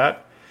time for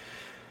that.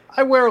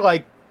 I wear,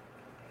 like,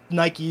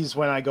 Nikes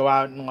when I go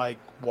out and, like,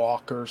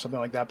 walk or something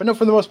like that. But no,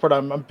 for the most part,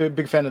 I'm a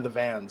big fan of the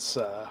Vans.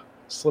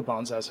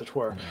 Slip-ons, as it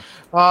were.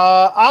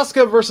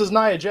 Asuka versus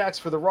Nia Jax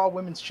for the Raw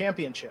Women's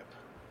Championship.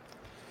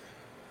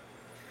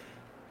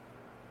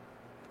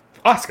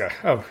 Asuka.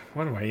 Oh,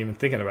 what am I even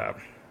thinking about?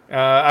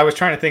 I was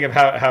trying to think of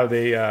how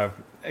they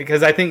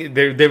because I think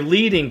they're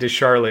leading to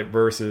Charlotte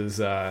versus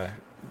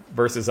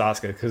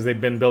Asuka because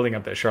they've been building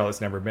up that Charlotte's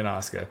never been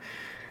Asuka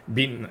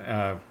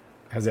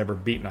has ever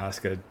beaten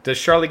Asuka. Does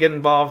Charlotte get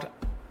involved?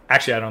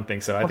 Actually, I don't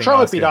think so. I think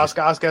Charlotte beat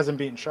Asuka. Asuka hasn't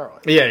beaten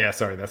Charlotte. Yeah.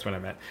 Sorry, that's what I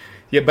meant.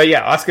 Yeah, but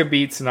Asuka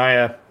beats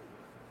Nia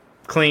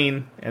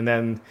clean, and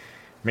then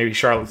maybe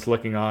Charlotte's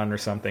looking on or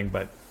something,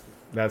 but.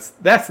 That's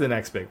the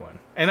next big one,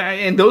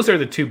 and those are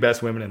the 2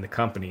 best women in the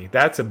company.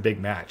 That's a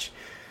big match,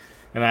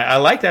 and I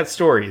like that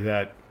story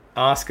that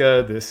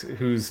Asuka,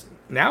 who's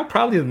now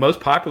probably the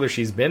most popular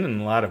she's been in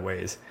a lot of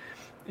ways,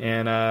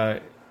 and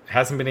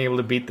hasn't been able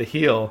to beat the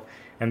heel,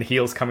 and the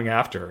heel's coming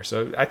after her.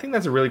 So I think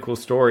that's a really cool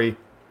story.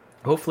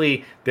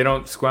 Hopefully they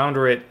don't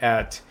squander it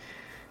at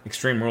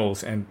Extreme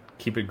Rules and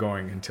keep it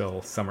going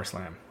until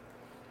SummerSlam.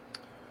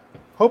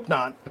 Hope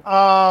not.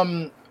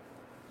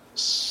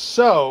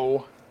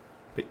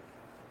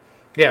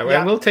 Yeah,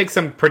 and we'll take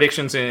some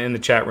predictions in the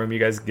chat room. You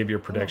guys give your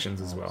predictions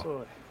as well.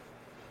 Absolutely.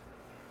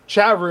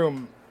 Chat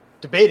room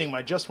debating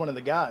my Just One of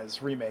the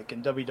Guys remake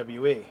in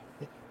WWE.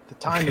 The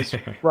time is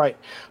right.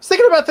 I was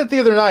thinking about that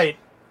the other night.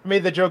 I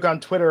made the joke on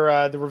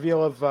Twitter, the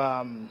reveal of... why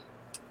am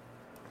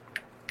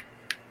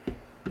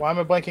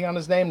I blanking on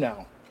his name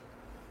now?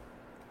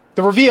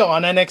 The reveal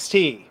on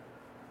NXT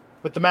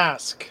with the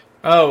mask.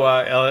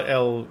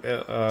 Oh,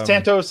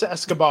 Santos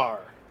Escobar.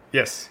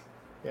 Yes.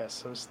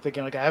 Yes, I was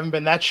thinking, like, I haven't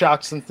been that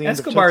shocked since the end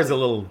of Escobar's a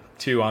little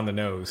too on the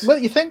nose.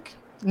 What, you think?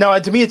 No,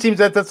 to me it seems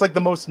that that's like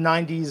the most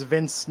 90s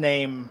Vince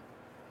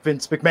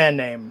McMahon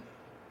name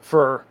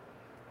for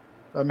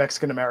a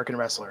Mexican-American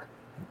wrestler.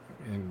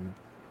 And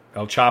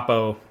El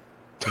Chapo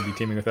could be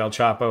teaming with El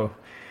Chapo.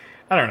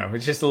 I don't know.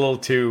 It's just a little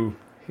too.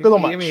 A little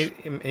much. I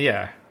mean,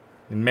 yeah.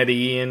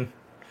 Medellin.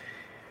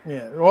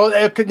 Yeah. Well,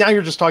 now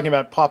you're just talking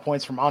about plot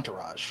points from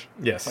Entourage.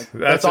 Yes, Like,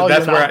 that's all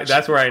where knowledge.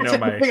 I know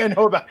my. Thing I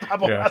know about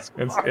Pablo Yeah,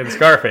 Escobar. and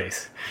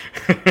Scarface.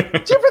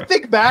 Did you ever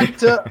think back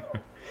to?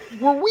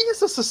 Were we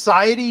as a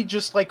society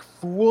just like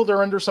fooled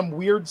or under some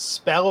weird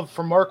spell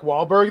from Mark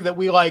Wahlberg that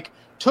we like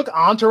took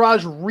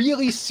Entourage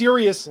really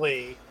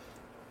seriously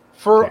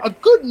for a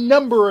good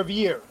number of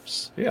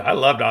years? Yeah, I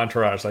loved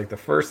Entourage. Like the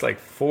first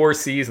 4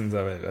 seasons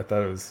of it, I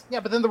thought it was.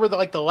 Yeah, but then there were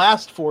the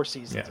last 4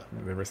 seasons. Yeah, of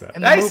it. there was that.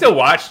 And the I movie- still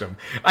watched them.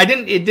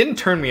 It didn't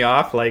turn me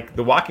off. Like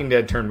The Walking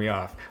Dead turned me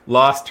off.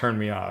 Lost turned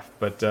me off.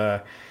 But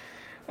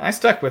I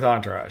stuck with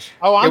Entourage.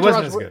 Oh, Entourage, it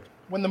wasn't as good.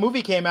 When the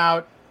movie came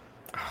out,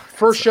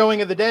 first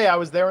showing of the day, I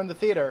was there in the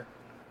theater.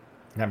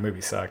 That movie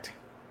sucked.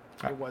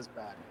 It was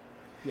bad.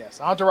 Yes,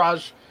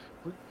 Entourage.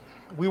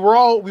 We were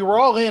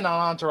all in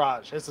on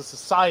Entourage as a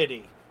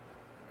society.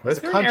 Was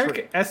a there an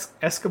country. Eric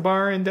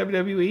Escobar in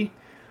WWE?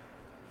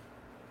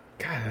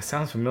 God, that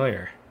sounds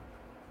familiar.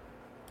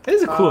 It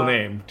is a cool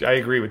name. I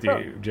agree with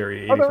you,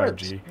 Jerry. Oh, there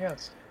 85G. is.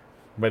 Yes.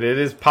 But it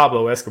is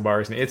Pablo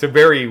Escobar's name. It's a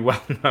very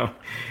well known.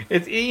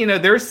 It's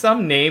there's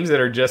some names that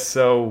are just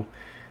so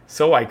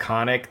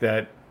iconic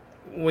that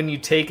when you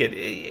take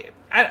it,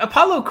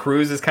 Apollo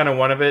Crews is kind of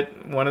one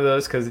of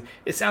those because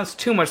it sounds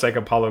too much like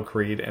Apollo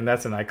Creed, and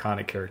that's an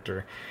iconic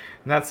character,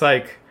 and that's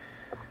like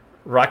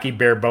Rocky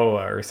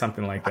Balboa or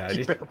something like that.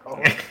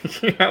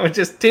 It's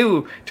just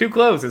too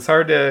close. It's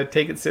hard to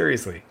take it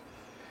seriously.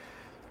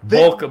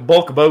 Bulk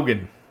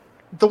Bogan.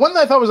 The one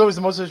that I thought was always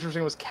the most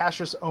interesting was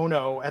Cassius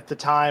Ono at the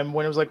time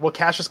when it was like, well,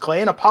 Cassius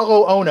Clay and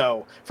Apollo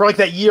Ono for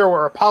that year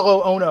where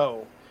Apollo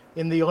Ono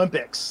in the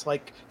Olympics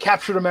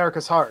captured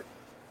America's heart.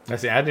 I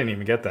see. I didn't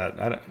even get that.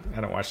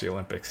 I don't watch the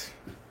Olympics.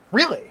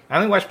 Really? I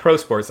only watch pro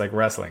sports like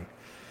wrestling.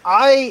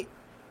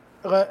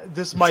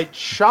 This might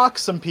shock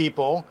some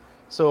people,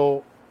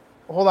 so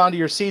hold on to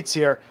your seats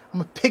here.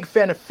 I'm a big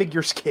fan of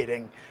figure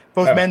skating,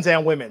 both men's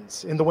and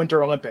women's, in the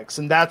Winter Olympics,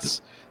 and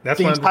that's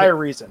the entire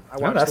reason I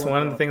watch. That's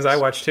one of the things I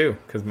watch too,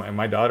 because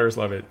my daughters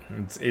love it.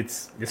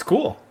 It's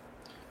cool.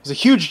 I was a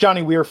huge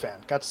Johnny Weir fan.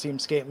 Got to see him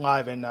skate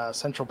live in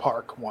Central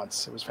Park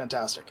once. It was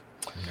fantastic.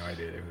 No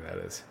idea who that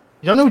is.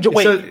 You don't know who?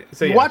 Wait,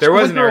 you watched there the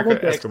was an Winter Eric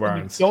Olympics, Escobar.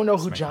 and you don't know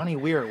who Johnny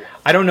Weir was.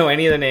 I don't know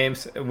any of the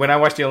names. When I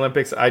watch the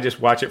Olympics, I just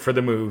watch it for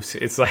the moves.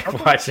 It's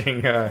like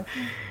watching.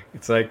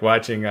 It's like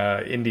watching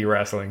indie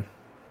wrestling.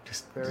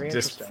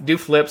 Just do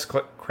flips,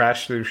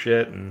 crash through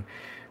shit, and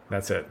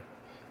that's it.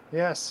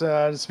 Yes.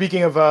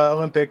 Speaking of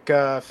Olympic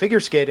figure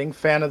skating,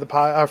 friend of the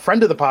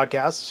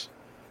podcast,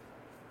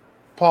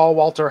 Paul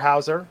Walter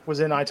Hauser was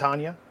in I,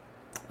 Tonya.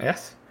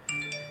 Yes,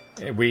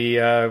 we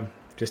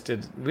just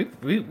did.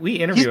 We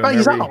interview him.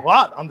 He's on a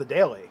lot on the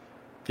Daily.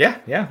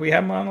 Yeah, we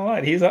have him on a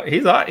lot. He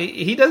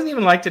doesn't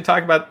even like to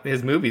talk about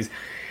his movies.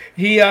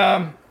 He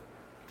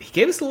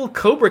gave us a little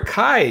Cobra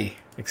Kai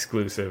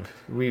exclusive.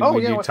 We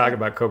do talk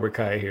about Cobra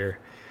Kai here.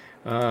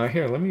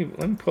 Here, let me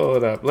pull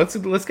it up. Let's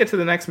get to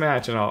the next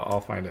match, and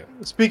I'll find it.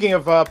 Speaking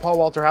of Paul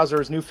Walter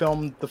Hauser's new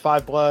film, The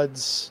Five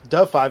Bloods,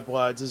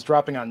 is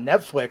dropping on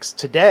Netflix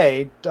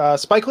today.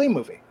 Spike Lee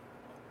movie,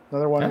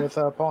 another one with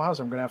Paul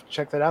Hauser. I'm gonna have to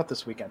check that out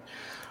this weekend.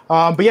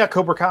 But yeah,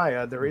 Cobra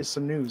Kai. There is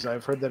some news.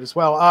 I've heard that as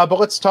well. But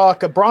let's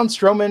talk Braun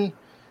Strowman.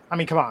 I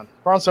mean, come on,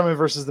 Braun Strowman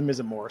versus The Miz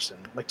and Morrison,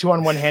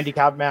 2-on-1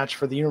 handicap match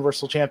for the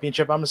Universal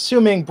Championship. I'm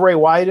assuming Bray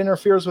Wyatt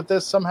interferes with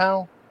this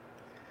somehow.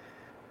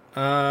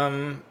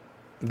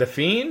 The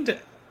Fiend?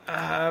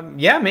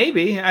 Yeah,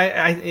 maybe.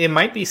 It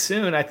might be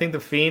soon. I think The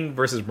Fiend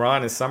versus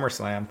Braun is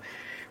SummerSlam.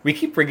 We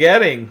keep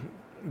forgetting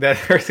that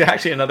there's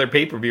actually another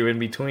pay-per-view in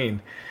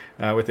between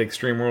with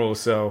Extreme Rules.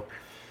 So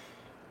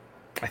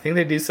I think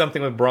they do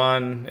something with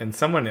Braun and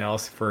someone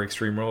else for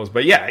Extreme Rules.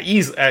 But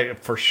yeah,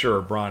 for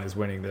sure, Braun is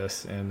winning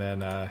this. And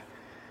then,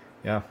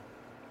 yeah.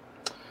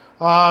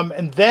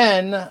 And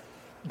then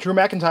Drew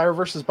McIntyre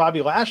versus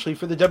Bobby Lashley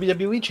for the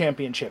WWE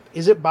Championship.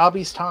 Is it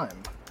Bobby's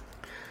time?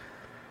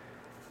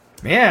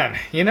 Man,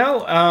 in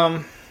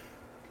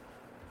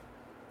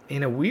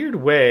a weird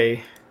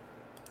way,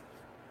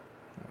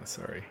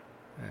 sorry,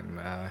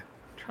 I'm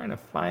trying to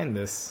find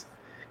this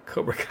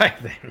Cobra Kai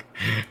thing.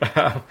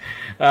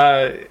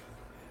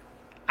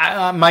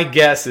 My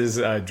guess is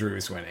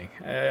Drew's winning.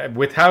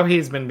 With how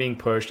he's been being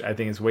pushed, I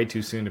think it's way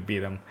too soon to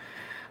beat him.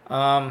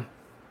 But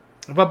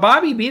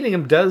Bobby beating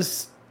him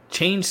does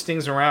change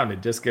things around.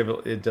 It does give a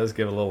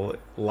little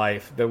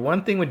life. The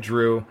one thing with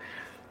Drew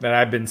that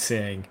I've been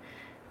seeing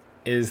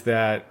is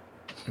that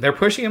they're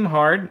pushing him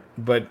hard,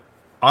 but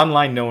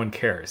online no one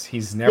cares.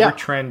 He's never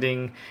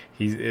trending.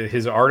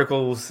 His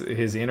articles,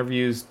 his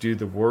interviews do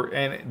the work.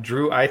 And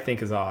Drew, I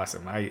think, is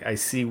awesome. I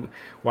see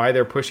why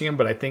they're pushing him,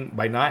 but I think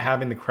by not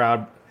having the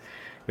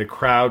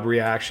crowd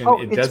reaction,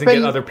 it doesn't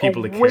get other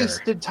people to care.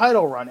 Wasted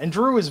title run, and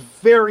Drew is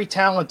very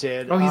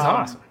talented. Oh, he's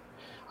awesome.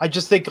 I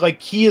just think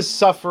he has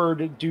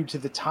suffered due to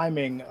the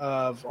timing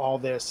of all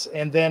this,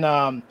 and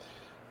then.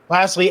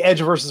 Lastly,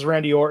 Edge versus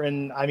Randy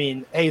Orton. I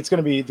mean, hey, it's going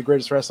to be the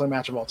greatest wrestling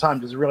match of all time.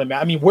 Does it really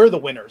matter? I mean, we're the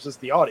winners. It's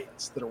the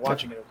audience that are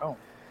watching it at home.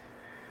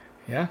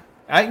 Yeah.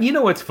 You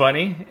know what's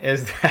funny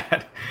is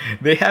that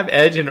they have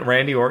Edge and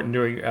Randy Orton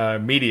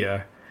doing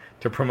media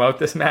to promote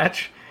this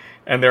match,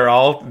 and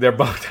they're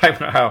both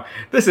typing out how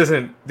this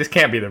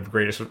can't be the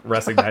greatest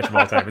wrestling match of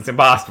all time. It's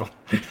impossible.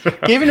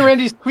 Even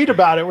Randy's tweet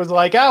about it was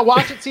like,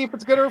 watch it, see if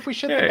it's good or if we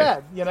shit the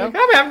bed. You know, like,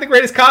 I'm having the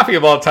greatest coffee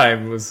of all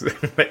time was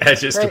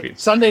Edge's tweet.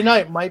 Sunday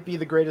night might be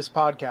the greatest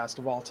podcast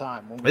of all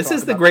time. This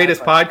is the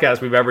greatest podcast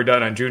we've ever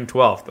done on June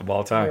 12th of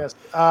all time. Yes.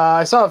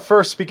 I saw it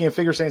first, speaking of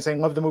figure skating, saying,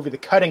 love the movie The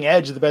Cutting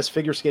Edge, the best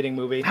figure skating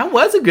movie. That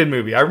was a good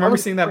movie. I remember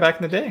seeing that back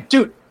in the day.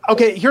 Dude,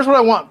 okay, here's what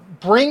I want.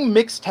 Bring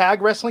mixed tag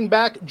wrestling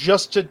back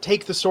just to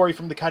take the story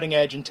from The Cutting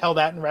Edge and tell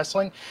that in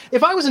wrestling.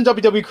 If I was in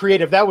WWE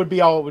Creative, that would be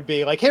all it would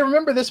be. Like, hey,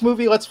 remember this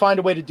movie? Let's find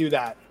a way to do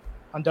that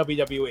on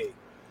WWE.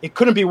 It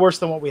couldn't be worse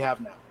than what we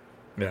have now.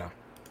 Yeah.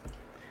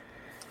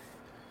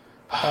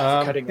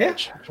 Cutting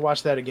Edge. I should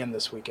watch that again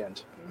this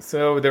weekend.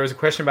 So there was a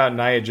question about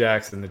Nia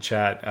Jax in the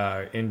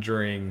chat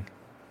injuring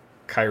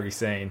Kairi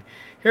Sane.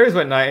 Here's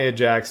what Nia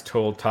Jax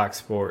told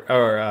TalkSport.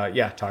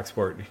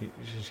 TalkSport.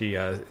 She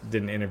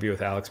did an interview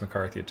with Alex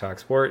McCarthy at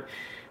TalkSport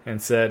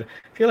and said,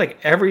 I feel like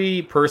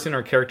every person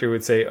or character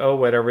would say, oh,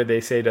 whatever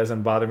they say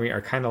doesn't bother me,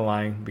 are kind of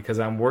lying because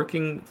I'm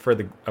working for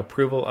the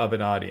approval of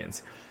an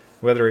audience.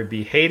 Whether it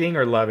be hating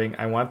or loving,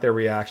 I want their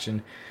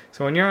reaction.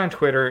 So when you're on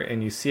Twitter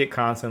and you see it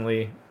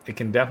constantly, it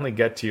can definitely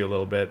get to you a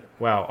little bit.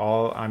 Wow,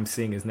 all I'm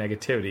seeing is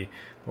negativity.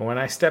 But when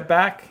I step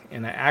back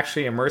and I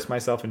actually immerse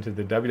myself into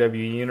the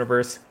WWE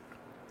universe,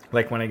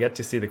 like when I get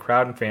to see the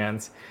crowd and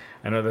fans,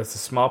 I know that's a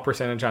small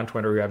percentage on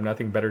Twitter who have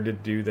nothing better to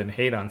do than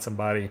hate on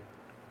somebody.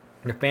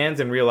 The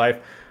fans in real life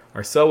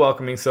are so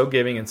welcoming, so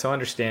giving, and so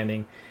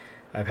understanding.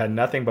 I've had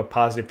nothing but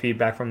positive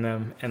feedback from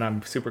them, and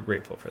I'm super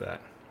grateful for that.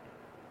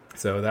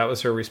 So that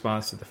was her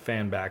response to the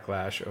fan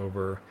backlash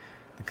over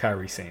the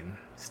Kairi Sane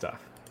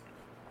stuff.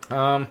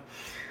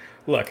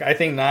 Look, I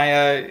think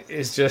Nia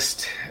is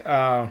just...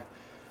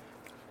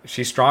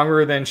 she's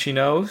stronger than she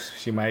knows.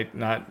 She might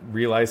not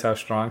realize how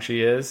strong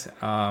she is.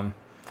 I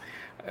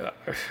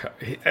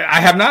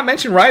have not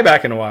mentioned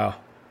Ryback in a while.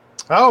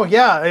 Oh,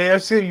 yeah. I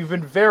see you've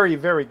been very,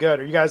 very good.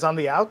 Are you guys on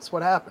the outs?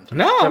 What happened?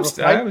 No,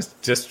 I was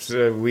just...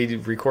 we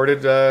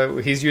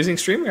recorded... he's using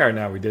StreamYard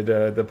now. We did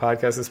the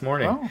podcast this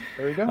morning. Oh,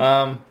 there you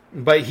go.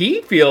 But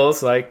he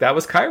feels like that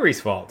was Kairi's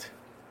fault.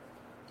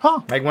 Huh.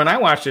 Like, when I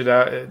watched it,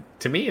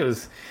 to me, it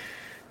was...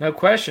 No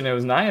question, it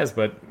was Nia's,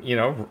 but, you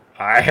know,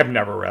 I have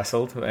never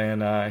wrestled,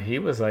 and he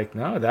was like,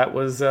 no, that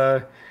was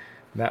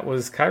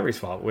Kairi's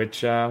fault,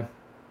 which, yeah,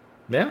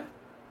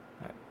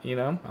 you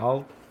know,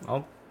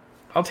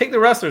 I'll take the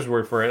wrestler's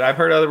word for it. I've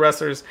heard other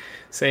wrestlers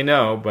say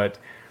no, but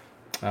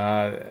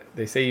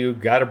they say you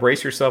got to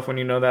brace yourself when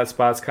you know that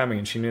spot's coming,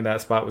 and she knew that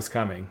spot was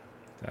coming.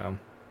 So.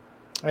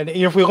 And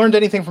if we learned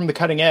anything from The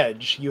Cutting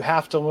Edge, you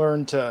have to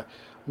learn to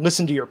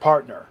listen to your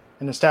partner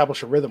and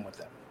establish a rhythm with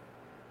them.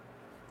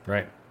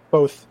 Right.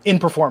 Both in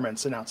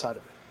performance and outside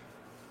of it.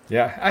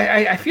 Yeah,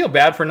 I feel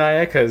bad for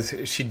Nia because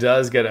she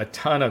does get a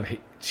ton of hate.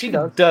 She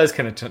does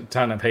get a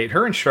ton of hate.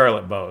 Her and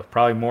Charlotte both,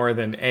 probably more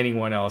than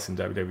anyone else in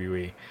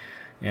WWE.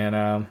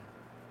 And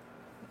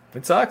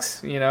it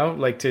sucks, you know,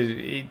 like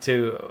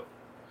to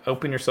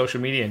open your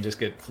social media and just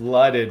get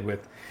flooded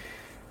with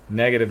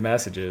negative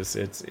messages.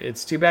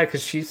 It's too bad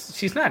because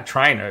she's not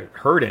trying to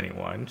hurt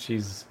anyone.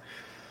 She's,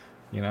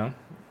 you know,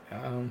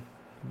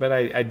 but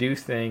I do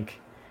think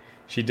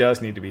she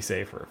does need to be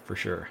safer, for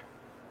sure.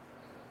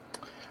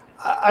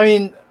 I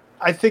mean,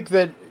 I think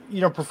that,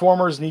 you know,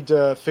 performers need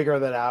to figure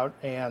that out.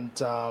 And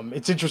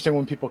it's interesting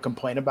when people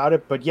complain about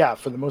it. But yeah,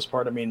 for the most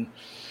part, I mean,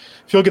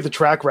 if you look at the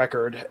track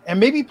record, and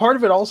maybe part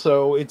of it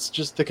also, it's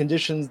just the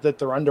conditions that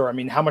they're under. I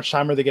mean, how much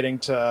time are they getting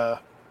to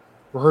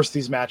rehearse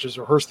these matches,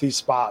 rehearse these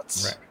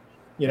spots? Right.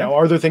 You know,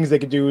 are there things they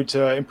could do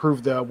to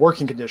improve the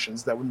working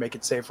conditions that would make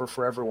it safer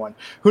for everyone?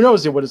 Who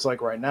knows what it's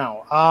like right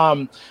now?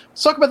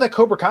 Let's talk about that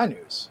Cobra Kai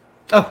news.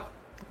 Oh.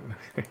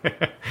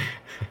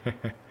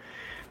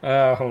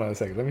 Hold on a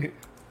second.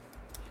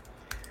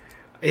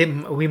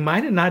 We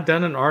might have not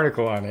done an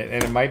article on it,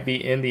 and it might be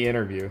in the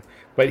interview.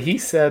 But he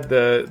said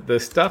the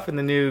stuff in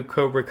the new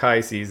Cobra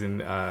Kai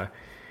season,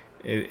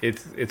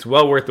 it's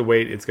well worth the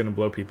wait. It's going to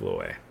blow people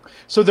away.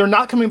 So they're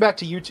not coming back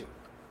to YouTube.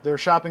 They're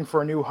shopping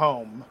for a new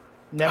home.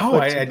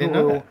 Netflix I didn't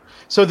know that.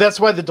 So that's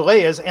why the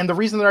delay is. And the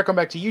reason they're not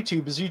coming back to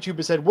YouTube is YouTube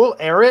has said, we'll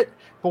air it,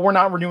 but we're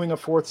not renewing a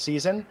fourth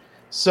season.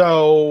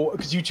 So,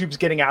 because YouTube's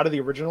getting out of the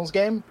originals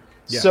game.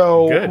 Yeah,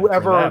 so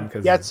whoever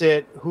gets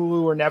it,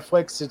 Hulu or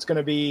Netflix, it's going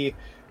to be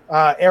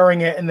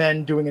airing it and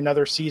then doing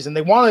another season.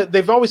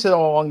 They've always said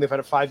all along they've had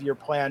a 5-year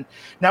plan.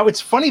 Now,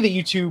 it's funny that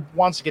YouTube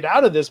wants to get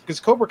out of this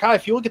because Cobra Kai,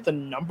 if you look at the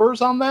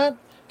numbers on that,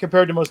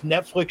 compared to most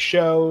Netflix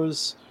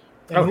shows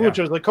and Hulu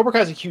shows, like Cobra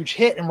Kai is a huge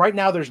hit. And right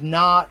now there's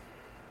not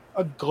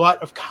a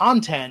glut of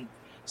content.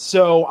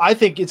 So I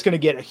think it's going to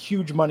get a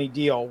huge money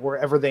deal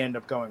wherever they end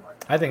up going right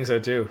now. I think so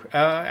too.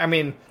 I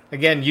mean,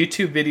 again,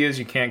 YouTube videos,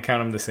 you can't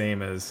count them the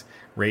same as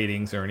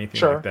ratings or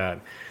anything like that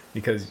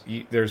because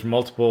there's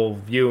multiple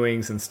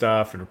viewings and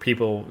stuff, and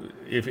people,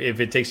 if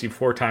it takes you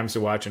 4 times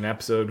to watch an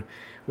episode,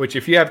 which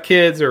if you have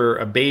kids or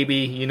a baby,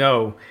 you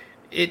know,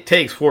 it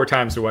takes 4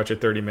 times to watch a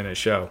 30-minute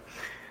show.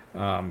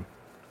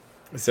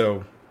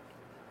 So,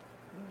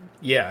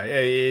 yeah,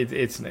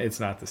 it's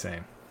not the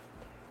same.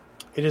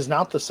 It is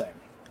not the same.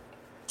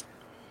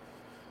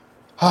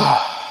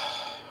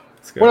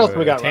 What else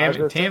we got,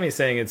 Tammy's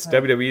saying it's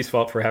WWE's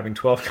fault for having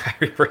 12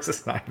 Kyrie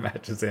versus 9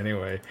 matches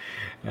anyway.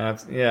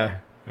 The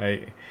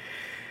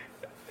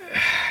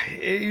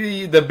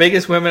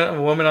biggest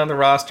woman on the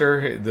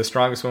roster, the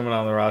strongest woman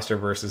on the roster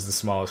versus the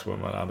smallest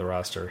woman on the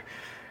roster.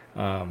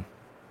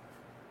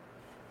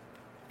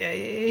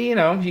 You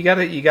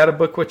gotta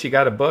book what you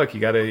gotta book. You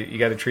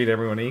gotta treat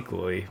everyone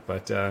equally.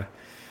 But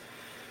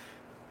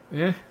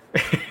yeah,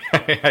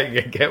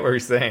 I get what you're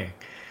saying.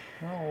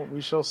 Well,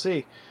 we shall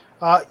see.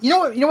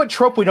 You know what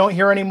trope we don't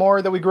hear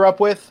anymore that we grew up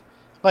with?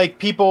 Like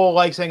people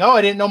like saying, "Oh,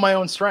 I didn't know my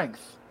own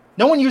strength."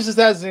 No one uses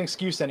that as an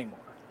excuse anymore.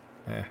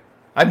 Yeah,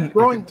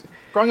 growing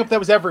up, that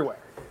was everywhere.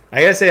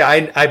 I gotta say,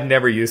 I've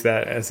never used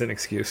that as an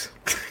excuse.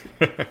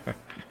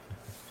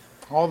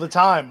 All the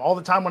time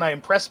when I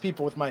impress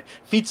people with my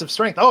feats of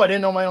strength. Oh, I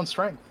didn't know my own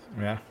strength.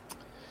 Yeah,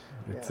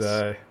 it's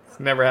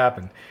never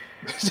happened.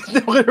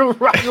 literally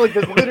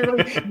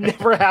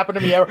never happened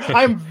to me ever.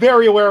 I'm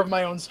very aware of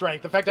my own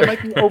strength. In fact, I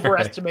might be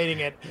overestimating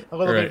it a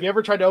little bit. Have you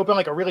ever tried to open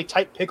like a really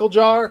tight pickle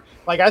jar?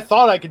 Like I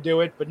thought I could do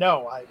it, but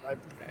no.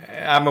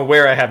 I'm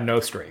aware I have no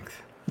strength.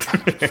 I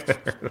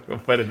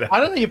don't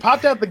know. You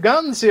popped out the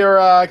guns here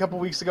a couple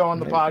weeks ago on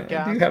the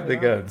podcast. I do have the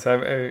guns,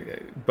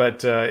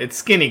 but it's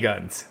Skinny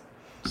Guns.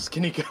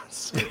 Skinny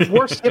Guns.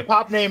 Worst hip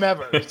hop name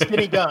ever.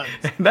 Skinny Guns.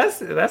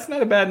 That's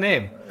not a bad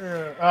name.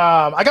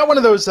 I got one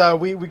of those.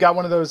 We got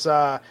one of those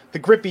the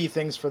grippy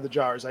things for the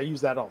jars. I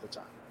use that all the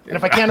time. And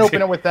if I can't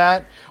open it with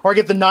that, or I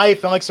get the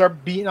knife and like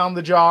start beating on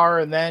the jar,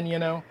 and then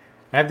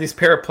I have these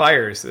pair of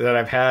pliers that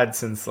I've had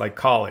since like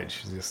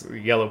college. This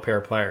yellow pair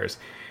of pliers,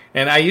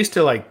 and I used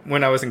to like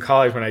when I was in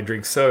college when I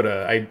drink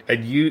soda,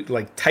 I'd use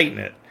like tighten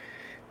it.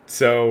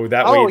 So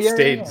that way it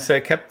stayed. Yeah. So I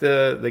kept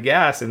the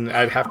gas, and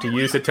I'd have to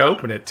use it to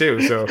open it too.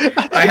 So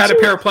I had a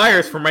pair of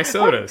pliers for my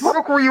sodas. How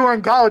broke were you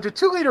in college? A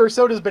 2-liter of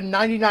soda has been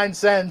 99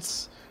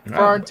 cents for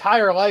our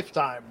entire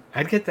lifetime.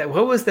 I'd get that.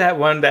 What was that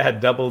one that had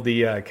double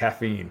the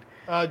caffeine?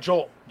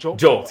 Jolt.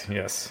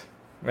 Yes.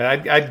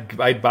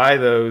 I'd buy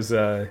those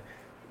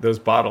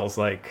bottles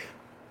like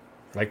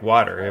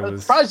water. It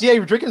was surprised. Yeah,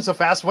 you were drinking so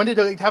fast. When did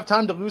you have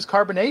time to lose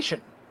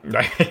carbonation?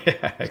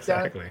 Yeah,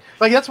 exactly.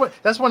 Like that's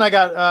when I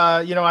got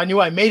I knew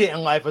I made it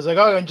in life. I was like,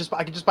 oh,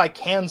 I could just buy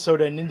canned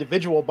soda in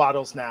individual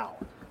bottles now.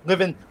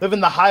 Living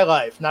the high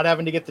life, not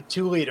having to get the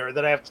 2-liter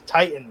that I have to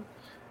tighten,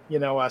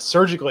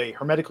 surgically,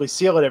 hermetically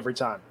seal it every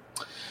time.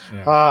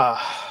 Yeah.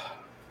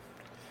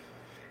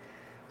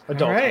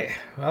 All right.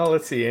 Well,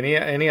 let's see.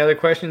 Any other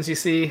questions you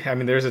see? I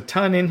mean, there's a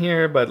ton in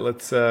here, but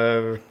let's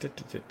a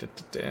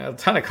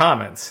ton of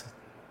comments.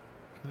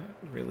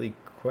 Not really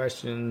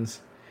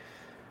questions.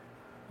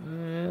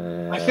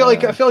 I feel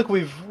like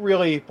we've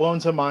really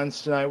blown some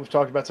minds tonight. We've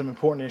talked about some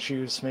important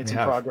issues, made some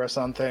progress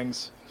on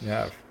things.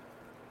 Yeah,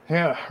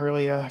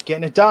 really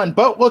getting it done.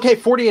 But okay,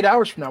 48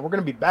 hours from now, we're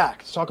going to be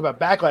back to talk about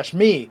Backlash.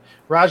 Me,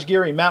 Raj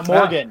Giri, Matt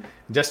Morgan,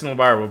 Justin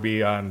LeBar will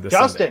be on this.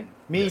 Justin,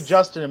 Sunday.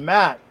 Justin, and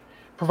Matt.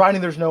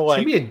 Providing there's no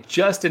it's gonna be a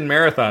Justin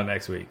marathon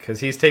next week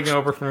because he's taking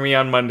over for me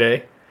on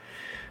Monday.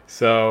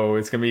 So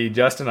it's gonna be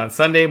Justin on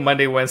Sunday,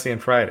 Monday, Wednesday,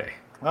 and Friday.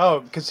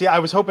 Oh, because I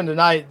was hoping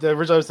tonight.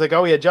 Originally, I was like,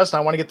 "Oh yeah, Justin,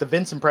 I want to get the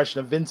Vince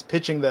impression of Vince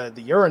pitching the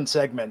urine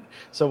segment."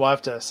 So we'll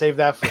have to save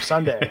that for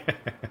Sunday.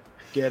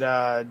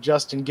 Get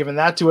Justin giving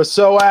that to us.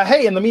 So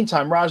hey, in the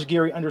meantime, Raj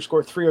Giri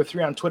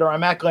 _303 on Twitter.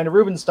 I'm at Glenn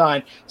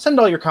Rubenstein. Send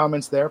all your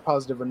comments there,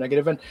 positive or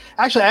negative. And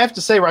actually, I have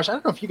to say, Raj, I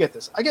don't know if you get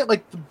this. I get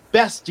like the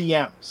best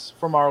DMs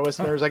from our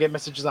listeners. I get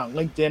messages on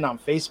LinkedIn, on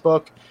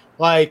Facebook.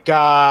 Like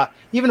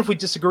even if we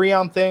disagree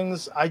on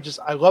things, I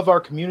love our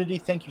community.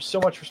 Thank you so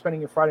much for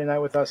spending your Friday night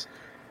with us.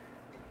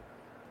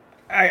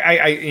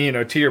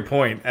 I to your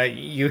point,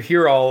 you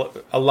hear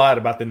a lot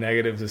about the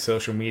negatives of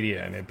social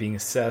media and it being a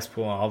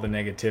cesspool and all the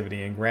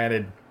negativity. And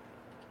granted,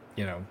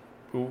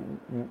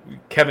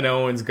 Kevin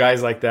Owens,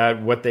 guys like that,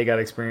 what they got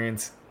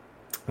experience,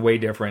 way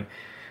different.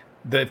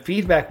 The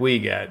feedback we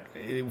get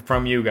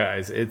from you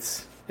guys,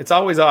 it's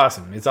always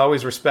awesome. It's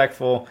always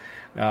respectful,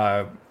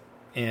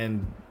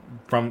 and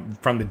from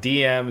the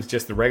DMs,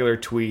 just the regular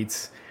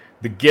tweets.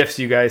 The gifts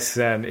you guys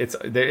send,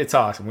 it's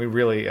awesome. We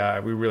really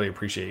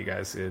appreciate you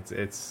guys.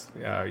 It's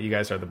you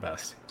guys are the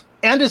best.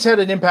 And it's had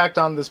an impact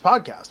on this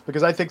podcast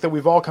because I think that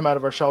we've all come out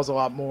of our shells a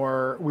lot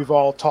more. We've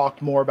all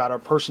talked more about our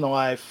personal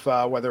life,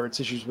 whether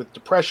it's issues with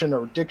depression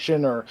or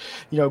addiction or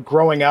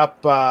growing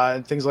up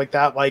and things like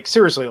that. Like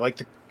seriously, like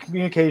the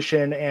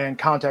communication and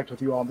contact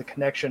with you all, and the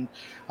connection.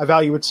 I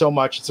value it so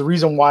much. It's the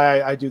reason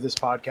why I do this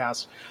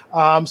podcast.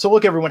 So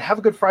look, everyone, have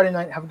a good Friday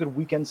night. Have a good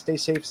weekend. Stay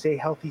safe, stay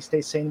healthy, stay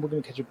sane. We're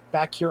going to catch you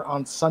back here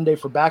on Sunday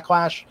for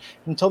Backlash.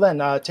 Until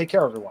then, take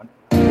care, everyone.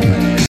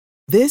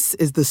 This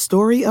is the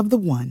story of the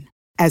one.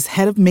 As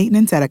head of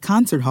maintenance at a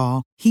concert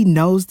hall, he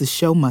knows the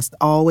show must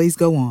always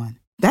go on.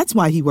 That's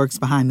why he works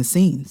behind the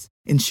scenes,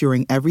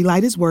 ensuring every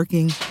light is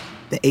working,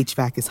 the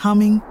HVAC is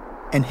humming,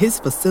 and his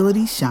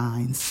facility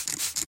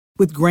shines.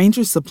 With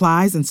Granger's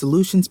supplies and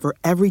solutions for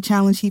every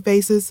challenge he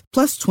faces,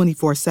 plus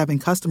 24/7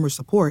 customer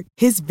support,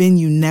 his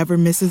venue never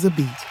misses a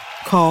beat.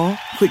 Call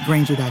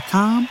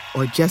quickgranger.com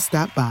or just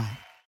stop by.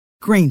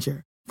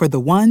 Granger, for the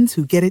ones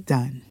who get it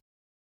done.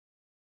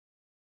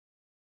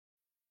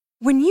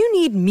 When you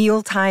need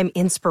mealtime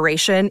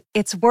inspiration,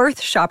 it's worth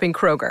shopping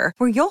Kroger,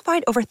 where you'll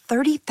find over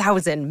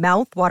 30,000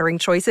 mouth-watering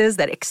choices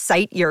that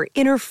excite your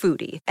inner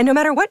foodie. And no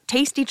matter what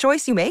tasty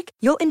choice you make,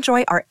 you'll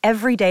enjoy our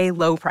everyday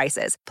low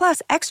prices,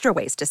 plus extra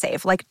ways to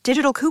save, like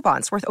digital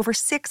coupons worth over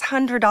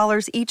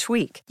 $600 each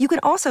week. You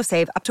can also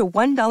save up to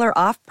 $1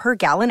 off per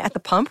gallon at the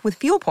pump with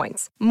fuel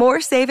points.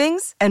 More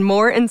savings and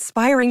more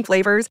inspiring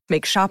flavors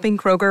make shopping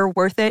Kroger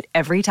worth it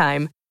every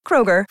time.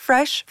 Kroger,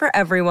 fresh for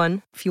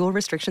everyone. Fuel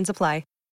restrictions apply.